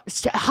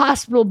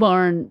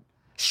 hospital-borne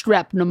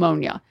strep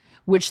pneumonia,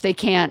 which they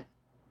can't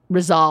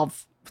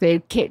resolve. They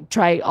can't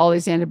try all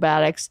these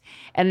antibiotics,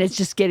 and it's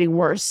just getting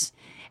worse.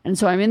 And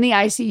so I'm in the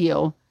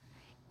ICU,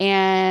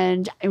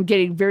 and I'm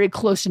getting very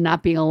close to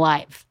not being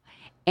alive.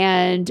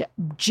 And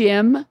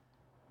Jim,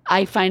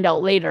 I find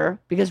out later,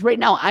 because right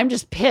now I'm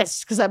just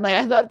pissed because I'm like,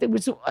 I thought it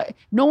was,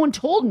 no one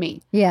told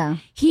me. Yeah.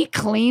 He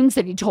claims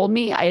that he told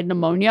me I had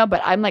pneumonia,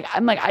 but I'm like,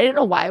 I didn't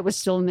know why I was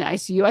still in the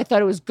ICU. I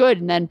thought it was good.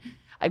 And then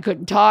I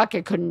couldn't talk.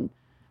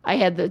 I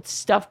had the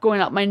stuff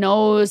going up my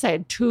nose. I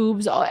had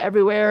tubes all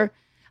everywhere.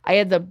 I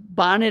had the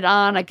bonnet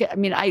on.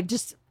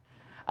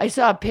 I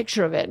saw a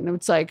picture of it and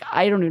it's like,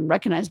 I don't even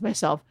recognize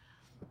myself.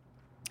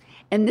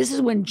 And this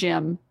is when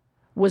Jim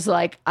was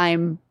like,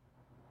 I'm,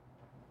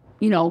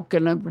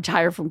 going to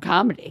retire from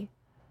comedy.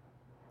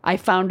 I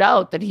found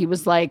out that he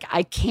was like,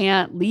 I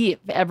can't leave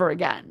ever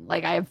again.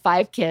 Like, I have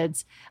 5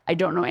 kids. I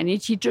don't know any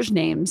teachers'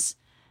 names.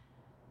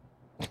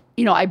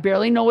 I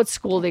barely know what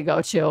school they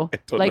go to. I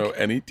don't know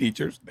any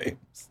teachers'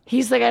 names.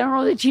 He's like, I don't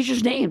know the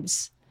teachers'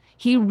 names.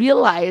 He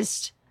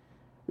realized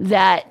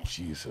that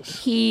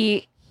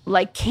he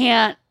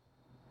can't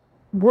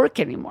work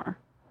anymore.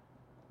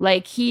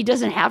 Like, he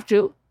doesn't have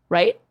to,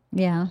 right?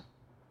 Yeah.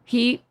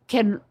 He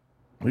can,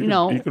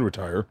 He could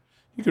retire.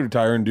 He could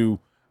retire and do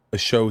a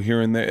show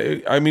here and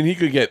there. I mean, he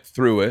could get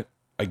through it,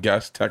 I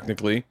guess,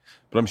 technically.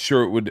 But I'm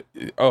sure it would.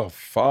 Oh,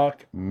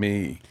 fuck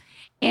me.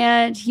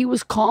 And he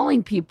was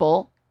calling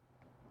people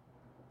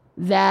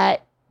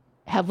that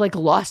have like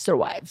lost their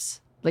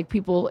wives, like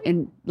people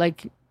in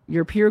like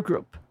your peer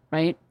group,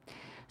 right?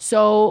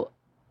 So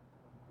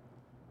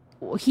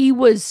he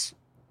was,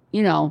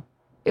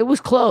 it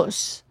was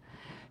close.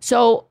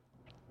 So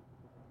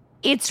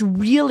it's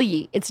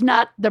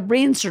not the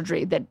brain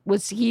surgery that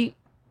was, he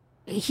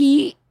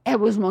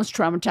was most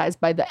traumatized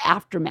by the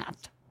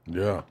aftermath.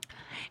 Yeah.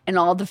 And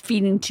all the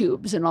feeding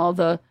tubes and all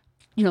the,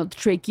 the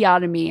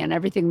tracheotomy and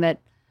everything that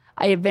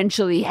I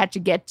eventually had to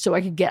get so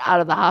I could get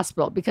out of the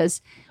hospital,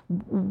 because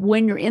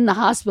when you're in the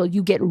hospital,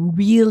 you get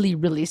really,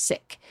 really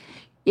sick.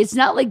 It's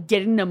not like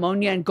getting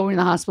pneumonia and going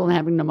to the hospital and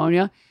having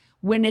pneumonia.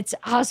 When it's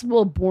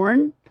hospital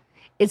born,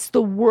 it's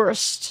the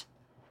worst,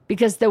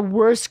 because the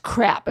worst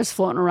crap is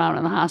floating around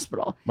in the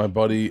hospital. My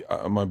buddy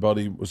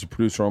was a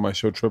producer on my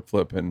show Trip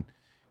Flip, and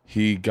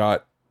he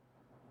got,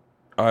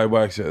 I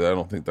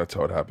don't think that's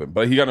how it happened,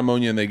 but he got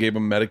pneumonia and they gave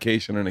him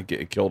medication and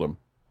it killed him.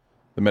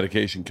 The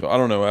medication killed. I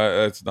don't know.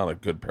 That's not a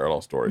good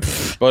parallel story,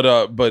 but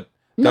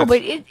no,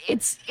 but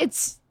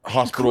it's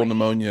hospital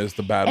pneumonia is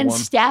the bad and one.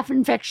 And staph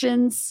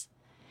infections,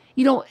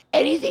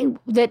 anything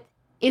that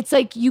it's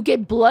like you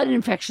get blood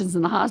infections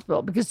in the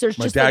hospital because there's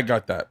my dad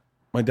got that.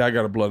 My dad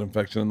got a blood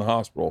infection in the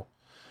hospital.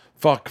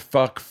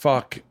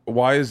 Fuck.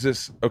 Why is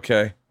this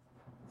okay?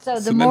 So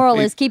the moral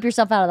is keep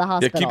yourself out of the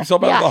hospital. Yeah, keep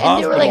yourself out of the hospital.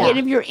 And they were like, and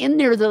if you're in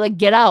there, they're like,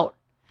 get out.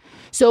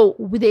 So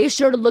they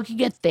started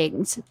looking at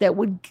things that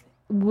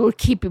were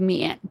keeping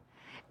me in.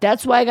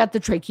 That's why I got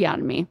the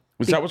tracheotomy.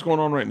 Is that what's going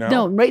on right now?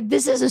 No, right.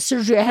 This is a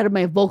surgery I had of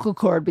my vocal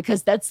cord,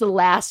 because that's the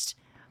last.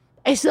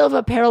 I still have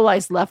a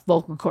paralyzed left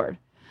vocal cord.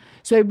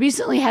 So I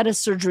recently had a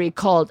surgery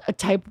called a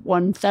type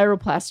 1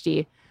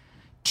 thyroplasty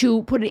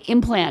to put an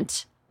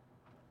implant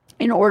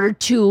in order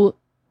to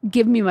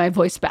give me my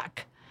voice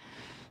back.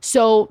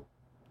 So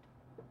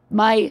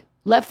my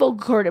left vocal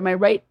cord and my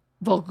right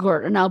vocal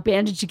cord are now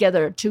banded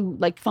together to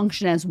like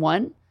function as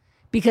one,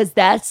 because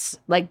that's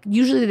like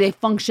usually they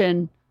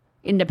function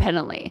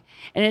independently,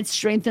 and it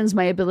strengthens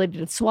my ability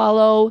to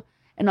swallow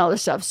and all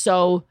this stuff.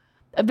 So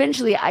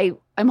eventually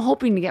I'm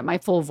hoping to get my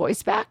full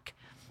voice back,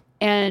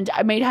 and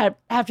I may have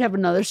to have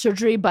another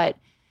surgery, but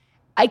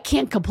I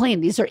can't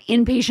complain. These are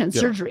inpatient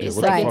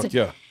surgeries.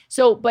 Yeah.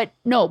 So, but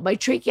no, my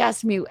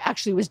tracheostomy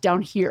actually was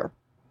down here.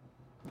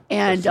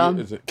 And can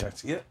I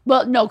see it?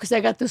 Well, no, because I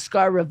got the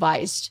scar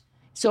revised.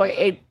 So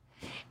it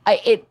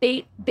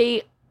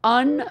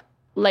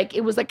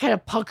was like kind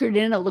of puckered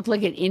in. It looked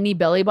like an innie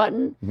belly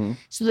button. Mm-hmm.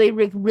 So they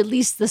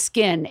released the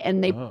skin,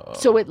 and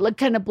so it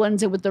kind of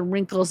blends in with the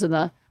wrinkles and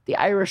the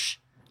Irish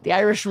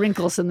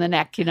wrinkles in the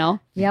neck. Yep.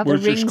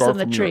 Where's the rings your scar and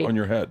the from tree on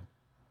your head?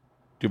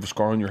 Do you have a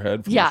scar on your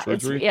head from the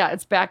surgery?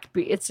 It's back.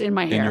 It's in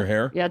my hair. In your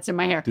hair? Yeah, it's in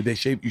my hair. Did they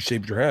shave? You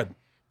shaved your head?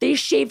 They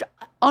shaved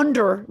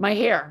under my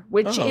hair,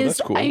 which is,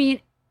 that's cool. I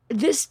mean,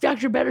 this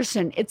Dr.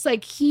 Betterson, it's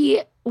like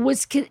he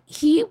was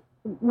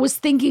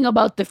thinking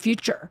about the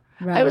future.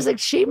 Right. I was like,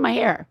 shave my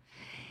hair.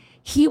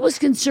 He was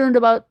concerned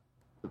about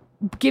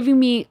giving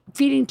me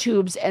feeding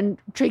tubes and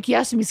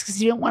tracheostomies because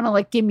he didn't want to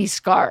like give me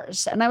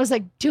scars. And I was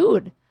like,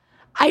 dude,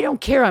 I don't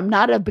care. I'm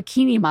not a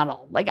bikini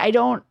model. Like, I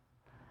don't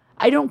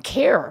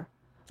care.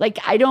 Like,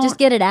 I don't just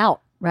get it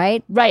out,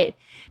 right? Right.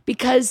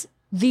 Because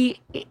the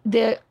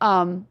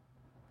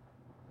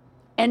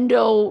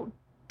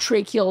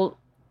endotracheal,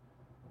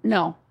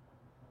 no.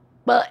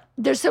 But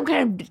there's some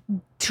kind of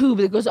tube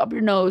that goes up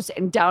your nose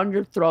and down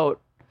your throat.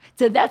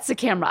 So that's the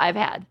camera I've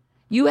had.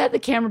 You had the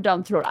camera down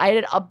the throat. I had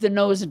it up the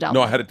nose and down.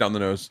 No, I had it down the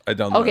nose.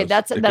 Okay,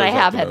 that's that. I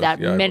have had that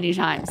many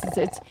times.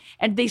 It's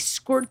and they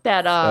squirt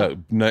that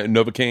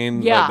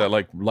Novocaine, that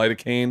like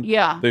lidocaine.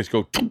 Yeah, they just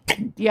go.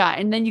 Yeah,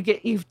 and then you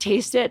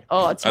taste it.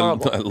 Oh, it's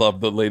horrible. I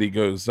love the lady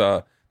goes.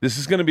 This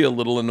is going to be a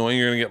little annoying.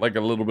 You're going to get like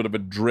a little bit of a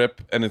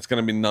drip, and it's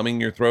going to be numbing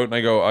your throat. And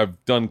I go,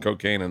 I've done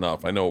cocaine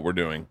enough. I know what we're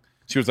doing.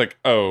 She was like,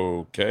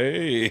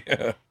 okay.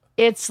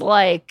 It's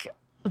like.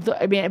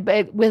 But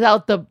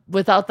without the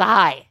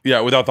high.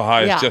 Yeah, without the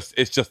high,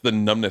 it's just the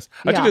numbness.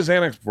 I took a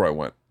Xanax before I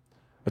went.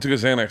 I took a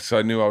Xanax, so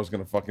I knew I was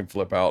gonna fucking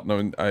flip out. No,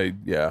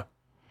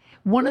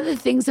 One of the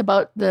things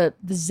about the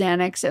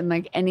Xanax and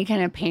like any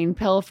kind of pain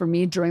pill for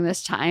me during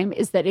this time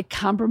is that it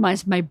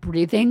compromised my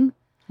breathing.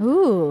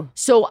 Ooh.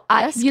 So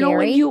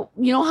when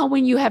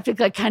when you have to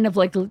like kind of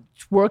like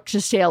work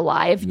to stay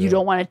alive, you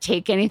don't want to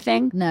take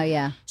anything. No,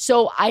 yeah.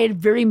 So I had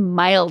very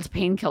mild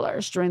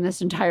painkillers during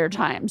this entire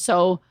time.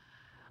 So.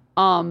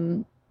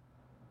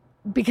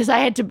 Because I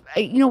had to,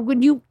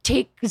 when you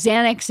take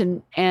Xanax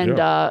and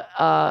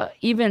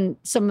even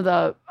some of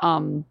the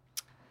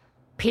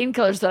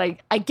painkillers that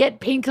I get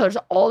painkillers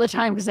all the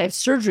time because I have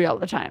surgery all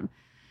the time,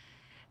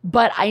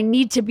 but I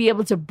need to be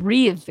able to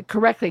breathe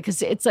correctly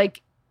because it's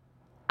like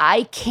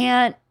I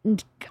can't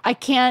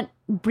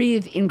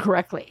breathe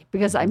incorrectly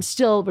because I'm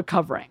still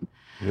recovering.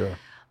 Yeah.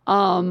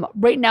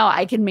 Right now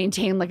I can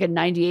maintain like a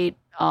 98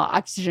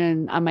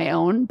 oxygen on my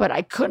own, but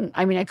I couldn't.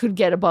 I mean, I could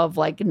get above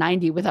like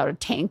 90 without a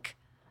tank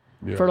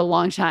for a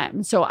long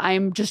time. So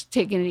I'm just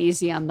taking it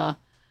easy on the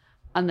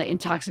on the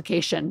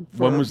intoxication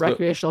for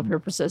recreational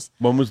purposes.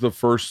 What was the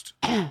first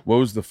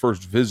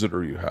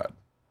visitor you had?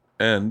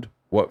 And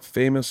what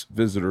famous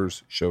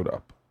visitors showed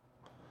up?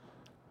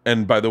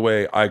 And by the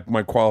way,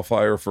 my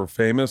qualifier for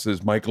famous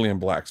is Michael Ian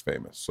Black's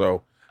famous.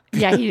 So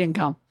yeah, he didn't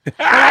come.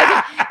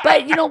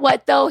 But you know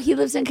what though? He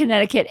lives in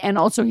Connecticut, and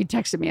also he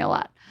texted me a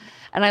lot,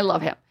 and I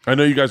love him. I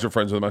know you guys are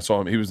friends with him. I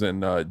saw him. He was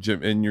in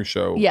Jim in your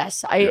show.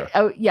 Yes,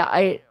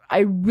 I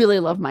really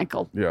love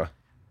Michael. Yeah.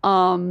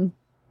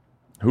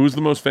 Who's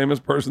the most famous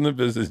person that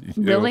visited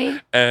you?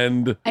 Really?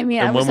 And I mean,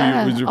 I was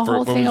on a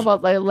whole thing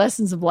about like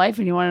lessons of life,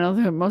 and you want to know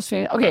the most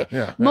famous? Okay,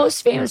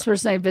 most famous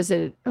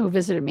person who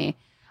visited me,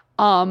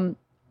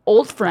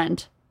 old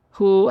friend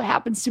who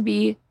happens to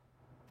be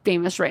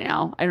famous right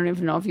now. I don't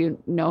even know if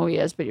you know who he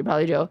is, but you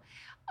probably do.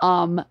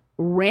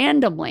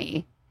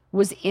 Randomly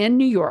was in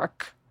New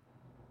York,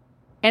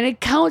 and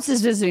it counts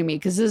as visiting me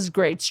because this is a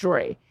great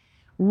story.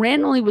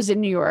 Randomly was in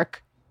New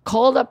York,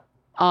 called up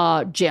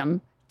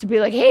Jim to be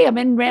like, hey, I'm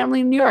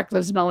randomly in New York,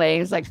 lives in LA.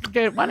 He's like,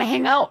 want to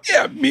hang out?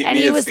 Yeah, meet and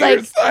me. He was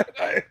like,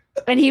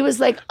 and he was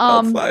like,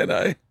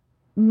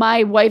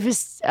 my wife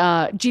is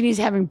Jeannie's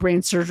having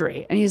brain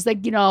surgery, and he's like,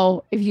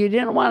 if you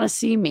didn't want to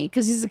see me,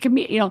 because he's a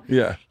comedian,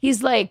 yeah,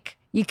 he's like,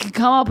 you can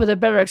come up with a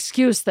better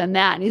excuse than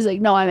that. And he's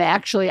like, no, I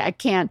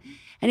can't.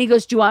 And he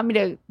goes, do you want me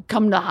to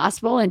come to the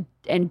hospital?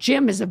 And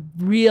Jim is a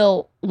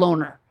real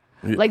loner.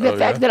 Like the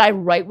fact that I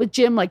write with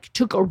Jim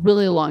took a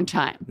really long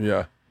time.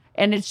 Yeah.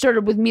 And it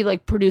started with me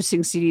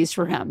producing CDs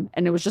for him.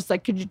 And it was just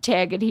like, could you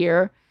tag it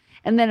here?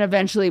 And then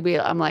eventually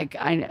I'm like,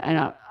 I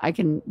know I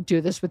can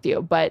do this with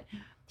you. But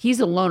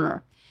he's a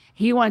loner.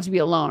 He wanted to be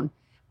alone.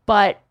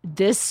 But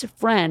this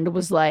friend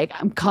was like,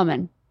 I'm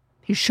coming.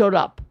 He showed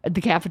up at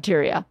the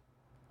cafeteria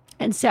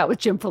and sat with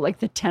Jim for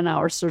the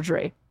 10-hour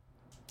surgery.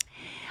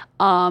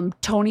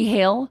 Tony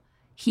Hale,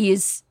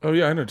 he's... Oh,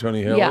 yeah, I know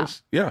Tony Hale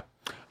is. Yeah.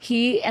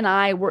 He and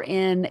I were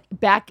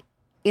back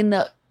in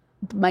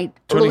my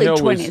Tony early Hale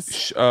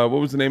 20s. What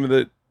was the name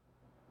of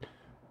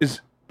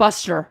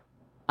Buster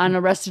on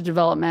Arrested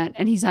Development,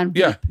 and he's on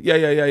Veep.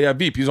 Yeah.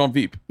 Veep. He's on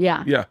Veep.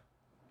 Yeah. Yeah.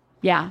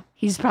 Yeah.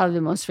 He's probably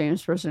the most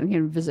famous person who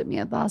came to visit me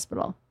at the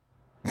hospital.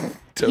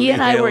 Tony he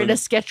and I Hale were in a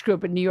sketch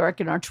group in New York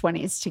in our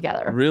 20s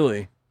together.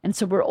 Really? And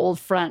so we're old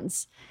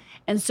friends.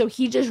 And so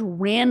he just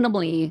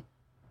randomly,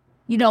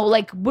 now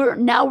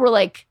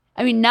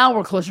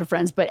we're closer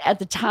friends, but at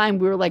the time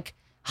we were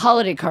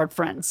holiday card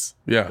friends.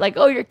 Yeah.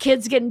 Oh, your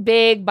kid's getting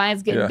big,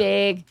 mine's getting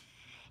big.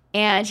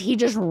 And he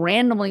just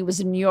randomly was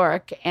in New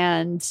York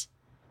and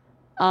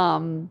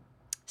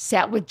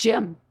sat with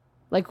Jim.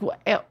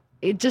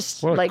 It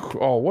just what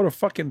a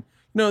fucking,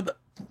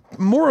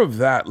 more of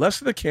that,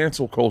 less of the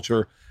cancel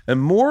culture and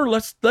more,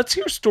 let's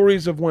hear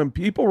stories of when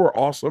people were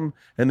awesome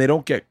and they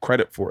don't get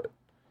credit for it.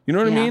 You know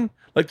what I mean?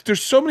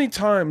 There's so many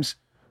times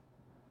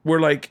where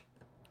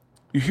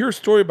you hear a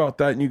story about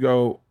that and you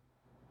go,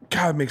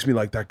 God, it makes me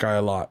like that guy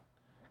a lot.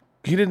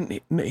 There's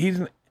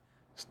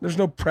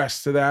no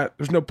press to that.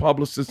 There's no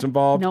publicist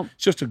involved. Nope.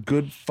 It's just a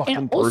good fucking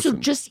and also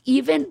person. Just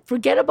even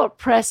forget about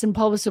press and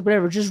publicist or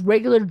whatever, just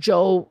regular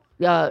Joe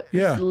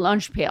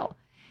lunch pail.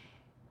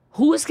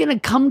 Who is going to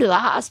come to the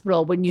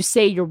hospital when you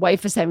say your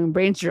wife is having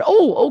brain surgery?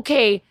 Oh,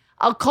 okay,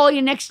 I'll call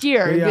you next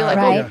year. And be like,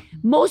 right.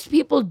 Most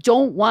people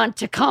don't want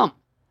to come.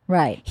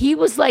 Right. He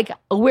was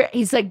aware.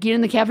 He's like, you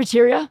in the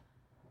cafeteria?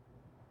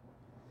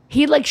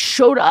 He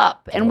showed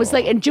up and was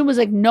and Jim was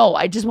like, no,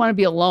 I just want to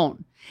be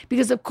alone.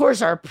 Because of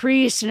course our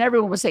priest and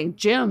everyone was saying,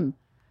 Jim,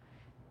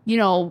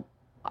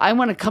 I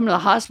want to come to the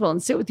hospital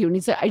and sit with you. And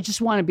he's like, I just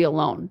want to be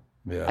alone.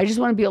 Yeah. I just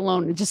want to be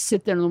alone and just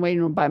sit there in the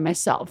waiting room by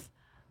myself.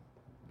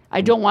 I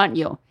don't want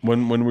you.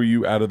 When were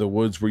you out of the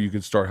woods where you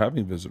could start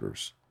having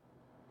visitors?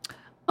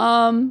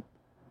 About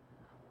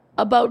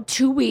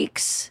 2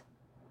 weeks.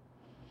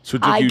 So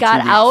I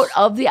got out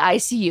of the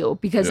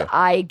ICU because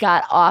I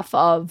got off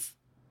of,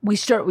 we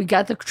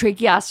got the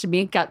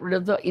tracheostomy, got rid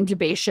of the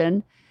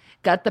intubation,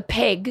 got the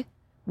PEG,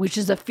 which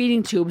is a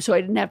feeding tube. So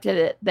I didn't have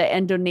to, the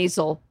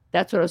endonasal,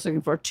 that's what I was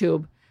looking for,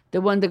 tube.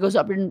 The one that goes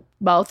up your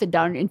mouth and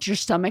down into your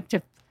stomach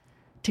to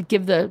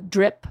give the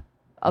drip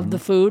of the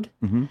food.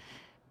 Mm-hmm.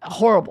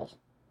 Horrible.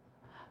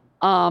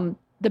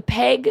 The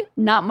PEG,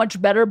 not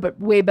much better, but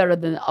way better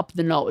than up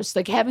the nose.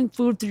 Having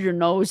food through your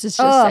nose is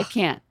just, I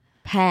can't.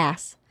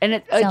 Pass. And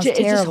it's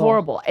just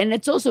horrible. And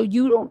it's also,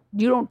 you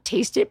don't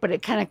taste it, but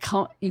it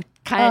you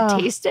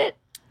taste it.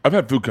 I've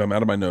had food come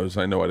out of my nose.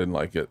 I know I didn't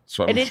like it.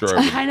 So I'm sure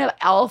it's kind of,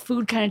 all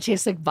food kind of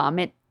tastes like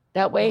vomit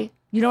that way.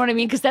 You know what I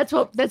mean? Because that's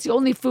the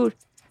only food.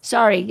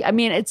 Sorry. I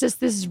mean, it's just,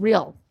 this is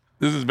real.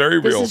 This is very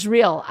real. This is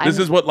real. This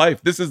is what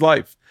life. This is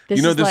life.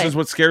 This life. is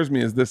what scares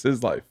me is this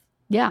is life.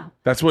 Yeah.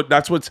 That's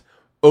what's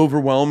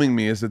overwhelming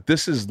me is that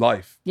this is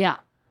life. Yeah.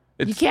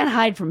 You can't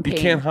hide from pain. You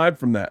can't hide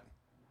from that.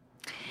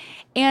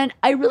 And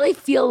I really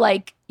feel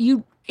like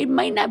it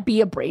might not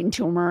be a brain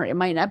tumor. It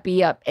might not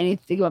be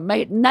anything.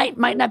 It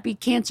might not be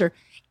cancer.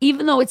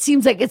 Even though it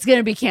seems like it's going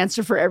to be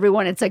cancer for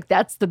everyone. It's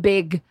that's the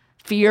big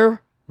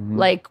fear.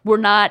 Mm-hmm. We're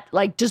not,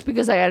 just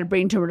because I got a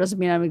brain tumor doesn't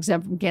mean I'm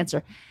exempt from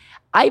cancer.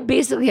 I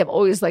basically have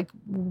always like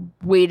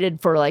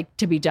waited for like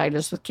to be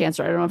diagnosed with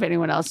cancer. I don't know if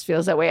anyone else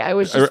feels that way. I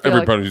was just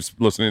everybody who's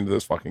listening to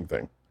this fucking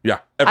thing. Yeah,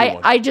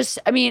 everyone.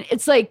 I mean,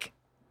 it's like,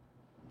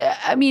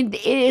 I mean,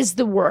 it is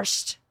the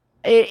worst.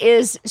 It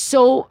is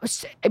so.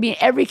 I mean,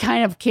 every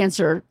kind of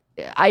cancer.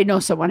 I know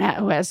someone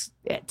who has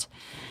it,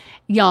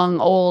 young,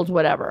 old,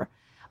 whatever.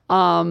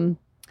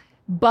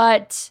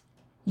 But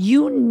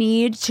you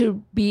need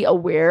to be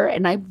aware,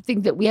 and I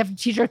think that we have to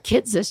teach our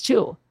kids this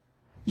too.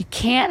 You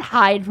can't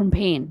hide from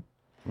pain.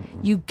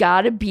 You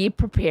got to be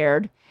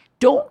prepared.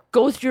 Don't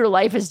go through your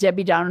life as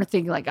Debbie Downer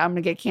thinking like, I'm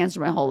going to get cancer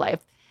my whole life.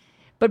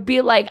 But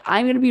be like,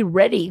 I'm going to be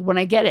ready when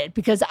I get it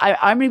because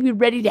I'm going to be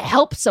ready to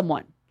help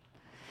someone.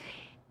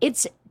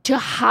 It's to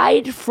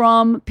hide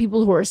from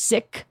people who are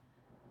sick,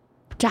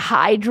 to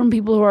hide from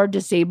people who are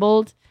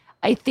disabled,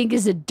 I think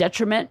is a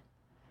detriment.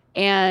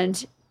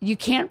 And you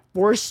can't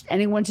force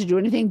anyone to do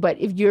anything. But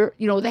if you're,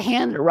 the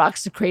hand that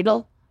rocks the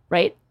cradle,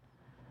 right?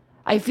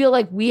 I feel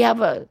like we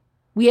have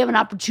an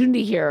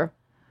opportunity here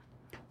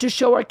to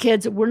show our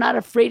kids that we're not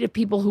afraid of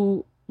people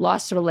who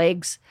lost their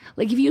legs.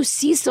 Like if you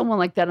see someone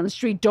like that on the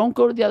street, don't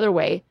go the other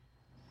way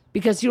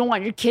because you don't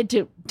want your kid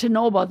to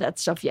know about that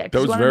stuff yet.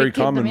 That was very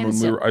common when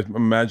we were, I'm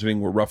imagining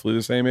we're roughly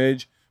the same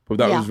age, but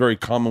that was very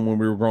common when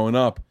we were growing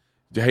up.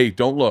 Hey,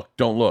 don't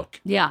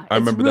look. Yeah, I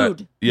remember rude.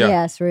 that. Yeah.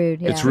 Yes,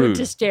 rude. Yeah. It's rude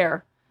to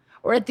stare.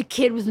 Or at the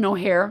kid with no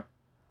hair,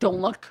 don't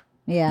look.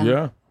 Yeah.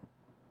 Yeah.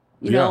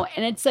 You know,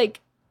 and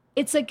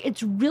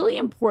it's really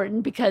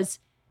important because,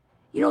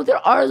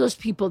 there are those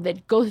people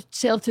that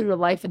sail through their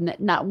life and that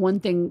not one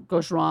thing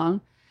goes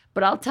wrong.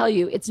 But I'll tell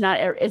you, it's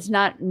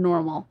not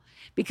normal.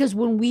 Because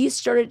when we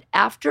started,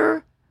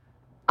 after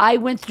I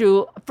went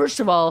through, first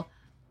of all,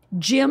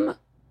 Jim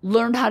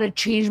learned how to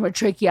change my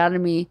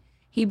tracheotomy.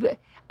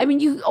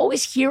 You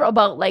always hear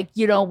about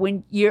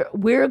when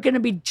we're going to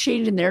be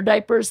changing their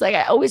diapers. Like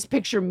I always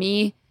picture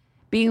me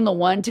being the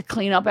one to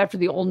clean up after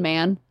the old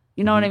man.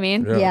 You know what I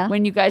mean? Yeah.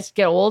 When you guys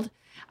get old,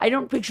 I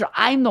don't picture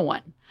I'm the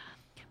one.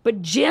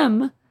 But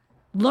Jim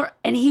learned,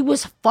 and he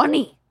was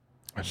funny.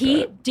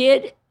 He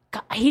did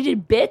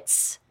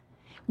bits.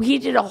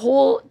 There's a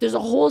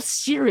whole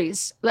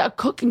series, a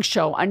cooking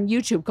show on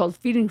YouTube called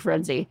Feeding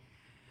Frenzy,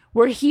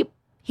 where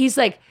he's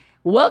like,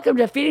 welcome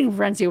to Feeding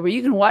Frenzy, where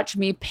you can watch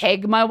me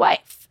peg my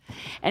wife.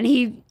 And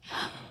he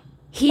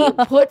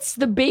puts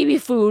the baby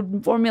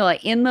food formula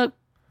in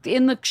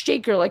the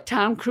shaker like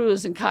Tom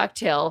Cruise in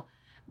Cocktail,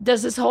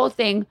 does this whole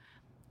thing,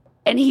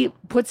 and he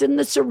puts in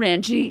the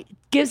syringe, he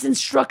gives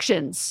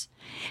instructions.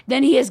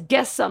 Then he has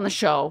guests on the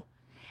show,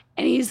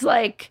 and he's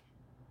like,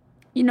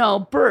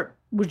 Bert,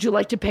 would you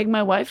like to peg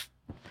my wife?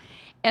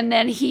 And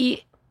then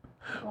he's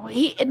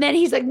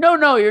like,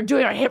 no, you're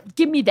doing it. Here,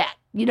 give me that.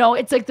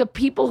 It's like the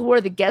people who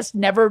are the guests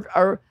never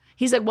are.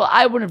 He's like, well,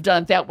 I wouldn't have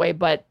done it that way,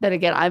 but then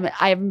again,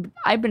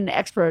 I've been an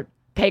expert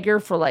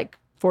pegger for like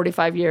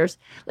 45 years.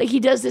 Like he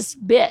does this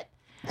bit.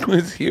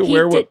 Is he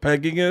aware what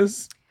pegging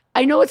is?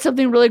 I know it's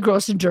something really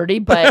gross and dirty,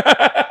 but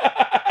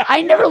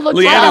I never looked.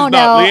 I don't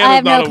know. I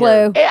have no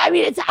clue. I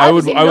mean, it's. I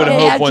would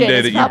hope one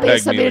day that you probably peg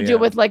has something to do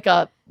with like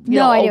a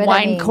a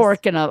wine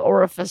cork and an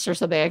orifice or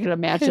something. I can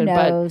imagine, Who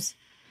knows?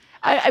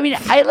 But I mean,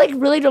 I like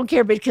really don't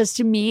care because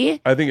to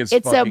me, I think it's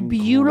a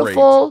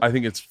beautiful. Great. I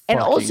think it's and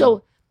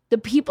also the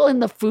people in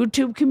the food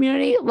tube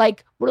community,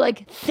 like we're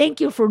like, thank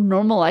you for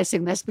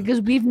normalizing this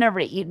because we've never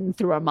eaten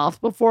through our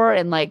mouth before,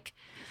 and like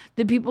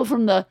the people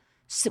from the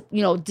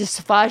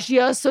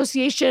Dysphagia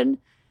Association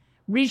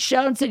reached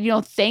out and said,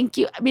 thank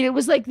you. I mean, it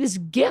was like this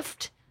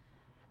gift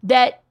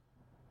that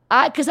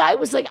because I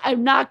was like,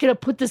 I'm not going to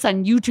put this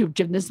on YouTube,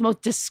 Jim. This is the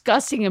most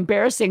disgusting,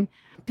 embarrassing,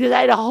 because I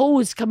had a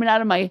hose coming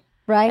out of my,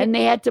 and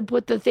they had to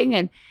put the thing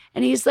in.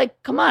 And he's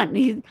like, come on.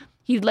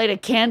 He'd light a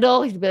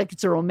candle. He'd be like,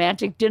 it's a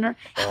romantic dinner.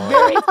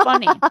 Very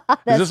funny.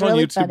 Is this on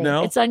YouTube funny.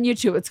 now? It's on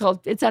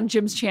YouTube. It's on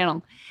Jim's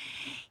channel.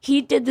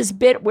 He did this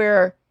bit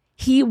where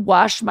he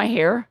washed my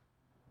hair.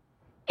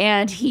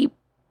 And he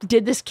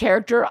did this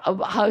character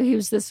of how he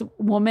was this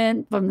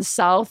woman from the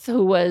South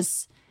who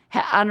was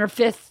on her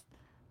fifth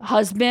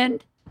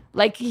husband.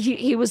 Like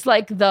he was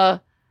like the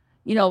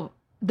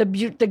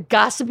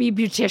gossipy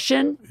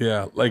beautician.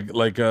 Yeah, like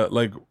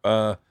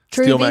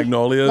Steel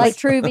Magnolias. Like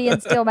Truvy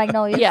and Steel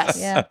Magnolias. Yes.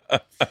 Yeah.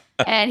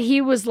 And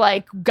he was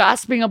like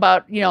gossiping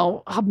about,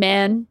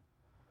 men,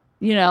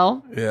 Yeah.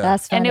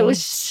 That's funny. And it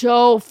was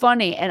so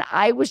funny. And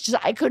I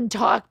couldn't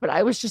talk, but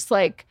I was just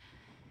like,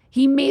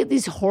 he made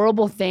these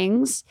horrible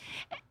things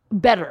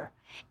better.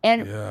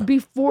 And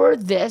before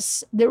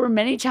this, there were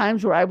many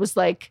times where I was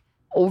like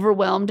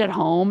overwhelmed at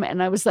home.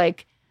 And I was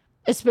like,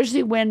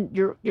 especially when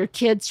your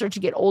kids start to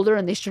get older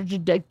and they start to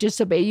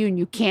disobey you and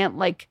you can't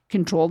like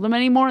control them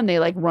anymore. And they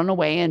like run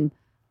away and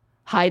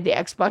hide the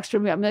Xbox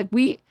from you. I'm like,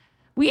 we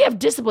have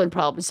discipline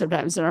problems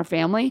sometimes in our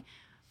family.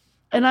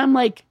 And I'm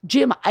like,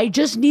 Jim, I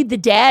just need the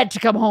dad to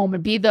come home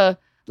and be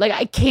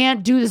I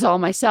can't do this all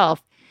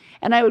myself.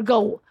 And I would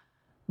go,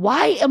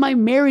 why am I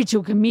married to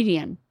a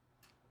comedian?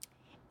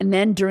 And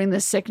then during the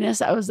sickness,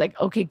 I was like,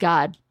 okay,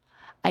 God,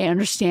 I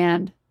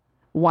understand.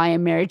 why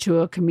I'm married to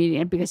a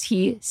comedian, because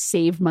he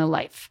saved my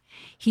life.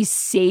 He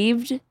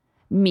saved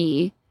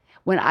me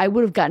when I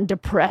would have gotten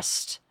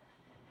depressed.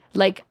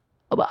 Like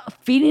a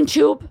feeding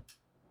tube,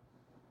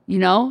 you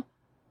know?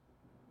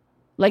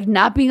 Like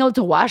not being able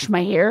to wash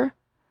my hair,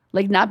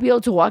 like not being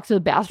able to walk to the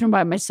bathroom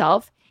by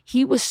myself.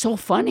 He was so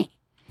funny.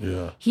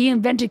 Yeah. He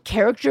invented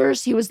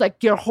characters. He was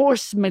like, your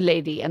horse, my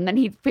lady. And then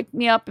he'd pick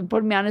me up and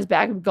put me on his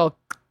back and go,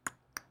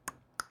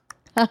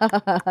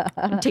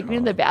 and take me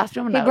to the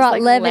bathroom. And I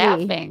was like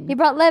laughing. He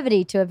brought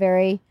levity to a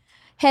very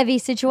heavy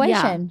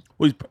situation. Yeah.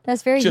 Well,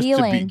 that's very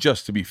healing.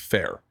 Just to be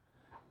fair,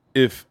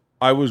 if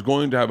I was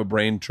going to have a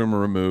brain tumor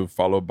removed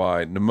followed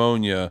by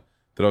pneumonia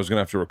that I was going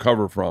to have to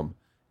recover from,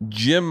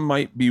 Jim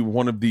might be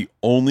one of the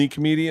only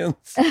comedians.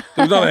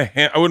 There's not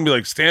I wouldn't be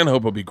like,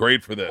 Stanhope would be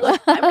great for this.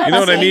 You know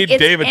what I mean?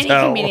 David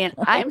Tell. Comedian.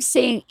 I'm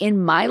saying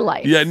in my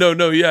life. Yeah, no.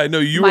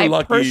 You were lucky.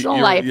 My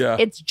personal life,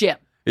 it's Jim.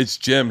 It's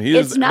Jim.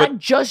 It's not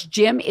just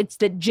Jim. It's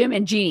the Jim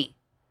and Jeannie.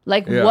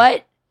 Like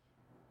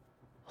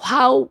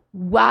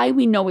why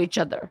we know each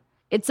other.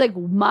 It's like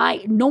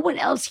no one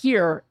else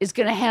here is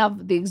going to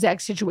have the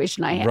exact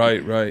situation I have.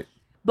 Right.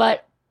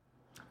 But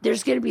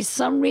there's going to be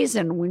some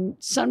reason when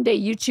someday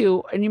you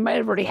two, and you might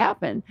have already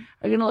happened,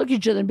 are going to look at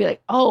each other and be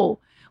like, oh,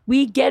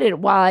 we get it.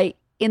 Why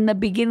in the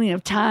beginning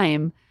of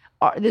time,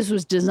 this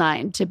was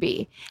designed to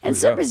be. And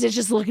sometimes it's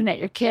just looking at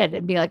your kid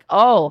and being like,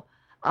 oh,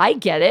 I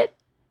get it.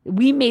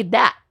 We made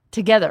that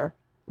together.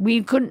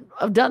 We couldn't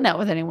have done that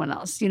with anyone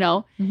else, you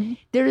know? Mm-hmm.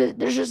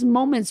 There's just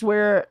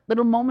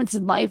little moments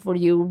in life where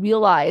you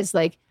realize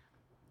like,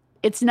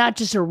 it's not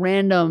just a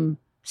random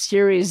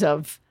series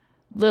of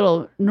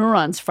little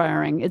neurons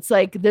firing. It's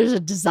like there's a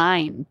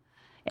design.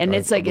 And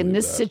it's like in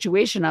this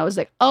situation, I was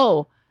like,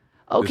 oh,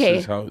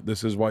 okay.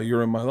 This is why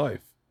you're in my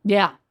life.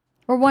 Yeah.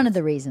 Or one of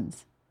the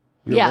reasons.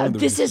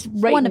 This is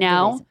right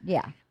now.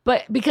 Yeah.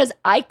 But because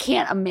I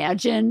can't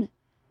imagine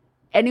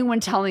anyone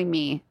telling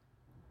me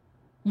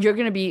you're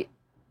going to be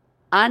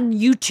on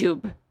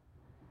YouTube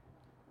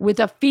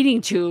with a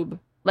feeding tube.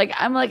 Like,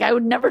 I'm like, I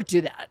would never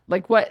do that.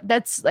 Like what?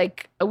 That's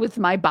like with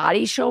my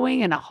body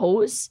showing and a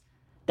hose.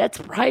 That's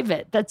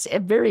private. That's a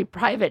very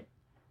private,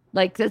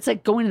 like that's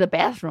like going to the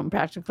bathroom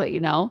practically,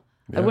 you know?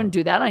 Yeah. I wouldn't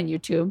do that on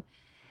YouTube.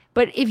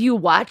 But if you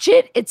watch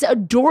it, it's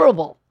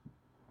adorable,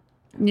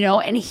 you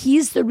know? And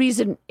he's the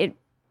reason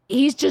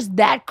he's just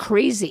that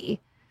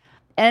crazy.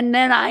 And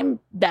then I'm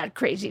that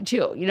crazy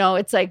too, you know?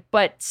 It's like,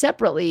 but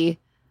separately,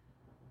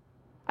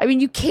 I mean,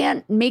 you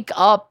can't make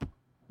up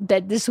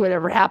that this would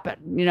ever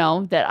happen, you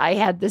know? That I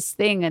had this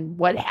thing and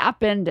what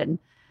happened, and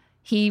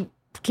he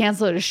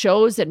canceled his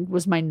shows and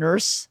was my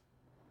nurse.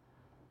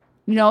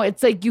 You know,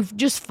 it's like you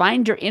just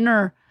find your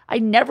inner. I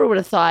never would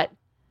have thought,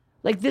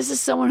 like, this is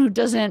someone who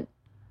doesn't,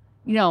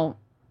 you know,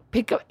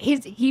 pick up he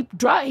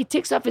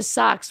takes off his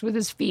socks with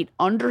his feet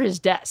under his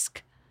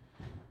desk.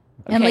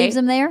 Okay? And leaves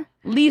them there?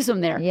 Leaves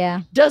them there.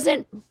 Yeah.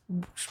 Doesn't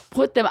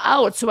put them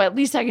out, so at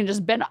least I can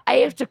just bend. I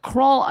have to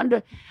crawl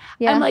under.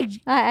 Yeah. I'm like,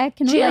 I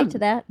can relate to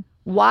that.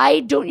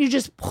 Why don't you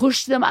just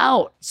push them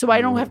out so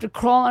I don't have to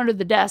crawl under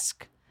the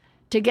desk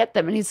to get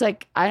them? And he's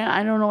like,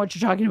 I don't know what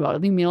you're talking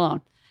about. Leave me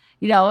alone.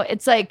 You know,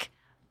 it's like,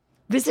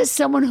 this is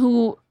someone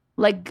who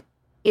like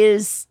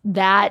is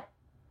that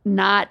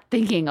not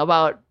thinking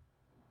about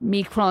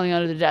me crawling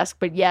under the desk,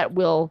 but yet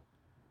will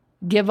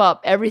give up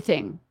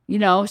everything, you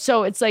know?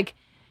 So it's like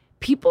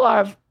people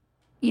have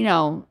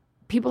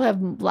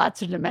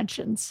lots of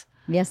dimensions.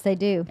 Yes, they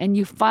do. And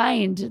you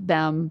find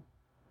them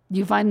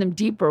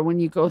deeper when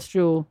you go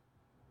through,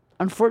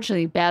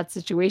 unfortunately, bad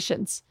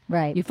situations.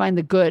 Right. You find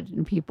the good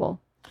in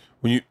people.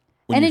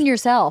 In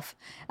yourself.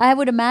 I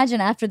would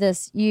imagine after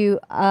this,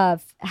 I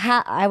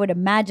would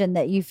imagine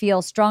that you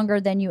feel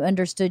stronger than you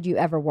understood you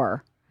ever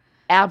were.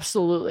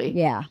 Absolutely.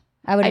 Yeah,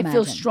 I would imagine. I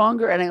feel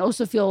stronger, and I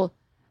also feel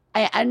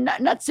I'm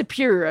not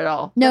superior at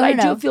all. No, but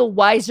I do feel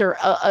wiser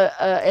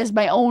as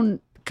my own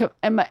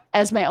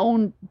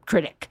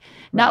critic.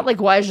 Not like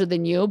wiser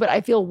than you, but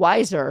I feel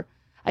wiser.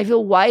 I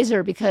feel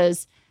wiser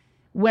because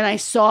when I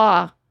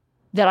saw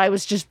that I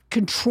was just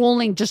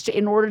controlling just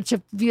in order to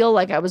feel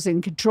like I was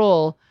in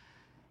control,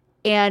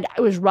 and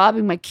I was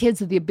robbing my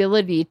kids of the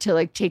ability to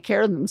like take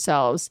care of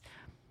themselves.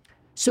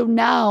 So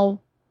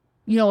now,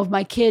 you know, if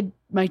my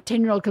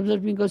 10-year-old comes up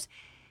to me and goes,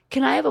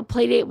 can I have a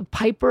play date with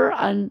Piper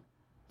on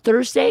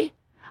Thursday?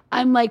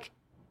 I'm like,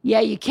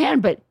 yeah, you can,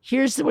 but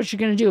here's what you're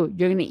going to do.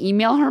 You're going to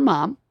email her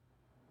mom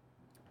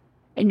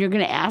and you're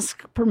going to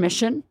ask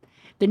permission.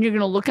 Then you're going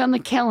to look on the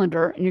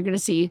calendar and you're going to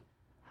see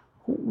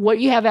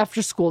what you have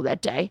after school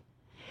that day.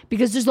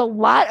 Because there's a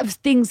lot of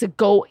things that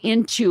go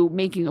into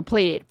making a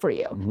play date for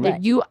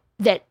you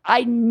that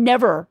I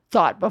never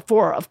thought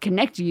before of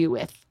connecting you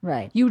with.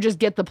 Right. You just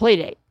get the play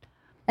date.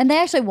 And they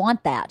actually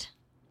want that.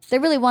 They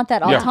really want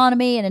that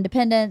autonomy and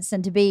independence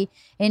and to be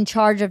in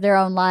charge of their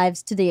own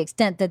lives to the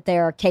extent that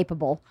they're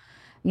capable,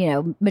 you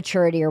know,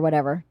 maturity or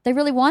whatever. They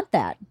really want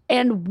that.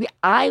 And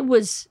I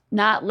was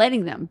not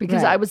letting them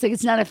because I was like,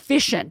 it's not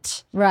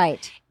efficient.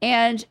 Right.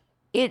 And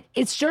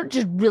it started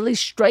to really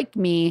strike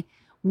me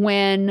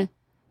when,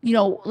 you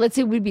know, let's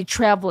say we'd be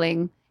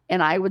traveling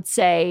and I would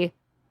say,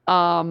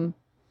 to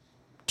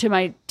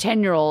my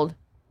 10-year-old,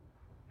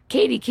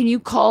 Katie, can you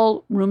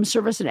call room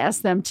service and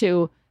ask them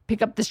to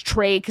pick up this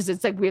tray? Because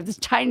it's like we have this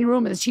tiny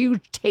room and this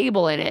huge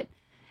table in it.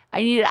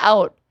 I need it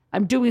out.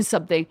 I'm doing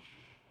something.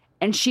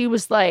 And she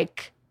was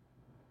like,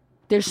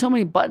 there's so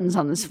many buttons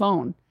on this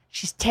phone.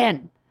 She's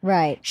 10.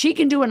 Right. She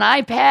can do an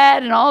iPad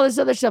and all this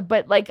other stuff,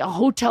 but like a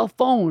hotel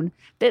phone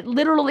that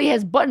literally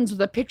has buttons with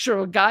a picture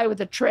of a guy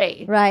with a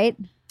tray. Right.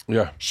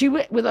 Yeah. She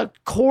went with a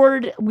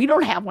cord. We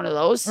don't have one of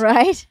those.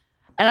 Right.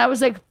 And I was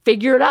like,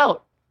 figure it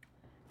out.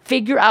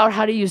 Figure out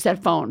how to use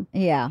that phone.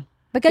 Yeah.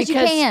 Because you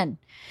can.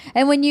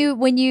 And when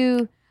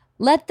you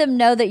let them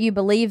know that you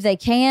believe they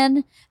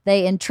can,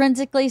 they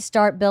intrinsically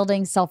start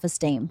building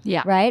self-esteem.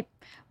 Yeah. Right?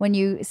 When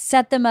you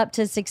set them up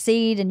to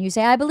succeed and you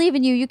say, I believe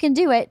in you, you can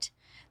do it.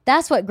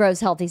 That's what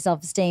grows healthy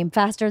self-esteem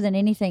faster than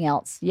anything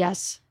else.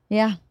 Yes.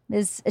 Yeah.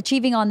 Is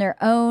achieving on their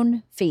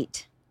own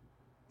feet.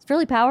 It's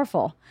really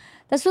powerful.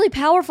 That's really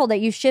powerful that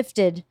you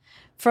shifted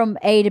from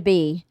A to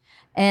B.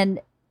 And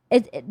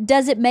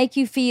does it make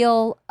you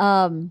feel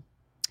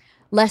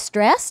less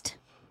stressed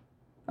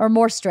or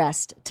more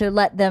stressed to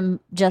let them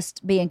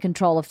just be in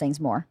control of things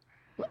more?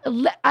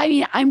 I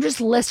mean, I'm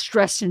just less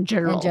stressed in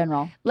general. In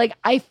general. Like,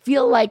 I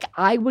feel like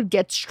I would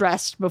get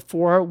stressed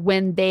before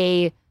when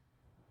they,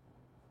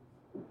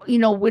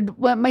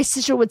 when my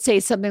sister would say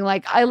something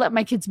like, I let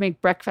my kids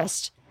make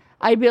breakfast.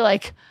 I'd be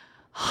like,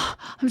 oh,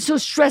 I'm so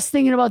stressed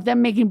thinking about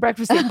them making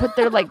breakfast. They put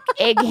their like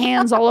egg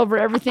hands all over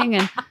everything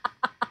and,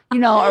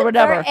 or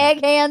whatever. Their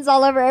egg hands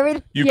all over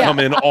everything. You come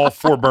in, all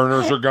 4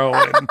 burners are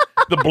going.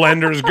 The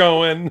blender's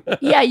going.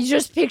 Yeah, you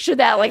just picture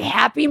that like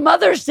Happy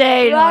Mother's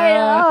Day.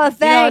 Right. Oh,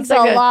 thanks it's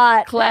like a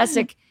lot.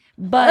 Classic.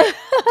 But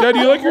Dad, do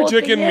you like your whole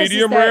chicken thing is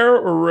medium that rare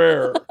or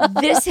rare?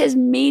 This has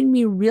made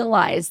me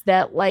realize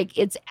that like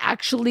it's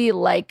actually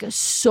like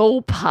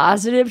so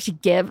positive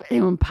to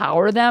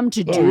empower them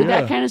to do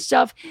that kind of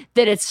stuff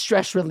that it's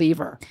stress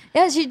reliever.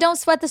 Yes, you don't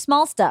sweat the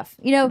small stuff.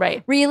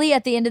 Right. Really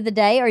at the end of the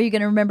day, are you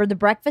going to remember the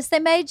breakfast they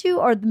made you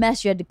or the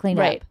mess you had to clean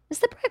Right. up? It's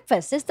the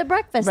breakfast. It's the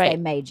breakfast Right. they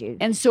made you.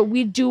 And so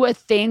we do a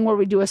thing where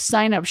we do a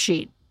sign-up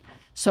sheet.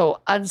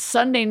 So on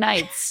Sunday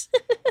nights.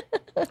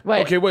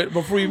 Okay, wait.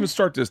 Before we even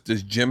start this,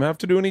 does Jim have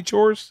to do any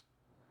chores?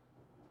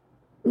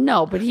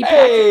 No, but he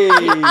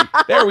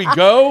There we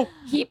go.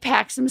 he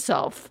packs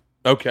himself.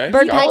 Okay.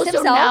 Bert He packs also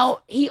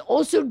himself? he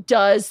also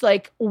does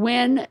like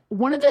when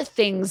one of the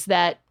things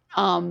that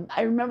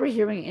I remember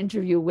hearing an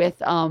interview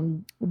with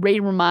Ray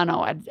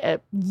Romano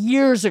at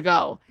years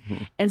ago,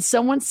 and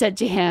someone said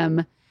to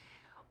him,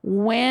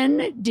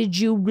 when did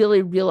you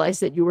really realize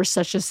that you were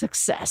such a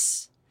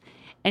success?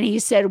 And he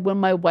said, when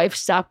my wife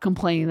stopped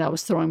complaining that I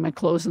was throwing my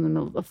clothes in the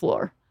middle of the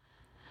floor.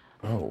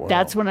 Oh, wow.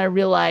 That's when I I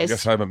realized.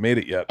 guess I haven't made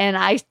it yet. And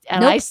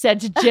I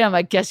said to Jim,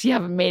 I guess you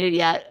haven't made it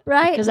yet.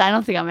 Right. Because I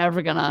don't think I'm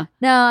ever going to.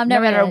 No, I'm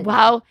No never matter gonna-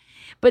 how.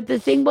 But the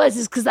thing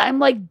is because I'm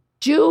like,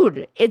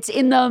 dude, it's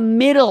in the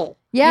middle.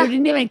 Yeah. You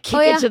didn't even kick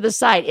Oh, yeah. it to the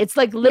side. It's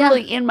like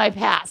literally in my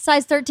path,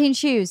 Size 13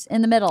 shoes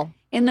in the middle.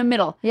 in the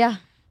middle. Yeah.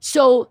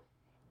 So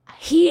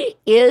he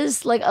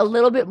is like a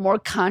little bit more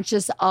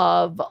conscious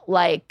of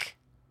like,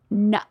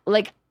 not,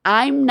 like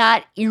I'm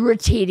not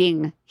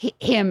irritating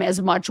him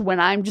as much when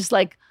I'm just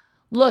like,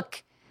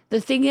 look, the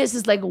thing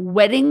is like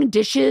wetting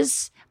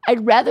dishes,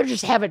 I'd rather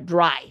just have it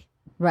dry.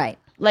 Right.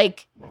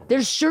 Like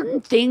there's certain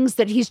things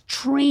that he's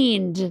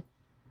trained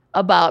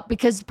about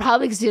because he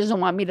doesn't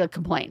want me to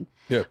complain.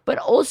 Yeah. But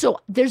also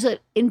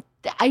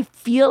I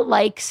feel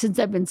like since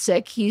I've been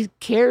sick, he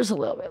cares a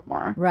little bit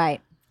more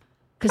Right.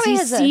 because Oh, he he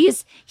has a-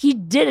 sees he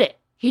did it.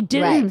 He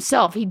did Right. it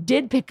himself. He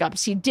did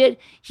pickups.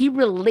 He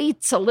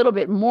relates a little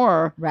bit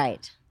more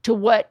Right. to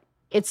what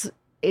it's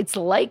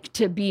like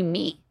to be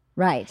me.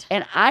 Right.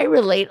 And I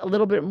relate a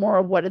little bit more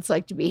of what it's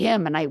like to be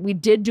him. And we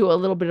did do a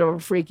little bit of a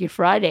Freaky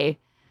Friday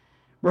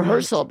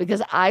rehearsal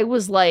because I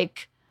was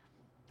like,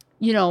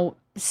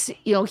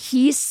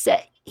 he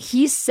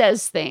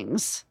says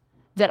things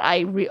that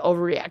I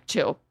overreact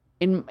to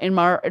in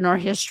our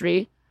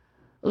history.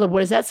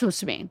 What is that supposed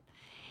to mean?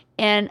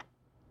 And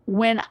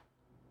when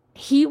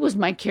he was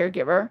my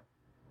caregiver,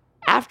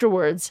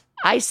 afterwards,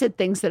 I said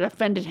things that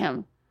offended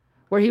him,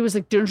 where he was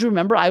like, don't you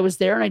remember I was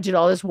there and I did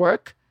all this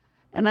work?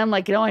 And I'm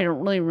like, no, I don't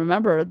really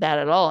remember that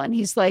at all. And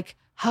he's like,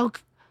 how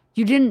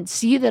you didn't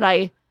see that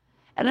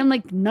and I'm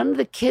like, none of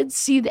the kids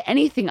see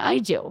anything I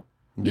do.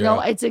 You know,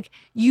 it's like,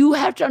 you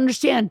have to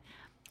understand,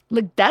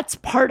 like, that's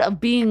part of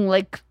being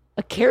like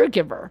a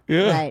caregiver.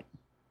 Yeah.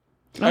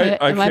 Right.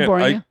 Am I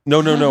boring you?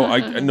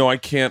 No. I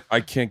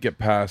can't get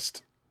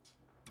past.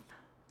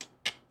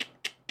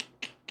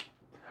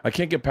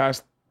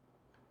 It's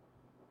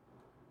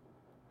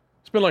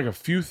been like a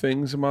few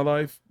things in my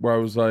life where I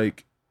was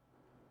like,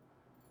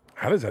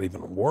 how does that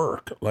even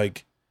work?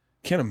 Like,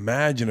 can't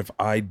imagine if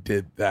I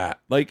did that.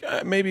 Like,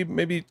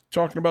 maybe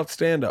talking about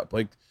stand up.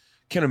 Like,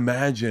 can't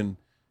imagine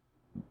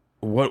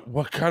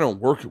what kind of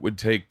work it would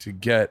take to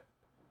get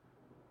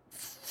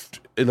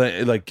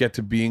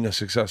to being a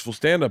successful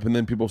stand up. And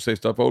then people say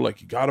stuff,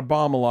 like, you got to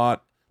bomb a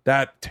lot.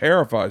 That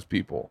terrifies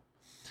people.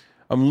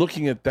 I'm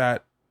looking at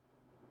that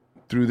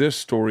through this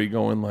story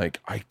going like,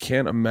 I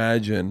can't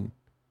imagine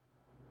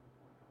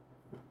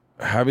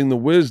having the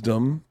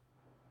wisdom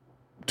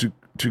to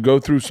go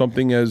through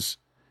something as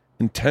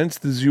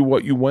intense as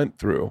what you went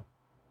through.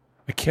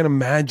 I can't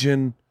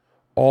imagine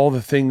all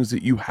the things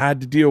that you had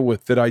to deal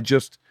with that I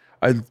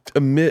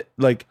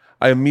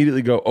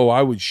immediately go, oh,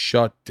 I would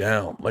shut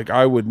down. Like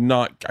I couldn't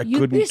do it.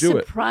 You'd be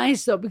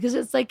surprised though, because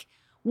it's like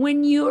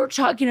when you're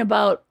talking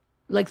about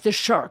like the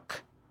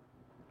shark,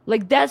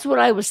 like that's what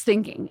I was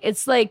thinking.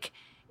 It's like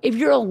if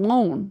you're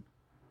alone,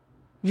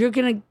 you're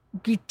going to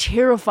be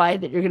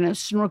terrified that you're going to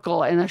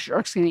snorkel and the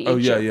shark's going to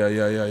eat you. Oh,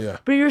 yeah.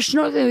 But you're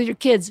snorkeling with your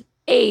kids.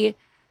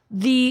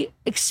 The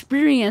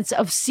experience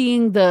of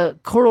seeing the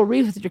coral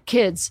reef with your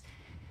kids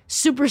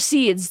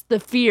supersedes the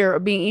fear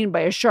of being eaten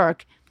by a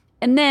shark.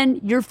 And then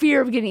your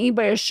fear of getting eaten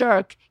by a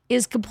shark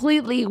is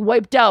completely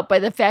wiped out by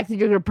the fact that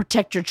you're going to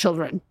protect your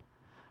children,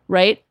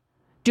 right?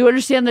 Do you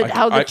understand that?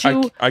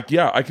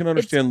 I can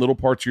understand little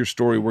parts of your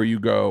story where you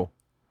go,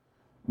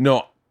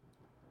 no,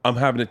 I'm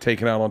having it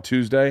taken out on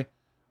Tuesday.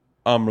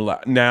 I'm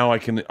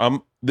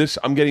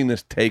getting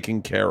this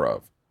taken care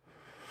of.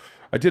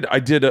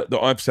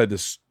 I've said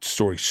this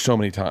story so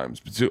many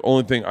times. It's the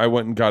only thing. I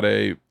went and got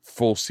a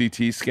full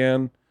CT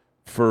scan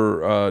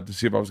to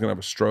see if I was going to have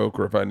a stroke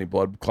or if I had any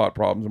blood clot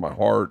problems in my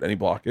heart, any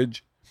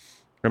blockage.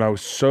 And I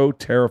was so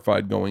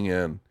terrified going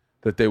in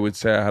that they would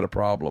say I had a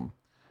problem.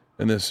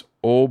 And this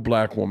old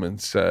black woman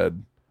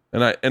said,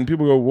 and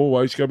people go, well,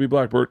 why you gotta be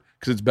black, Bert?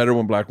 Because it's better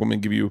when black women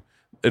give you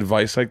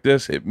advice like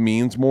this. It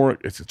means more.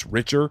 It's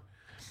richer.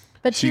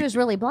 But she was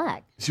really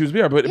black. She was,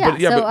 but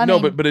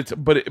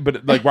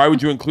why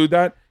would you include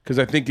that? Because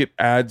I think it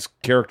adds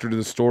character to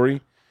the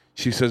story.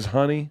 She says,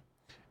 honey,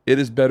 it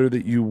is better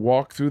that you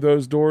walk through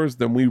those doors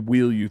than we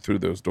wheel you through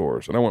those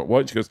doors. And I went,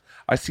 what? She goes,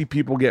 I see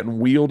people getting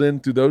wheeled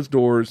in through those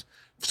doors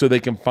so they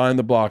can find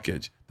the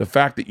blockage. The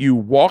fact that you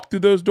walk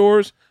through those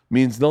doors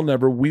means they'll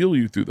never wheel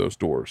you through those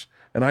doors.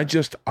 And I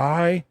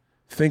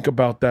think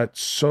about that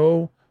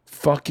so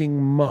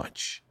fucking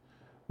much,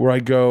 where I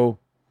go,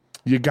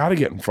 you got to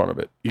get in front of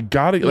it. You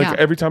got to, like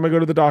every time I go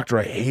to the doctor,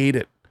 I hate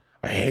it.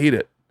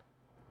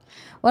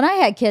 When I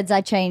had kids, I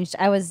changed.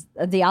 I was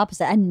the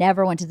opposite. I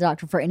never went to the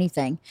doctor for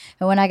anything.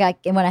 And when I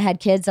had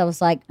kids, I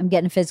was like, I'm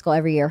getting a physical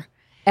every year,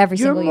 single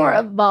year. You're more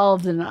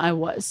evolved than I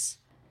was.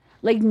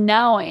 Like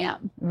now I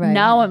am. Right.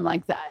 Now I'm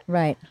like that.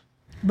 Right.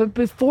 But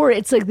before,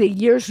 it's like the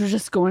years were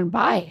just going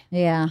by.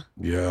 Yeah.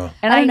 Yeah.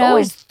 And I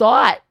always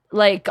thought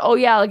like, oh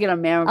yeah, I'll get a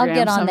mammogram I'll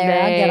get on someday,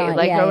 there. I'll get on,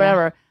 like or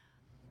whatever.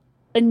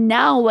 And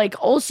now,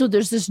 like, also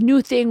there's this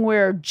new thing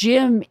where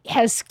Jim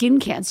has skin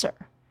cancer.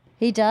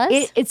 He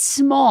does? It's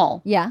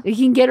small. Yeah. He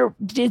can get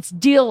it's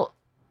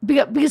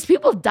because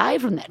people die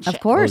from that shit.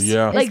 Of course. Oh,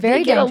 yeah. It's like very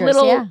they get dangerous,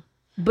 a little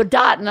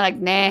badot and like,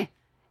 nah.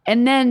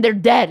 And then they're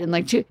dead in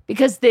like 2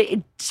 because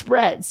it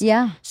spreads.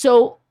 Yeah.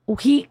 So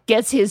he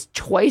gets his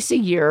twice a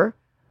year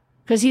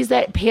because he's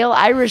that pale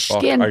Irish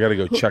skin. I got to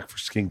go check for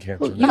skin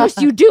cancer.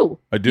 Yes, you do.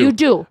 I do. You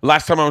do.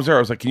 Last time I was there, I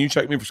was like, can you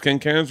check me for skin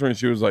cancer? And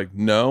she was like,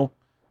 no.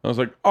 I was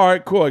like, all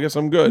right, cool. I guess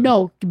I'm good.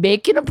 No,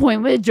 make an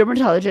appointment with a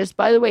dermatologist.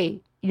 By the way,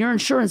 your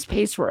insurance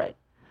pays for it.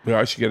 Yeah,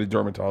 I should get a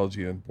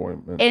dermatology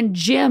appointment. And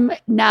Jim,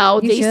 now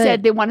they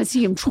said they want to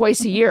see him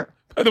twice a year.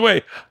 By the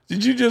way,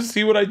 did you just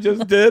see what I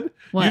just did?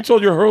 What? You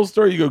told your whole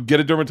story. You go, get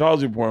a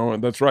dermatology appointment. I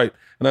went, that's right.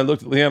 And I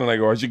looked at LeeAnn and I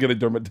go, I should get a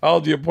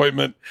dermatology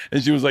appointment.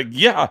 And she was like,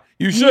 yeah,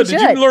 you should.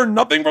 Did you learn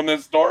nothing from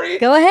this story?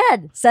 Go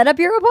ahead. Set up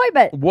your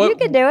appointment. You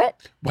can do it.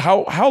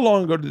 How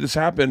long ago did this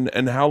happen?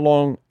 And how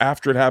long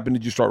after it happened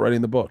did you start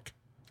writing the book?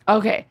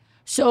 Okay.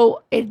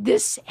 So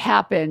this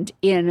happened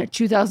in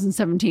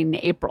 2017,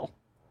 April.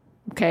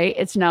 Okay.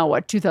 It's now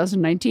what,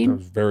 2019? That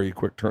was very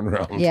quick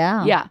turnaround.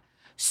 Yeah. Yeah.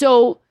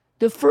 So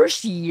the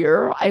first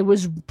year I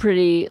was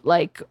pretty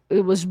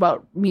it was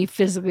about me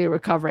physically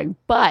recovering.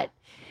 But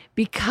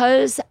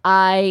because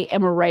I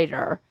am a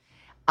writer,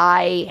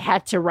 I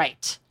had to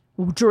write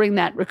during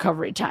that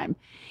recovery time,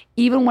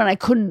 even when I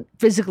couldn't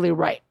physically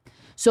write.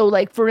 So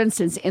like, for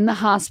instance, in the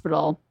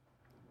hospital,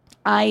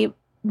 I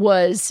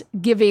was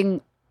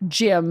giving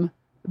Jim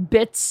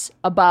bits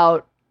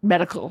about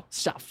medical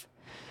stuff.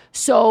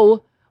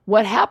 So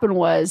what happened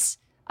was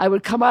I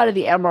would come out of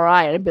the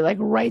MRI and I'd be like,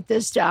 write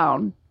this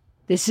down.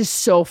 This is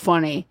so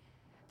funny.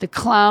 The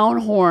clown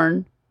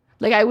horn.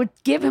 Like I would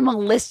give him a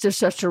list of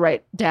stuff to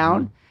write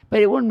down, but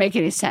it wouldn't make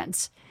any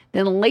sense.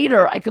 Then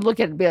later I could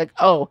look at it and be like,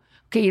 oh,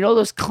 okay, you know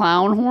those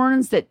clown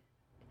horns that,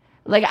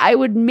 like I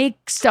would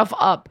make stuff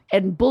up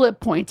and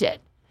bullet point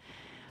it.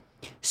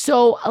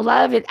 So a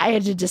lot of it I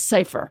had to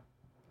decipher.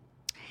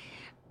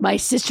 My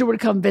sister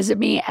would come visit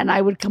me and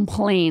I would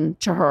complain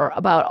to her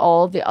about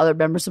all the other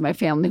members of my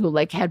family who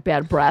like had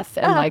bad breath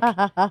and like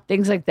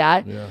things like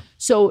that. Yeah.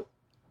 So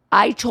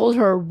I told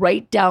her,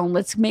 write down,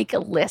 let's make a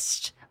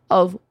list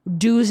of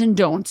do's and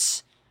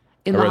don'ts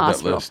in the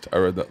hospital. I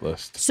read that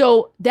list.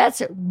 So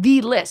that's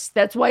the list.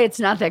 That's why it's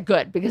not that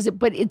good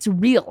but it's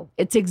real.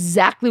 It's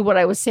exactly what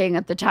I was saying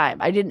at the time.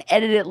 I didn't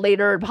edit it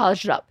later and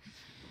polish it up.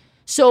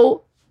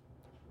 So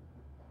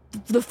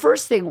the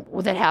first thing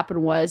that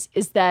happened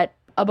is that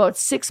about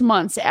 6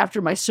 months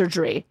after my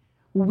surgery,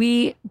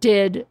 we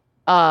did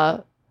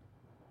Noble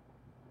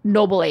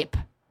Ape,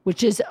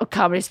 which is a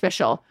comedy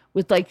special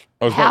with like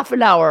half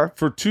an hour.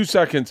 For 2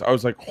 seconds, I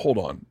was like, hold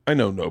on. I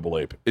know Noble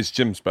Ape. It's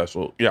Jim's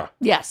special. Yeah.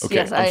 Yes. Okay,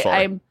 yes. I'm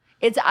sorry.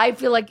 I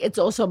feel like it's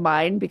also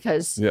mine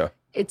because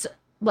it's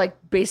like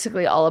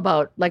basically all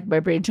about like my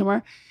brain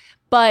tumor.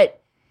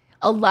 But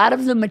a lot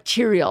of the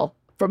material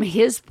from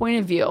his point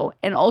of view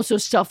and also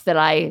stuff that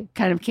I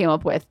kind of came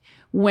up with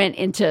went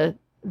into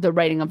the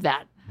writing of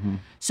that. Mm-hmm.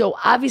 So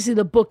obviously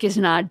the book is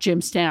not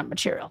Jim's stand-up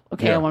material.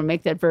 Okay. Yeah. I want to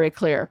make that very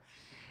clear.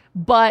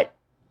 But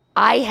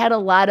I had a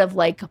lot of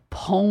like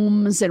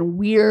poems and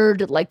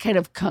weird, like kind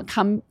of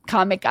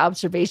comic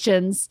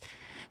observations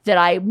that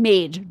I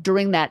made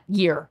during that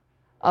year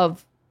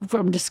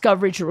from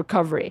discovery to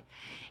recovery.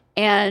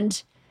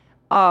 And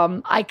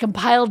I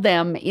compiled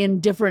them in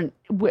different,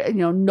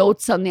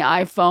 notes on the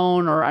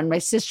iPhone or on my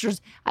sister's.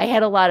 I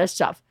had a lot of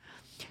stuff.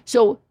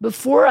 So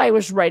before I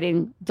was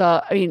writing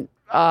had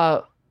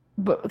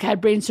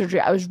brain surgery,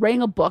 I was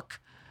writing a book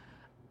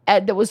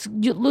that was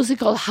loosely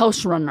called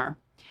House Runner,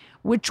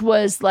 which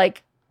was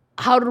like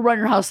how to run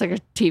your house like a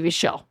TV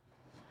show.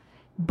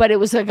 But it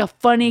was like a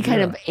funny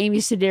kind of Amy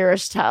Sedaris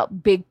style,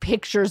 big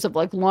pictures of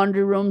like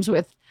laundry rooms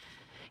with,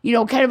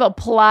 kind of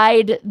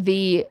applied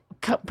the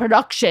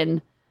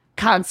production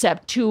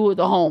concept to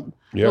the home.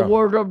 The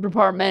wardrobe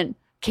department,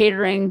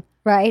 catering,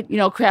 right?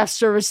 Craft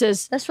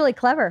services. That's really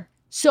clever.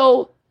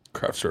 So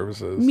craft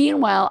services.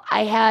 Meanwhile,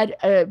 I had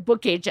a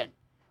book agent.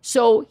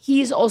 So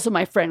he's also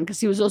my friend because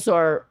he was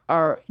also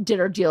did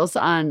our deals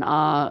on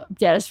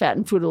Dad is Fat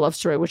and Food, a Love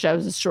Story, which I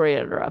was a story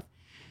editor of.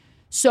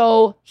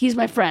 So he's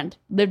my friend,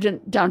 lived in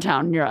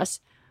downtown near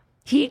us.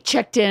 He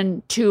checked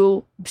in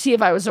to see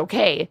if I was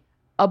okay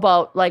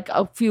about like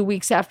a few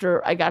weeks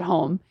after I got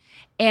home.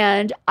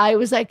 And I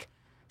was like,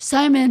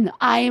 Simon,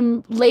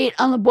 I'm late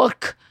on the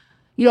book.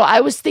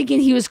 I was thinking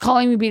he was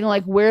calling me being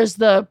like, where's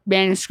the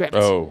manuscript?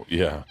 Oh,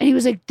 yeah. And he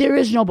was like, there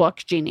is no book,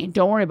 Jeannie.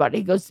 Don't worry about it.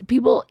 He goes,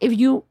 people, if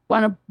you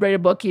want to write a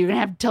book, you're going to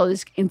have to tell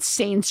this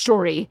insane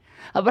story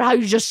about how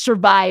you just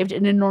survived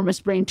an enormous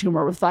brain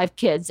tumor with 5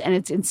 kids. And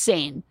it's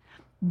insane.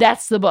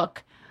 That's the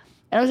book.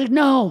 And I was like,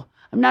 no,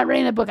 I'm not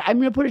writing that book. I'm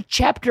going to put a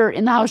chapter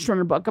in the House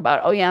Runner book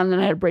about, and then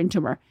I had a brain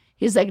tumor.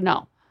 He's like,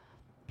 no.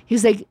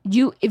 He's like,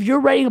 if you're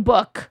writing a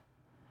book,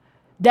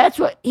 that's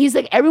what he's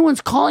like. Everyone's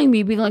calling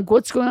me being like,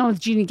 what's going on with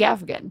Jeannie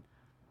Gaffigan?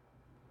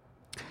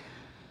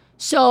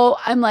 So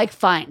I'm like,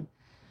 fine.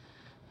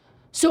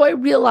 So I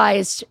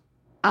realized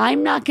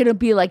I'm not going to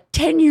be like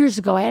 10 years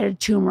ago, I had a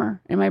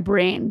tumor in my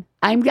brain.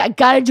 I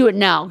got to do it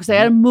now because I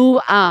got to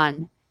move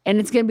on. And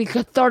it's going to be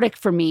cathartic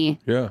for me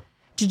to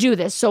do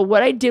this. So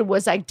what I did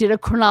was I did a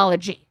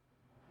chronology.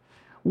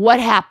 What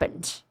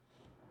happened?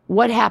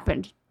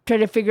 Try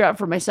to figure out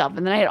for myself.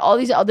 And then I had all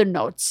these other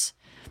notes.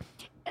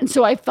 And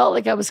so I felt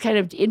like I was kind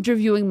of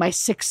interviewing my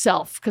sick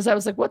self because I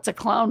was like, what's a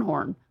clown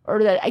horn?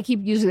 Or that I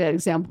keep using that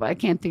example, but I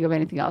can't think of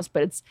anything else.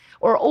 But it's,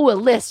 a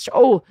list.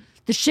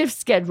 The shift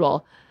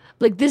schedule.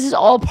 Like this is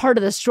all part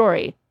of the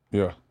story.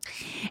 Yeah.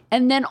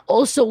 And then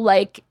also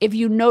like, if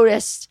you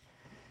noticed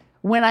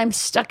when I'm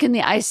stuck in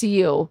the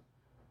ICU,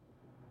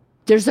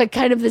 there's like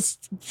kind of this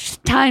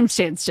time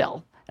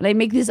standstill. And I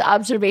make these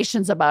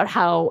observations about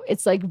how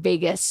it's like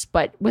Vegas,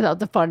 but without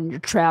the fun, you're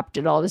trapped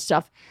and all this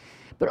stuff.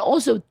 But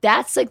also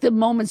that's like the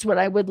moments when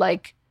I would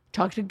like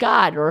talk to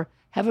God or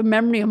have a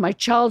memory of my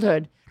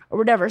childhood or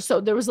whatever.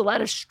 So there was a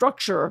lot of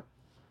structure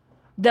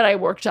that I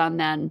worked on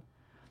then.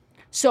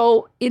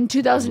 So in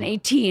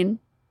 2018,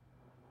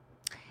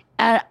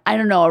 I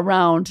don't know,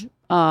 around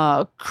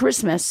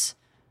Christmas,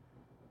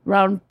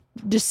 around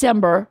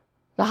December,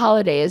 the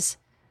holidays,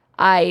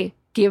 I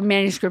gave a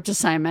manuscript to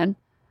Simon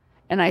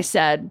and I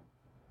said,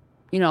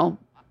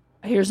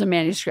 here's a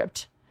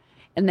manuscript.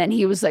 And then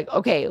he was like,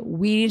 okay,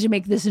 we need to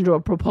make this into a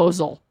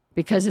proposal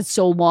because it's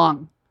so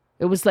long.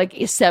 It was like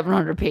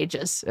 700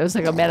 pages. It was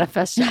like a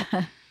manifesto.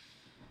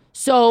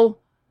 So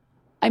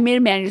I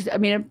made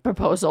a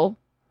proposal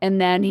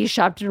and then he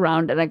shopped it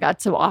around and I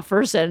got some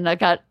offers and I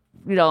got,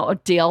 a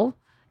deal.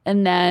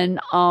 And then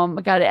I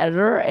got an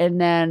editor. And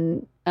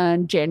then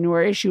in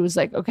January, she was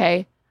like,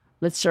 okay,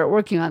 let's start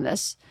working on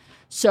this.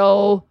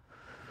 So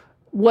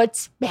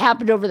what's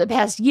happened over the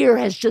past year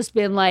has just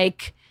been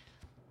like,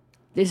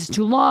 this is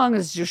too long.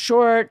 This is too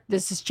short.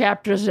 This is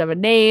chapters that have a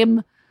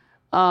name.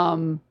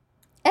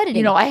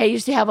 Editing. I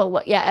used to have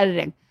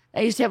editing.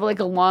 I used to have like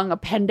a long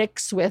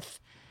appendix with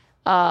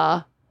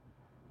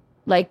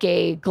like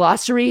a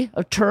glossary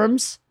of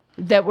terms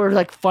that were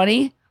like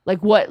funny,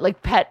 like what,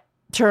 like pet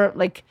term,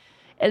 like,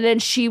 and then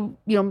she,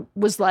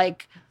 was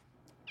like,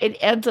 it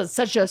ends on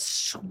such a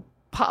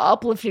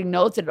uplifting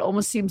note that it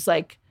almost seems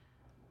like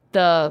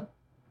the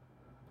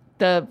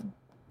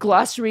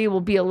glossary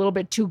will be a little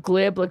bit too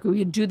glib. Like we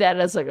can do that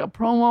as like a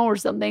promo or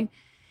something.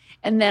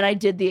 And then I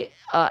did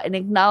an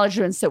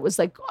acknowledgement that was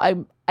like,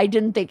 I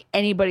didn't thank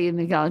anybody in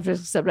the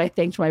acknowledgements except I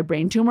thanked my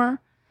brain tumor.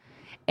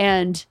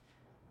 And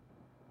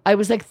I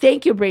was like,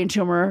 thank you, brain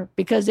tumor,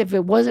 because if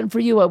it wasn't for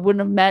you, I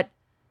wouldn't have met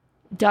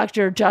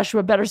Dr.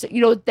 Joshua Better.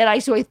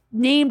 So I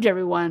named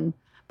everyone,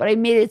 but I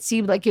made it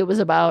seem like it was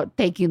about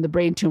thanking the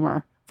brain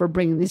tumor for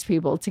bringing these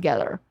people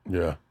together.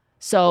 Yeah.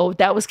 So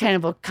that was kind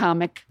of a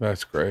comic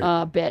That's great.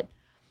 bit.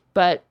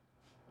 But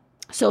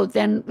so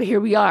then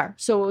here we are.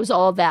 So it was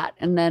all that.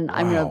 And then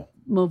I'm going to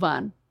move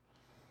on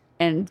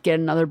and get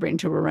another brain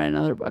tumor, write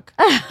another book.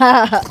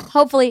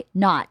 Hopefully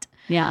not.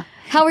 Yeah.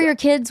 How were your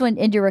kids when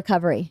in your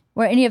recovery?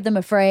 Were any of them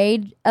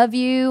afraid of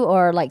you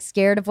or like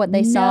scared of what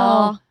they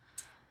saw?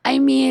 I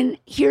mean,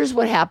 here's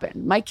what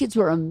happened. My kids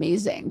were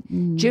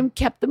amazing. Jim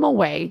kept them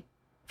away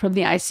from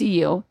the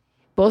ICU.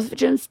 Both of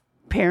Jim's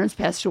parents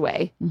passed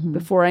away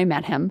before I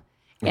met him.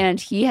 And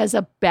he has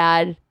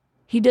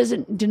he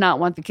do not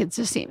want the kids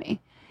to see me.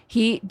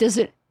 He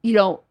doesn't,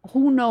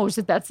 who knows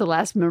if that's the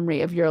last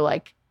memory of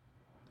your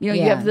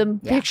you have the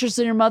pictures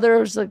of your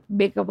mother's like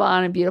makeup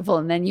on and beautiful.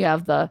 And then you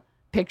have the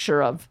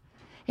picture and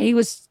he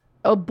was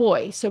a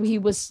boy. So he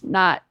was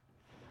not.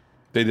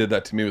 They did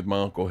that to me with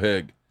my Uncle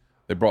Hig.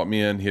 They brought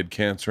me in. He had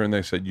cancer, and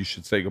they said, you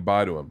should say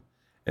goodbye to him.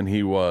 And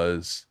he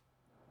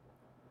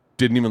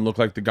didn't even look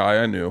like the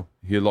guy I knew.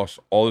 He had lost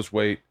all this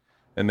weight,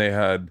 and they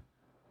had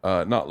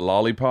not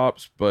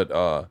lollipops, but it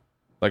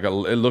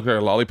looked like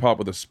a lollipop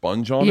with a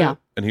sponge on it.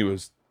 And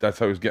that's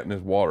how he was getting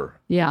his water.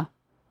 Yeah.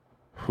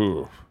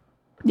 Whew.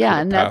 Yeah,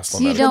 and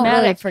you don't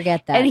really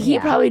forget that. And he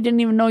probably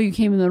didn't even know you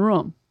came in the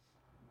room.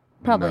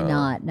 Probably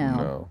not,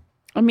 no.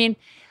 I mean,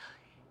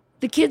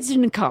 the kids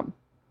didn't come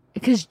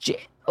because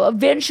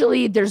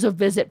eventually there's a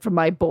visit from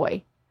my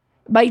boy.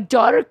 My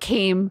daughter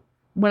came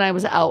when I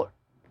was out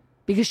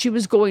because she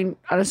was going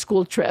on a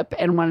school trip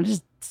and wanted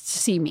to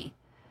see me.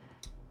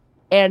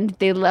 And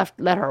they let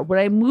her. When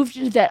I moved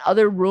into that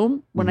other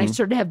room, when I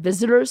started to have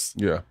visitors.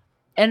 Yeah.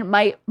 And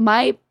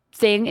my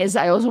thing is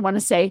I also want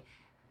to say,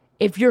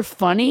 if you're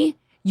funny,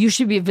 you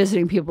should be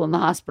visiting people in the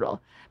hospital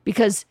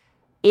because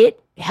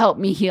it helped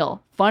me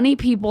heal. Funny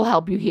people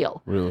help you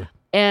heal. Really?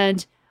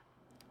 And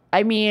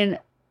I mean,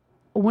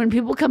 when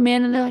people come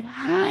in and they're like,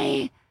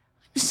 hi, I'm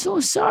so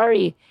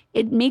sorry.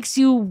 It makes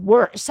you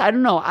worse. I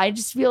don't know. I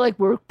just feel like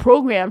we're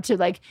programmed to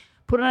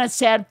put on a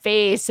sad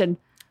face and.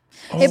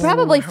 It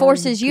probably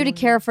forces you to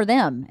care for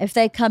them if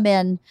they come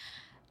in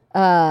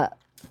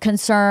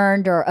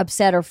concerned or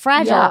upset or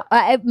fragile.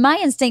 Yeah. My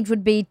instinct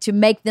would be to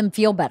make them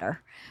feel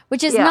better,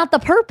 which is not the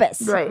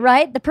purpose,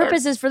 right? The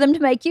purpose is for them to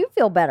make you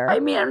feel better. I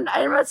mean,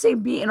 I'm not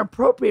saying be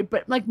inappropriate,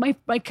 but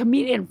my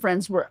comedian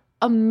friends were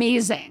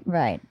amazing.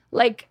 Right.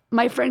 Like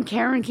my friend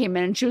Karen came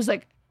in and she was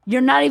like,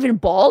 "You're not even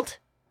bald?"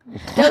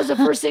 That was the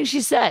first thing she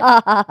said.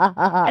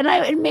 And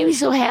it made me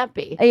so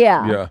happy.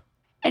 Yeah. Yeah.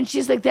 And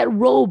she's like, that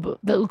robe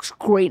that looks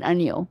great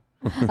on you.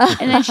 And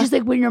then she's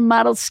like, when you're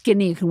model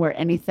skinny, you can wear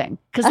anything.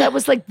 Because that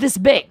was this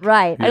big.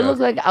 Right. I look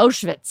like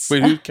Auschwitz.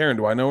 Wait, who's Karen?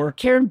 Do I know her?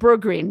 Karen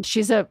Bergreen.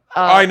 She's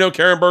I know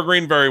Karen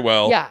Bergreen very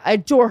well. Yeah, I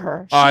adore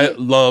her. I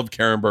love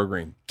Karen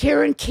Bergreen.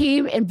 Karen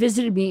came and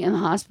visited me in the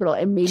hospital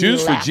and made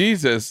Jews me for laugh.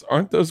 Jesus.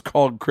 Aren't those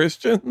called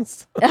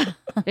Christians?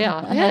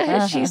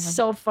 Yeah. She's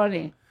so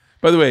funny.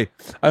 By the way,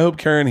 I hope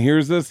Karen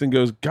hears this and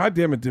goes, God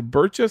damn it, did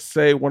Bert just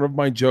say one of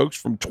my jokes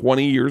from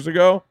 20 years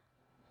ago?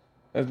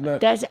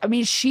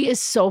 She is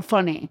so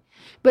funny.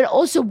 But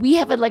also we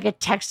have a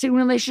texting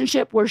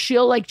relationship where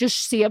she'll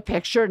just see a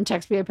picture and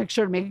text me a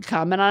picture and make a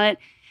comment on it.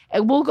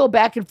 And we'll go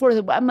back and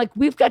forth. I'm like,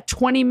 we've got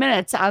 20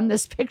 minutes on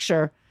this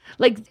picture.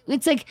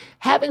 It's like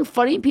having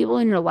funny people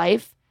in your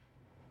life.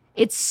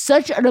 It's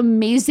such an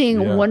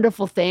amazing,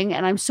 wonderful thing.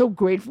 And I'm so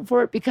grateful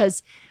for it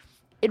because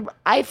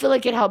I feel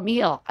like it helped me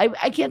heal.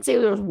 I can't say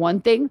there was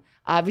one thing.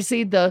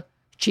 Obviously, the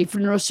chief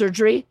of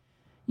neurosurgery,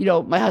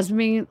 my husband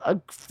being a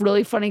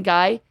really funny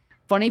guy,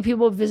 funny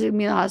people visiting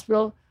me in the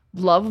hospital,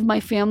 love of my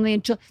family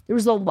and children. There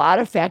was a lot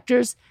of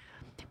factors,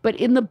 but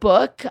in the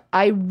book,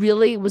 I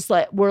really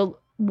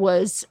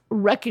was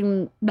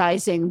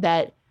recognizing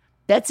that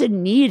that's a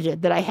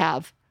need that I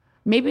have.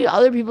 Maybe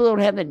other people don't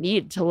have the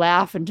need to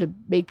laugh and to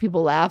make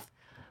people laugh,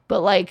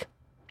 but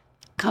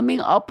coming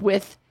up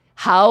with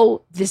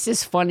how this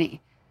is funny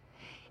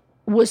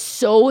was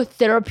so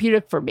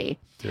therapeutic for me.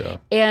 Yeah.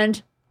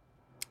 And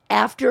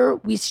after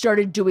we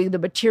started doing the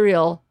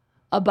material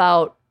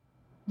about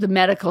the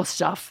medical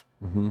stuff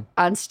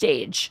on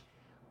stage,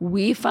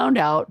 we found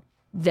out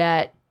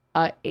that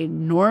an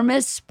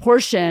enormous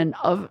portion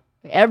of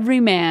every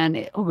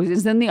man who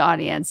is in the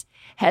audience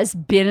has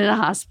been in a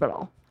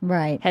hospital,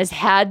 right? Has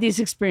had these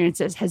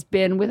experiences, has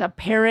been with a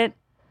parent,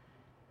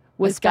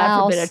 with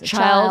God forbid a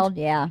child.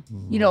 Yeah,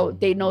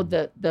 they know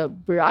the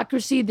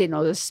bureaucracy, they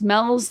know the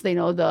smells, they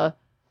know the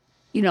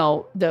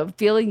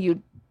feeling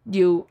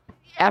you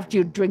after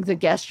you drink the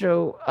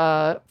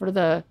gastro for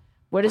the.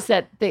 What is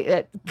that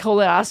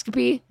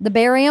colonoscopy? The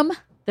barium?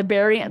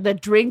 The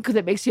drink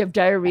that makes you have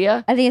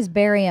diarrhea. I think it's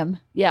barium.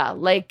 Yeah,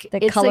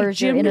 that colors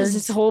Jim your does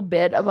innards. this whole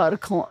bit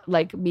about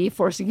me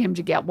forcing him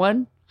to get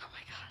one. Oh my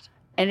God.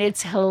 And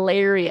it's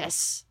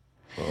hilarious.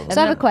 So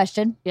I have a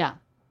question. Yeah.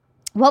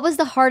 What was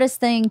the hardest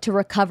thing to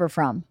recover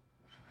from?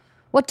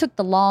 What took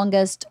the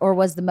longest or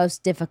was the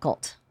most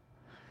difficult?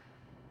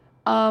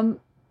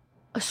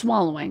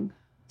 Swallowing.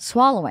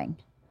 Swallowing.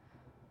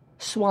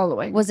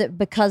 Swallowing. Was it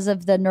because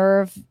of the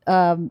nerve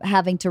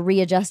having to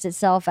readjust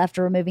itself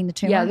after removing the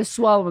tumor? Yeah, the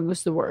swallowing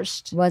was the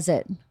worst. Was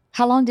it?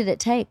 How long did it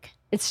take?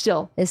 It's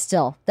still. That's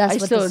I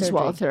what still the in surgery.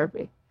 swallow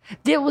therapy.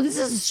 Well, this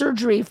is a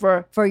surgery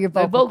for your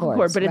my vocal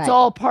cord, but it's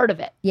all part of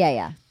it.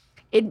 Yeah.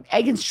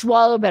 I can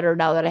swallow better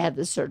now that I had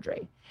this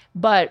surgery,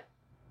 but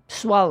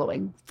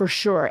swallowing for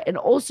sure. And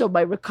also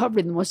my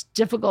recovery, the most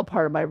difficult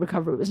part of my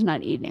recovery was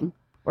not eating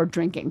or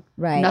drinking.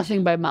 Right.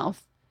 Nothing by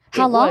mouth.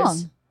 How long?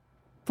 Was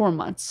 4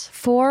 months.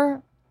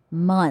 4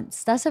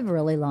 months. That's a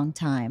really long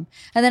time.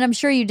 And then I'm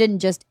sure you didn't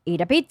just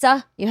eat a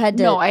pizza. You had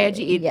to. No, I had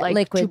to eat like 2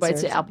 liquids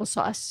bites or of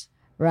applesauce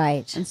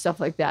Right. and stuff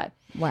like that.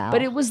 Wow.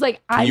 But it was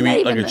like, Can you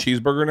eat like a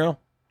cheeseburger now?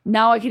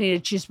 Now I can eat a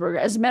cheeseburger.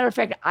 As a matter of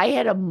fact, I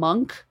had a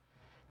monk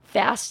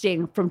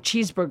fasting from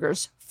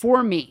cheeseburgers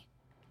for me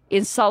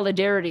in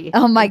solidarity.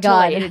 Oh my until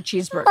God. I ate a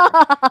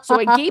cheeseburger. So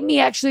it gave me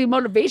actually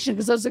motivation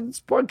because I was like, this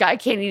poor guy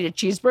can't eat a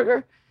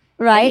cheeseburger.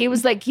 Right. And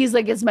he's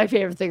like, it's my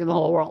favorite thing in the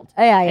whole world.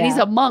 Yeah. And he's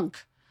a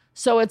monk.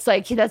 So it's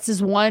like, that's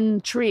his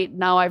one treat.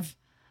 Now I've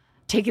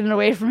taken it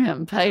away from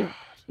him. But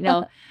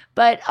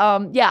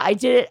I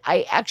did it.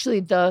 I actually,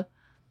 the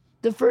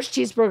first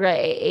cheeseburger I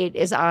ate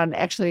is on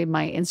actually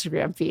my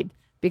Instagram feed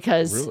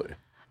because. Really?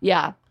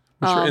 Yeah.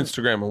 What's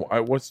your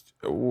Instagram? What's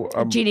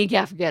Jeannie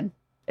Gaffigan.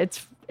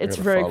 It's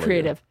gotta very follow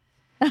creative.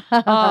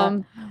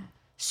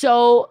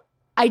 So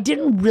I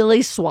didn't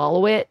really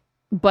swallow it,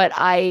 but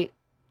I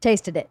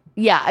tasted it.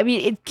 Yeah, I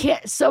mean it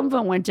can't. Some of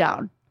it went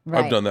down.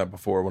 Right. I've done that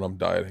before when I'm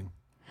dieting.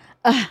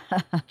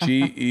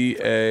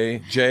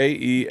 GEAJEA.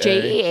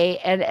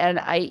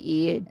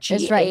 JEANNIE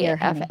It's right here,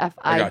 honey.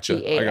 I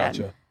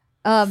GFFIGAN.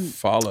 gotcha.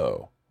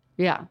 Follow.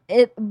 Yeah.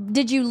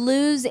 Did you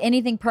lose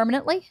anything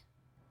permanently?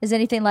 Is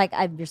anything like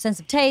your sense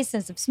of taste,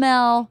 sense of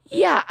smell?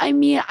 Yeah, I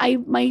mean,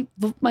 my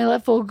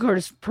left vocal cord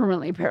is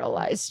permanently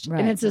paralyzed,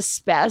 Right. and it's a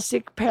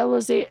spastic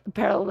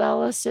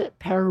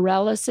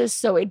paralysis.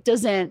 So it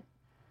doesn't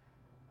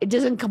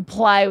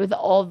comply with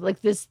all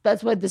like this.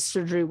 That's why this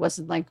surgery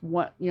wasn't like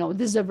what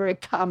this is a very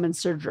common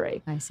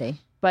surgery, I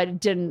see. but it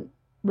didn't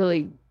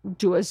really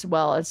do as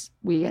well as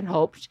we had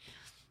hoped.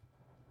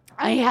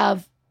 I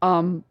have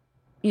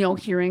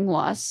hearing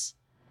loss.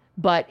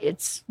 But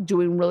it's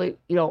doing really,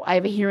 I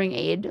have a hearing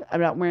aid.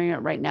 I'm not wearing it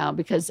right now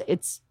because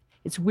it's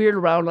weird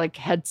around like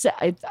headset.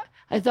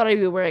 I thought I'd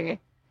be wearing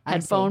a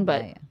headphone,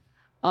 but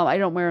I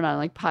don't wear it on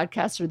like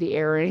podcasts or the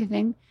air or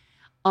anything.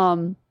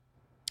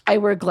 I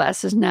wear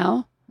glasses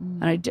now,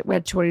 and we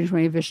had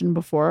 20/20 vision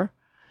before,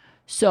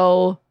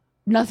 so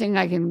nothing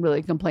I can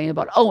really complain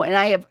about. Oh, and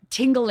I have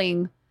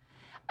tingling.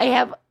 I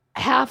have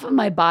half of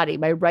my body,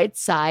 my right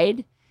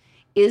side,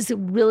 is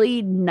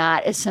really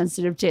not as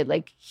sensitive to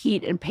like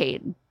heat and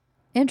pain.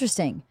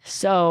 Interesting.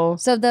 So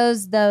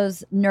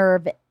those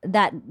nerve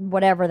that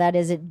whatever that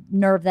is,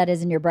 nerve that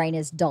is in your brain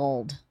is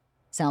dulled.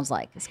 Sounds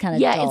like it's kind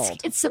of dulled.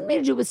 It's something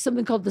to do with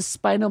something called the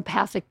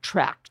spinopathic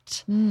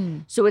tract.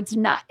 So it's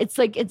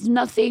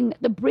nothing.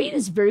 The brain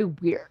is very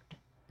weird.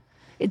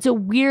 It's a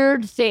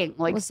weird thing.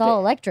 Like it's all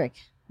electric,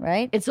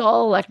 right? It's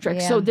all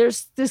electric. Yeah. So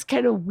there's this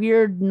kind of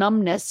weird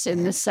numbness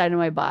in this side of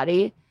my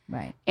body.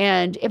 Right.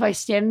 And if I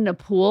stand in a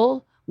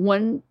pool,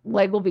 one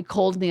leg will be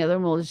cold and the other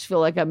one will just feel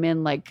like I'm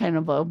in like kind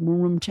of a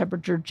room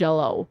temperature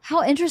jello.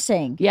 How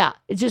interesting. Yeah.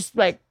 It's just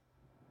like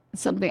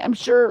something I'm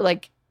sure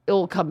like it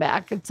will come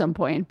back at some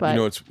point. But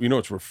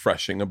what's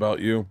refreshing about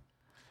you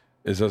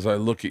is as I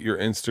look at your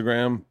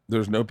Instagram,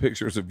 there's no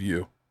pictures of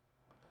you.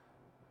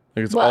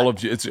 Like it's all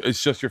of you.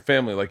 It's just your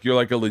family. Like you're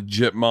like a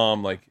legit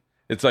mom. Like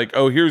it's like,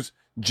 oh, here's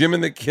Jim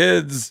and the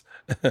kids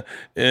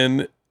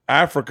in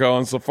Africa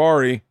on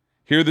safari.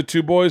 Here are the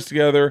two boys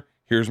together.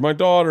 Here's my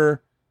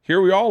daughter. Here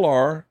we all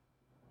are.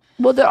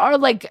 Well, there are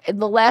like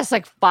the last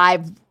like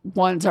 5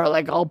 ones are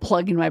like all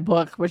plugging my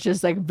book, which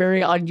is like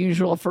very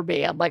unusual for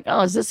me. I'm like,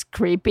 oh, is this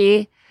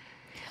creepy?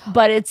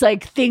 But it's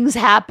like things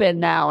happen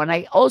now. And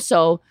I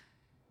also,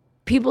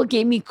 people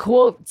gave me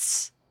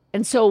quotes.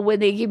 And so when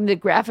they gave me the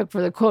graphic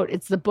for the quote,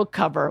 it's the book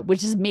cover,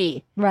 which is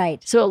me.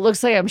 Right. So it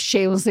looks like I'm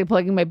shamelessly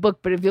plugging my book.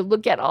 But if you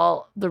look at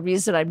all the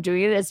reason I'm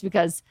doing it, it's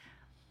because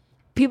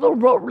people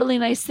wrote really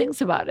nice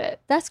things about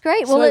it. That's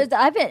great. So well,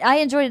 I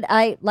enjoyed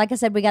it. Like I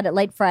said, we got it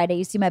late Friday.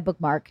 You see my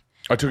bookmark.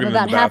 I took it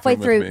about in the halfway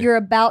bathroom with through. me. You're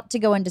about to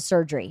go into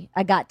surgery.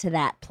 I got to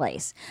that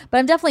place, but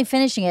I'm definitely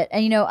finishing it.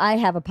 And I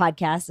have a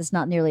podcast. It's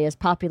not nearly as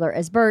popular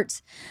as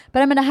Bert's,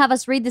 but I'm going to have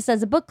us read this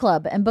as a book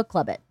club and book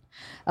club it,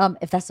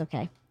 if that's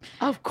okay.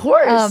 Of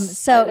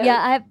course.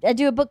 I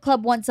do a book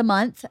club once a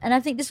month, and I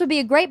think this would be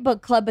a great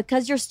book club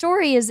because your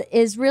story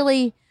is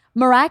really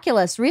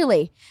miraculous,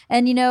 really.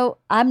 And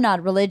I'm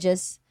not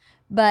religious,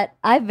 but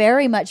I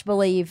very much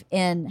believe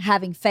in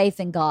having faith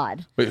in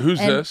God. Wait, who's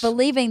and this?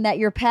 Believing that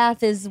your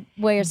path is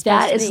where it's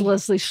supposed That to is be.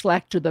 Leslie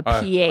Schlechter, the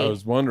PA. I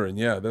was wondering.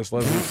 Yeah, that's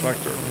Leslie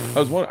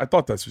Schlechter. I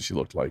thought that's what she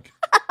looked like.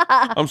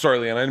 I'm sorry,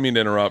 LeeAnn. I didn't mean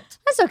to interrupt.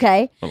 That's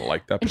okay. I don't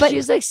like that. But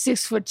she's like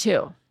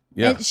 6'2".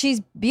 Yeah. And she's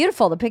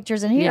beautiful. The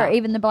pictures in here, Yeah.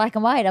 even the black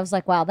and white. I was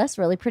like, wow, that's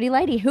a really pretty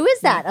lady. Who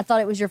is that? I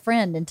thought it was your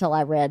friend until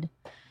I read,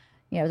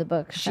 the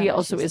book. She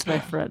also is my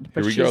friend.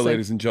 But Here we she's go, like,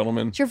 ladies and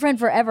gentlemen. It's your friend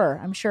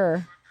forever, I'm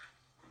sure.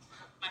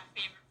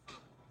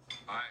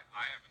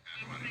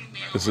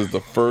 This is the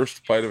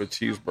first bite of a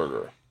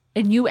cheeseburger.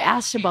 And you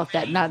asked about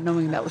that, not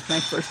knowing that was my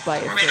first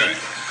bite. Okay.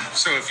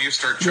 So if you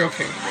start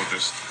choking, we'll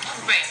just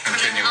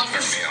continue with our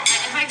meal.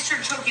 If I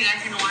start choking, I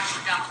can wash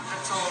it down.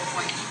 That's the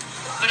whole point.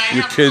 But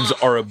Your kids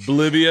are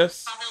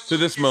oblivious to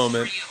this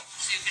moment.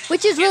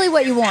 Which is really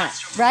what you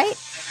want, right?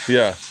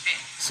 Yeah.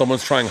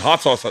 Someone's trying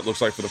hot sauce, that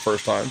looks like, for the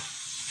first time.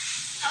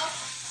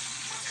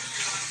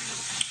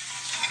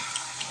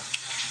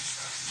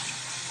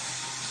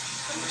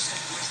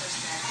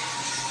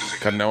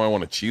 God, now I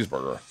want a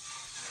cheeseburger.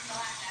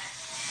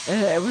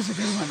 It was a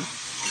good one.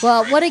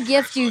 Well, what a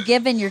gift you've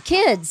given your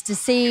kids to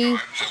see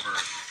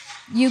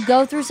you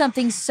go through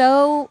something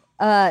so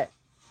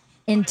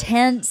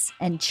intense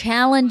and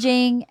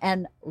challenging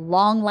and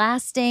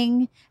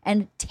long-lasting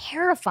and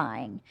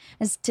terrifying,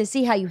 as to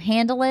see how you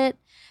handle it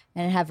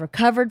and have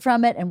recovered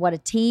from it, and what a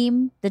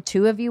team the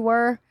two of you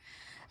were.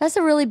 That's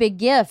a really big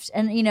gift.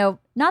 And, you know,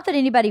 not that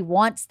anybody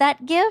wants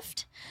that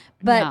gift,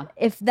 but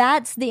if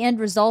that's the end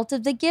result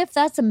of the gift,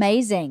 that's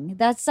amazing.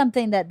 That's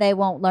something that they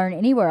won't learn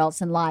anywhere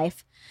else in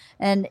life.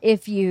 And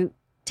if you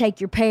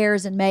take your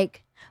pears and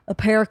make a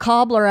pear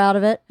cobbler out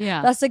of it,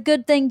 that's a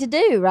good thing to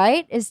do,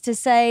 right? Is to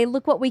say,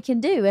 look what we can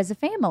do as a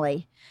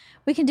family.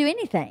 We can do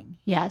anything.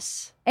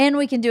 Yes. And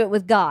we can do it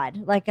with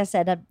God. Like I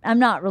said, I'm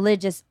not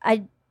religious.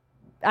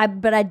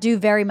 But I do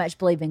very much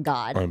believe in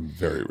God. I'm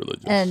very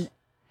religious. And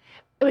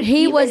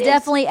he was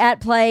definitely at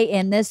play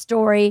in this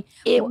story.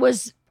 It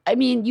was, I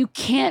mean, you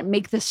can't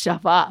make this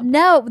stuff up.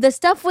 No, the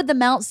stuff with the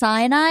Mount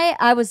Sinai,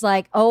 I was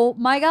like, oh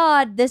my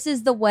God, this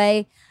is the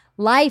way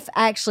life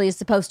actually is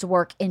supposed to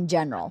work in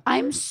general.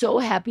 I'm so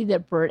happy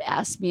that Bert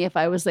asked me if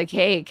I was like,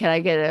 hey, can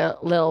I get a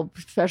little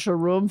special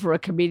room for a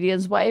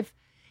comedian's wife?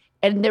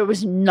 And there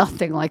was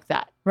nothing like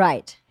that.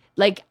 Right.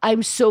 Like,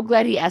 I'm so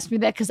glad he asked me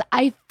that, because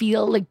I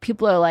feel like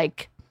people are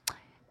like,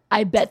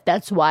 I bet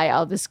that's why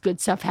all this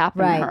good stuff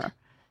happened to her,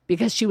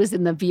 because she was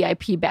in the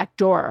VIP back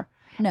door.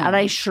 No. And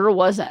I sure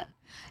wasn't.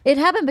 It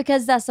happened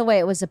because that's the way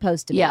it was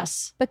supposed to be.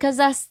 Yes. Because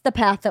that's the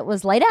path that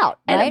was laid out.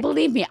 Right? And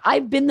believe me,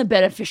 I've been the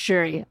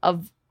beneficiary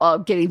of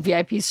getting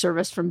VIP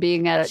service from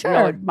being at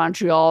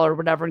Montreal or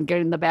whatever, and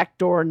getting the back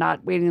door,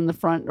 not waiting in the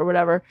front or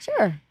whatever.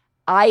 Sure.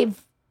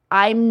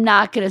 I'm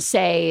not going to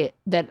say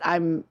that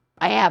I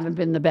haven't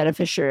been the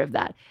beneficiary of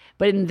that.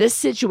 But in this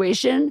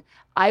situation,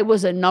 I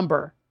was a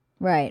number.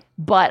 Right.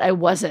 But I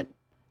wasn't,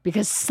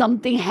 because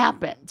something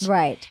happened.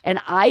 Right. And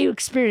I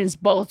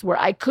experienced both, where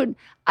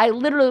I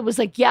literally was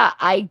like, yeah,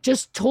 I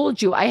just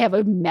told you I have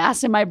a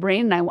mass in my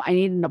brain and I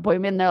need an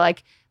appointment. And they're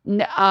like,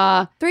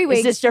 3 weeks.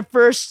 Is this your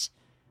first?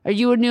 Are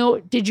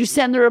you did you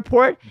send the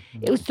report?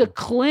 It was the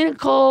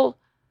clinical,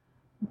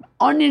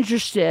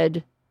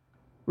 uninterested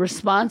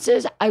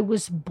responses I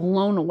was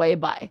blown away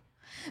by.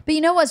 But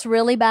you know what's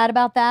really bad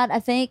about that, I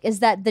think, is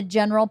that the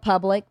general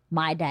public,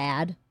 my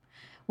dad,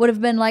 would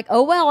have been like,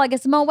 oh, well, I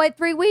guess I'm going to wait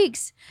 3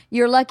 weeks.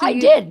 You're lucky.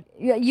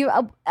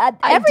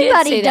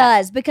 Everybody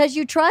does, because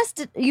you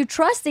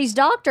trust these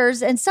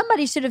doctors, and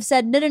somebody should have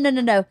said,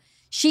 no.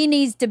 She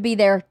needs to be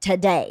there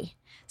today.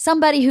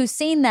 Somebody who's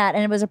seen that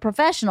and was a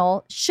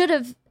professional should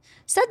have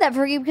said that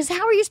for you, because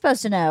how are you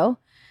supposed to know?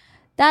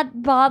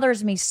 That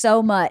bothers me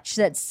so much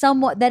that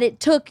it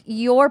took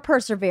your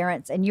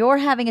perseverance and your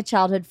having a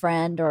childhood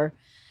friend or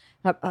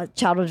a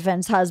childhood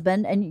friend's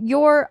husband, and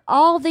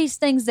all these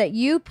things that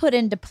you put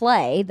into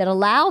play that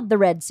allowed the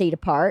Red Sea to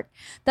part,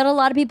 that a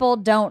lot of people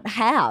don't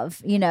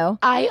have, you know.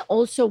 I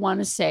also want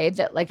to say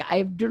that, like,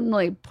 I didn't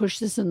really push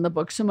this in the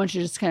book so much,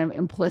 it's kind of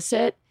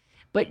implicit,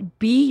 but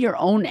be your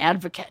own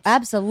advocate.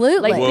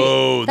 Absolutely. Like,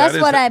 whoa, that's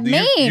what I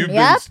mean.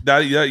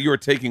 You are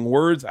taking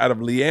words out of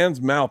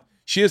LeeAnn's mouth.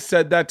 She has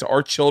said that to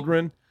our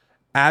children.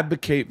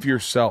 Advocate for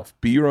yourself.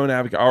 Be your own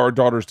advocate. Our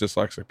daughter's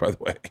dyslexic, by the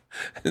way.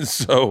 And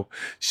so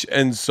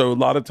a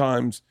lot of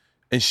times,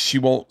 and she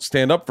won't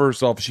stand up for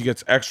herself. She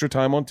gets extra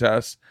time on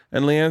tests.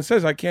 And LeeAnn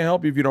says, I can't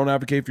help you if you don't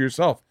advocate for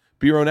yourself.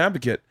 Be your own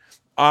advocate.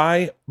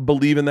 I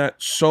believe in that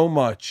so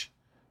much.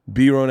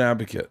 Be your own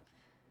advocate.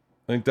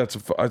 I think that's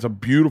a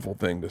beautiful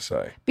thing to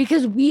say.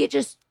 Because we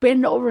just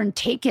bend over and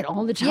take it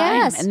all the time.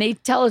 Yes. And they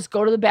tell us,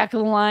 go to the back of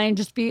the line,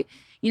 just be...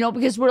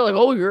 because we're like,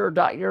 oh, you're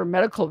a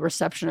medical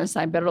receptionist.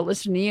 I better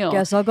listen to you.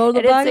 Guess I'll go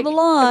to the back of the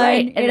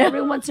line. Right. And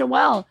every once in a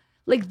while,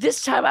 like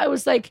this time I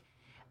was like,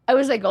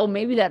 oh,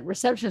 maybe that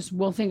receptionist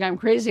will think I'm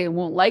crazy and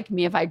won't like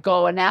me if I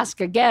go and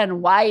ask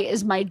again. Why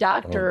is my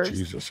doctor? Oh,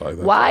 Jesus,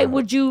 why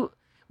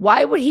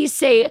would he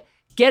say,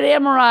 get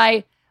an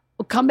MRI,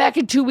 come back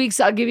in 2 weeks,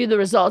 I'll give you the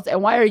results.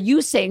 And why are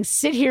you saying,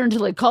 sit here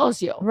until he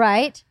calls you?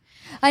 Right.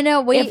 I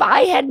know. If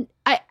I had,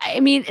 I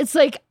mean, it's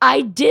like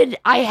I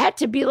had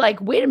to be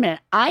like, wait a minute,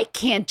 I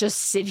can't just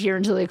sit here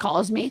until he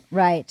calls me.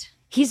 Right.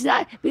 He's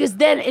not, because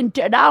then in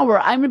an hour,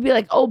 I'm going to be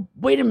like, oh,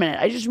 wait a minute.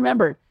 I just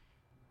remembered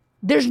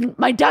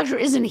my doctor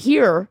isn't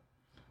here.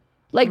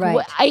 Like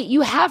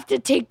you have to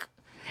take,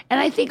 and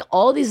I think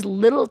all these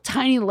little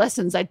tiny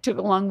lessons I took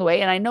along the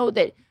way. And I know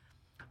that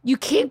you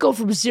can't go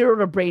from 0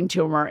 to brain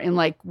tumor in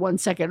like 1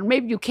 second, or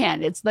maybe you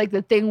can. It's like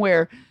the thing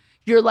where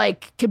you're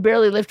like can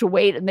barely lift a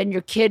weight, and then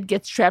your kid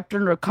gets trapped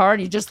under a car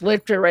and you just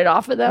lift it right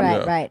off of them.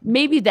 Right, right.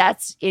 Maybe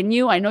that's in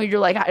you. I know you're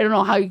like, I don't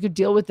know how you could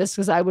deal with this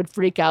because I would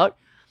freak out.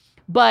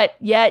 But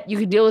yet you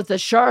can deal with the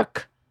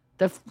shark,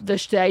 the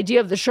idea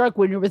of the shark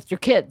when you're with your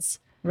kids.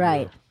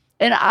 Right.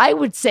 And I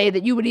would say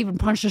that you would even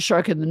punch the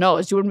shark in the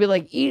nose. You wouldn't be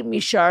like, eat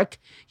me, shark.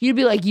 You'd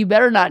be like, you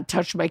better not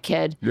touch my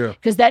kid. Yeah.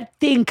 Because that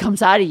thing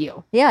comes out of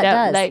you. Yeah, it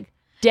does. Like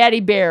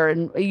daddy bear,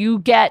 and you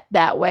get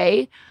that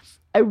way.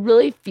 I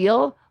really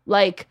feel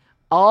like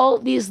all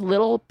these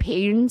little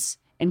pains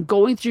and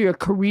going through your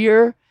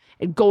career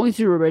and going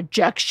through a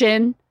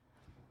rejection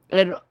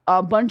and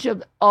a bunch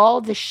of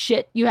all the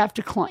shit you have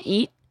to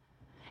eat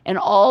and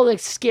all the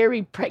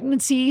scary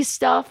pregnancy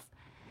stuff,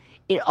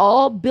 it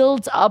all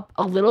builds up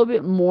a little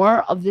bit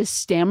more of this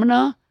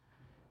stamina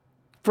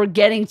for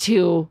getting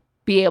to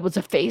be able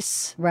to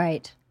face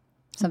Right.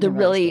 the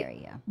really scary,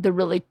 yeah. the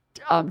really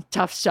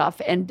tough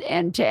stuff and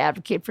to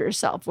advocate for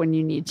yourself when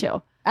you need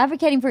to.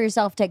 Advocating for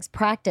yourself takes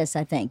practice,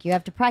 I think. You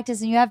have to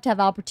practice and you have to have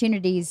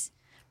opportunities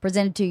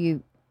presented to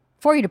you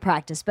for you to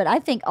practice. But I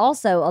think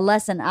also a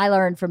lesson I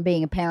learned from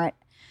being a parent,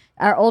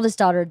 our oldest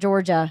daughter,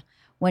 Georgia,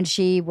 when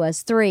she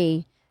was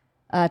 3,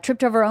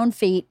 tripped over her own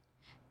feet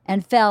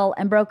and fell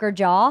and broke her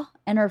jaw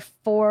and her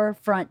 4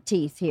 front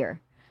teeth here,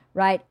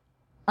 right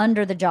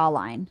under the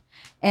jawline.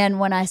 And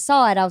when I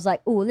saw it, I was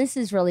like, "Ooh, this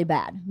is really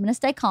bad. I'm going to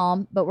stay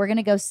calm, but we're going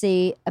to go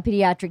see a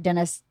pediatric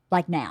dentist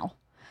like now."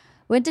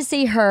 Went to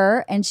see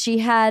her, and she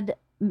had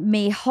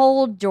me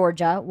hold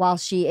Georgia while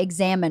she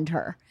examined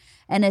her.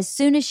 And as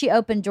soon as she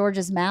opened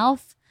Georgia's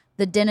mouth,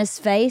 the dentist's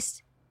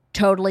face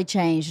totally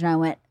changed. And I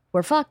went,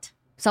 "We're fucked.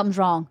 Something's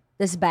wrong.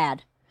 This is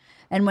bad."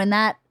 And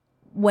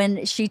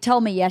when she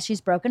told me, yes,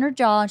 she's broken her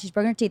jaw and she's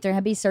broken her teeth, they're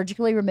going to be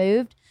surgically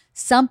removed,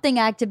 something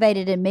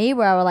activated in me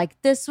where I was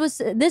like, this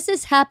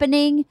is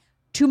happening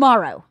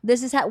tomorrow.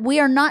 We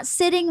are not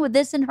sitting with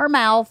this in her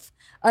mouth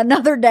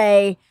another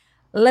day.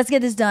 Let's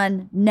get this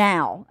done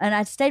now. And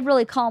I stayed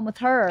really calm with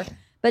her.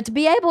 But to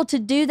be able to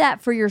do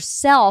that for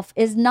yourself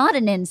is not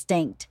an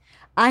instinct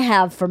I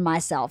have for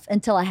myself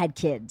until I had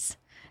kids.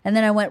 And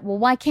then I went, well,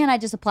 why can't I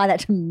just apply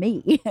that to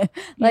me?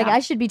 I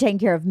should be taking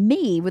care of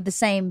me with the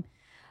same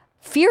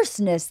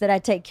fierceness that I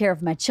take care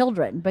of my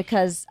children,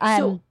 because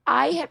So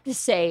I have to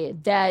say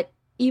that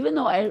even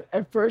though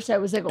at first I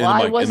was like, well,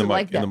 I wasn't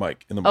like that. In the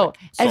mic. Oh,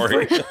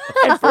 Sorry.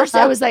 At first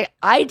I was like,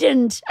 I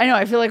know,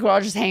 I feel like we're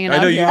all just hanging out. I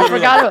know here. you.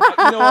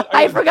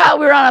 I forgot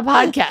we were on a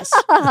podcast.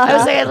 I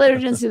was like, I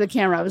literally didn't see the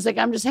camera. I was like,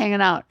 I'm just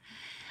hanging out.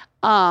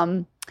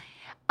 Now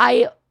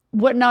I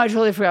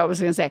totally forgot what I was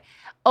going to say.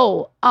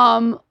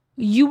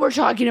 You were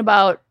talking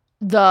about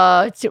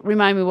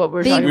remind me what we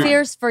were talking about. Being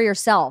fierce for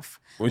yourself.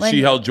 When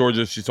she held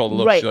Georgia, she saw the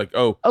look. Right. She's like,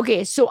 oh.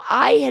 Okay, so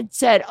I had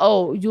said,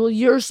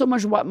 you're so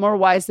much more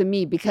wise than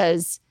me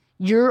because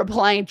you're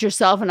applying it to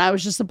yourself and I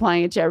was just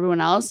applying it to everyone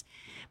else.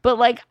 But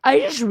like, I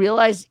just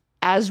realized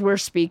as we're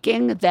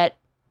speaking that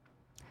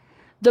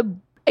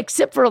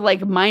except for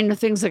like minor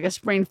things like a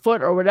sprained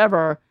foot or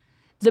whatever,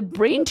 the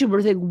brain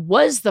tumor thing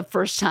was the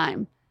first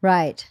time.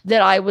 Right.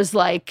 That I was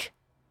like,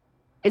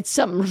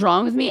 something's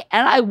wrong with me.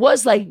 And I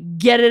was like,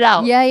 get it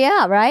out.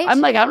 Yeah, right. I'm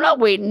like, I'm not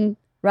waiting.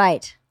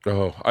 Right.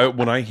 Oh,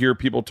 when I hear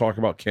people talk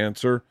about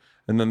cancer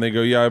and then they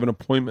go, yeah, I have an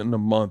appointment in a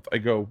month. I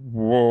go,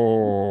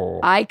 whoa.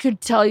 I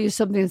could tell you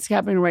something that's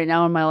happening right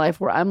now in my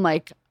life where I'm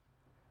like,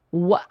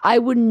 what? I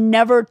would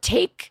never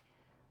take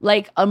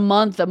like a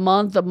month.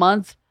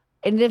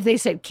 And if they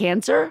said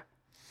cancer,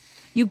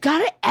 you got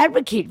to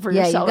advocate for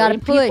yourself. You got to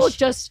push. People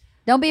just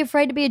don't be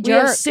afraid to be a we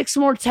jerk. have 6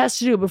 more tests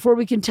to do before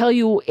we can tell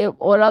you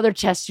what other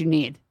tests you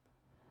need.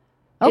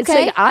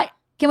 Okay. It's like,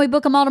 can we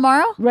book them all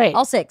tomorrow? Right.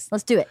 All 6.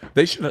 Let's do it.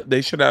 They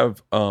should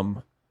have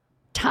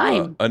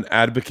time. An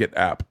advocate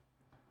app.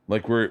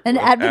 Like an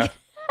advocate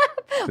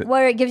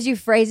where it gives you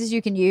phrases you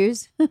can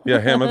use. Yeah,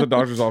 hey, I'm at the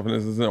doctor's office.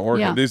 This isn't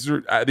working.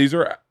 Yeah. These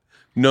are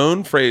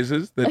known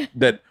phrases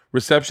that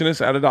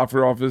receptionists at a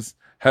doctor's office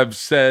have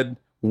said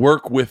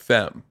work with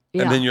them.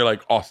 Yeah. And then you're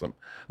like, awesome.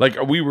 Like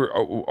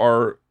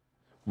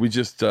we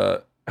just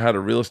had a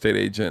real estate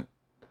agent.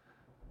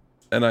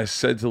 And I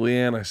said to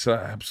LeeAnn,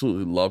 I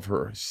absolutely love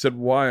her. She said,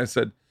 why? I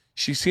said,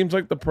 she seems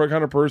like the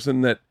kind of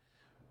person that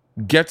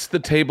gets the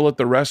table at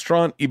the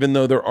restaurant, even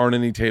though there aren't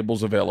any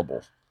tables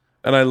available.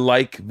 And I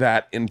like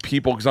that in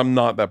people because I'm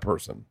not that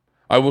person.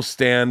 I will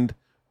stand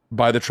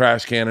by the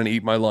trash can and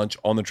eat my lunch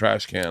on the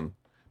trash can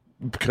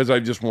because I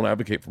just won't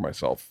advocate for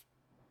myself.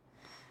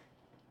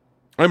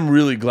 I'm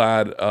really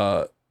glad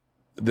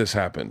this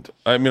happened.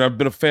 I mean, I've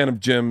been a fan of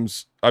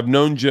Jim's. I've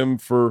known Jim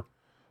for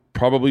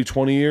probably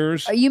 20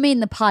 years. You mean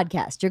the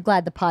podcast? You're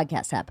glad the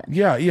podcast happened?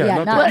 Yeah. You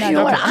know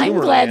what? I'm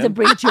glad the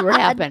brain tumor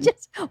happened.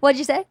 What'd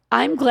you say?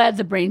 I'm glad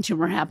the brain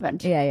tumor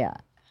happened. Yeah.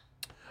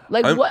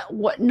 Like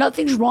what?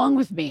 Nothing's wrong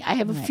with me. I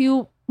have a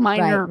few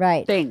minor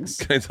things.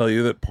 Can I tell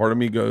you that part of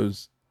me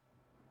goes,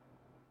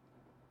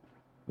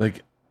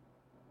 like,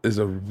 is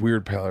a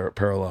weird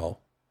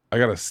parallel. I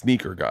got a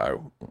sneaker guy.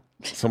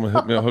 Someone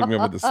hooked me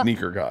up with the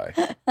sneaker guy.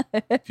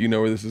 Do you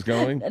know where this is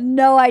going?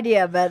 No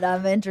idea, but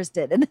I'm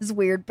interested in this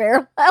weird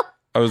parallel.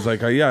 I was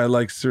like, yeah, I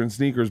like certain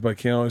sneakers, but I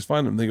can't always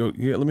find them. They go,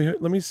 yeah,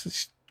 let me.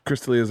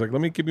 Crystalia's like,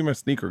 let me give you my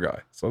sneaker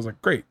guy. So I was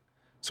like, great.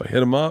 So I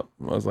hit him up.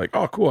 I was like,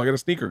 oh, cool. I got a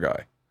sneaker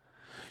guy.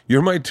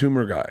 You're my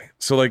tumor guy.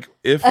 So like,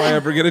 if I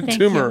ever get a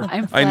tumor,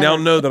 I now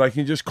know that I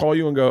can just call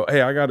you and go,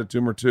 hey, I got a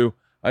tumor too.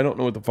 I don't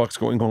know what the fuck's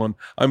going on.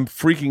 I'm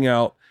freaking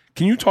out.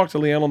 Can you talk to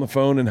LeeAnn on the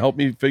phone and help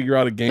me figure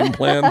out a game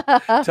plan?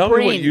 Tell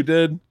me what you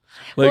did.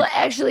 Like, well,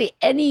 actually,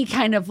 any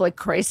kind of like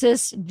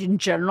crisis in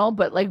general,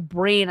 but like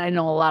brain, I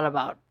know a lot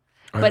about.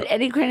 But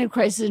any kind of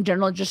crisis in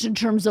general, just in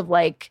terms of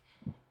like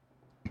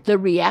the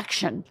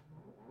reaction,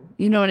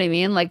 you know what I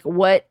mean? Like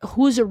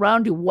who's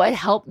around you? What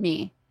helped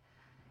me?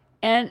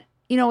 And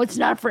it's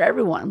not for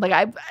everyone.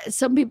 Like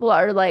some people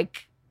are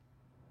like,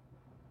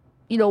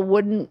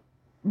 wouldn't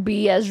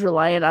be as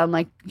reliant on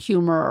like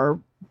humor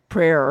or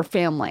prayer or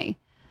family.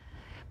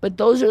 But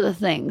those are the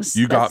things.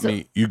 You got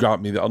me. You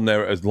got me. I'll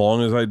never, as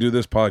long as I do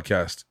this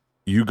podcast,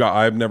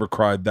 I've never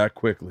cried that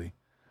quickly.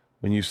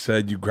 When you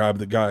said you grabbed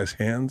the guy's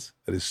hands,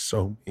 that is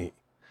so me.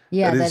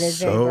 Yeah, that is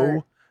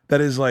so. That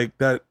is like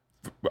that.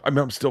 I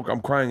mean,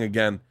 I'm crying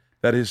again.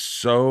 That is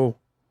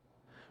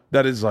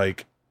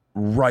like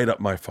right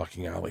up my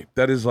fucking alley.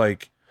 That is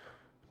like,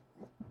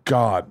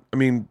 God. I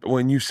mean,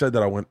 when you said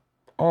that, I went,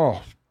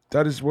 oh,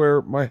 that is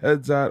where my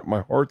head's at,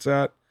 my heart's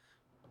at.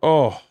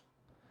 Oh,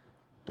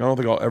 I don't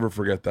think I'll ever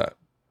forget that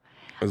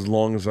as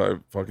long as I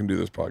fucking do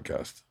this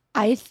podcast.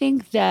 I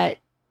think that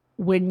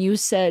when you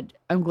said,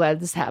 I'm glad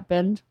this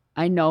happened,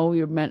 I know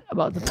you meant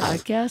about the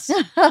podcast.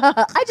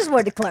 I just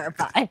wanted to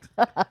clarify.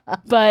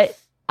 But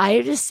I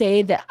have to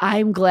say that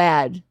I'm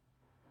glad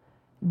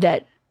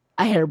that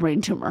I had a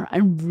brain tumor.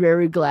 I'm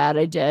very glad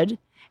I did.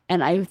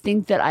 And I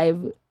think that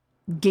I've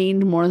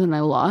gained more than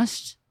I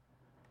lost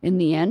in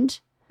the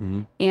end.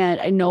 Mm-hmm. And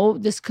I know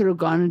this could have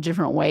gone a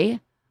different way.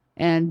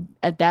 And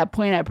at that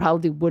point, I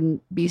probably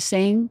wouldn't be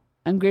saying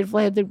I'm grateful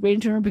I had the brain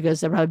tumor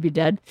because I'd probably be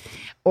dead.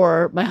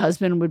 Or my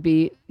husband would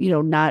be,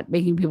 not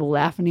making people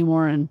laugh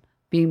anymore and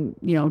being,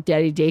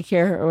 daddy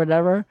daycare or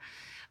whatever.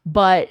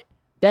 But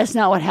that's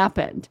not what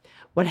happened.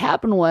 What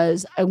happened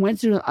was I went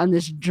through on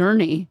this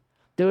journey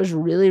that was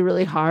really,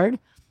 really hard.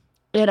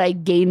 And I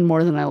gained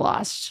more than I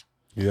lost.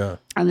 Yeah.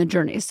 On the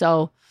journey.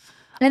 So.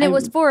 And it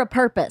was for a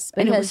purpose.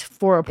 And it was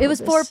for a purpose. It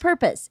was for a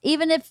purpose.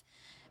 Even if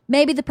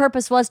maybe the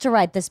purpose was to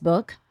write this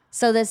book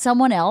so that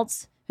someone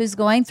else who's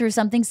going through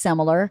something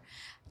similar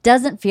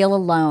doesn't feel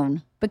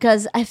alone.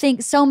 Because I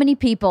think so many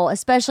people,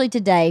 especially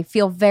today,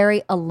 feel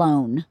very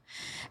alone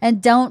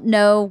and don't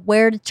know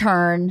where to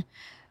turn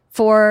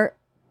for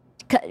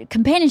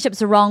companionship's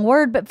the wrong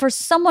word, but for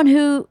someone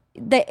who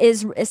that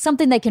is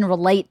something they can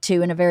relate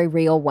to in a very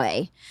real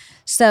way.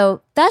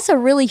 So that's a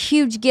really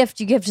huge gift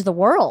you give to the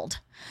world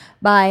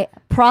by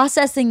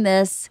processing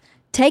this,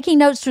 taking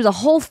notes through the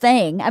whole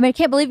thing. I mean, I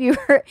can't believe you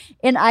were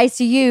in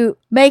ICU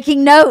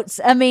making notes.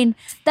 I mean,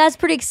 that's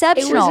pretty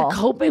exceptional. It was a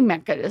coping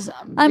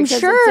mechanism. I'm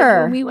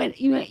sure. When we went,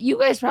 you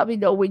guys probably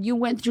know when you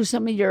went through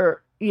some of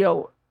your,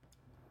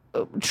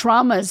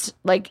 traumas,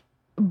 like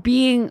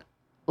being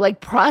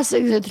like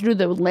processing it through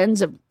the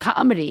lens of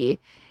comedy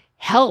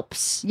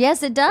helps.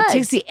 Yes, it does. It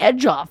takes the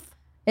edge off.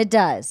 It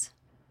does.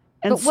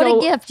 And but what a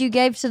gift you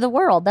gave to the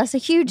world. That's a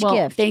huge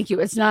gift. Thank you.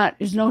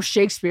 There's no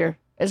Shakespeare.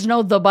 There's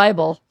no the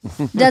Bible.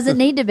 Doesn't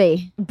need to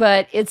be.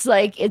 But it's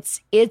like,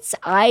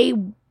 I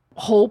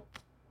hope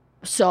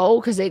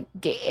so, because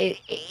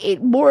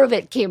it more of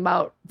it came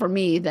out for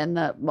me than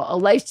a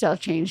lifestyle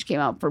change came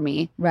out for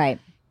me. Right.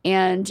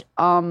 And,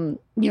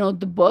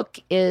 the book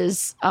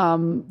is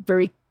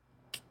very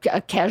a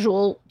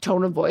casual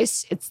tone of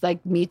voice. It's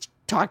like me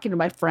talking to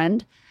my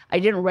friend. I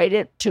didn't write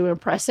it to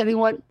impress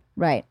anyone.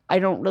 Right. I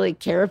don't really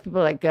care if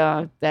people like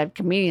that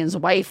comedian's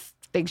wife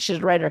thinks she's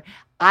a writer.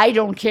 I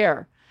don't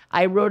care.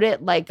 I wrote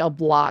it like a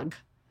blog.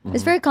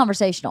 It's very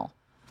conversational.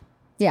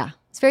 Yeah.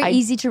 It's very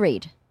easy to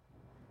read.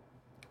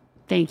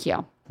 Thank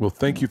you. Well,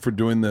 thank you for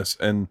doing this.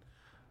 And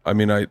I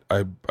mean,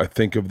 I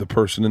think of the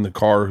person in the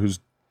car who's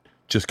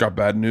just got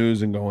bad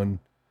news and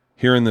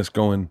hearing this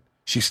going,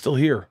 she's still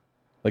here.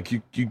 Like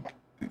you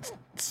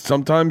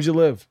sometimes you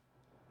live.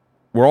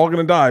 We're all going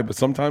to die, but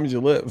sometimes you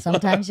live.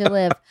 Sometimes you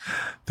live.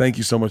 Thank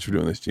you so much for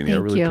doing this, Jeannie. I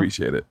really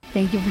appreciate it.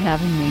 Thank you for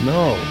having me.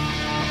 No.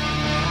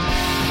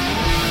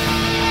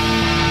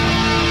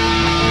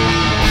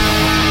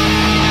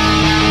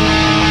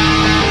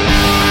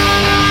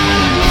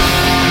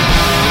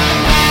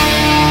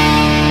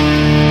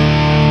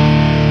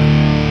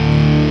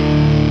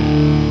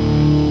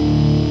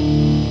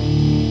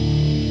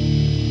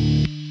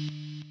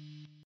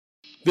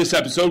 This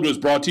episode was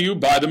brought to you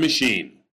by The Machine.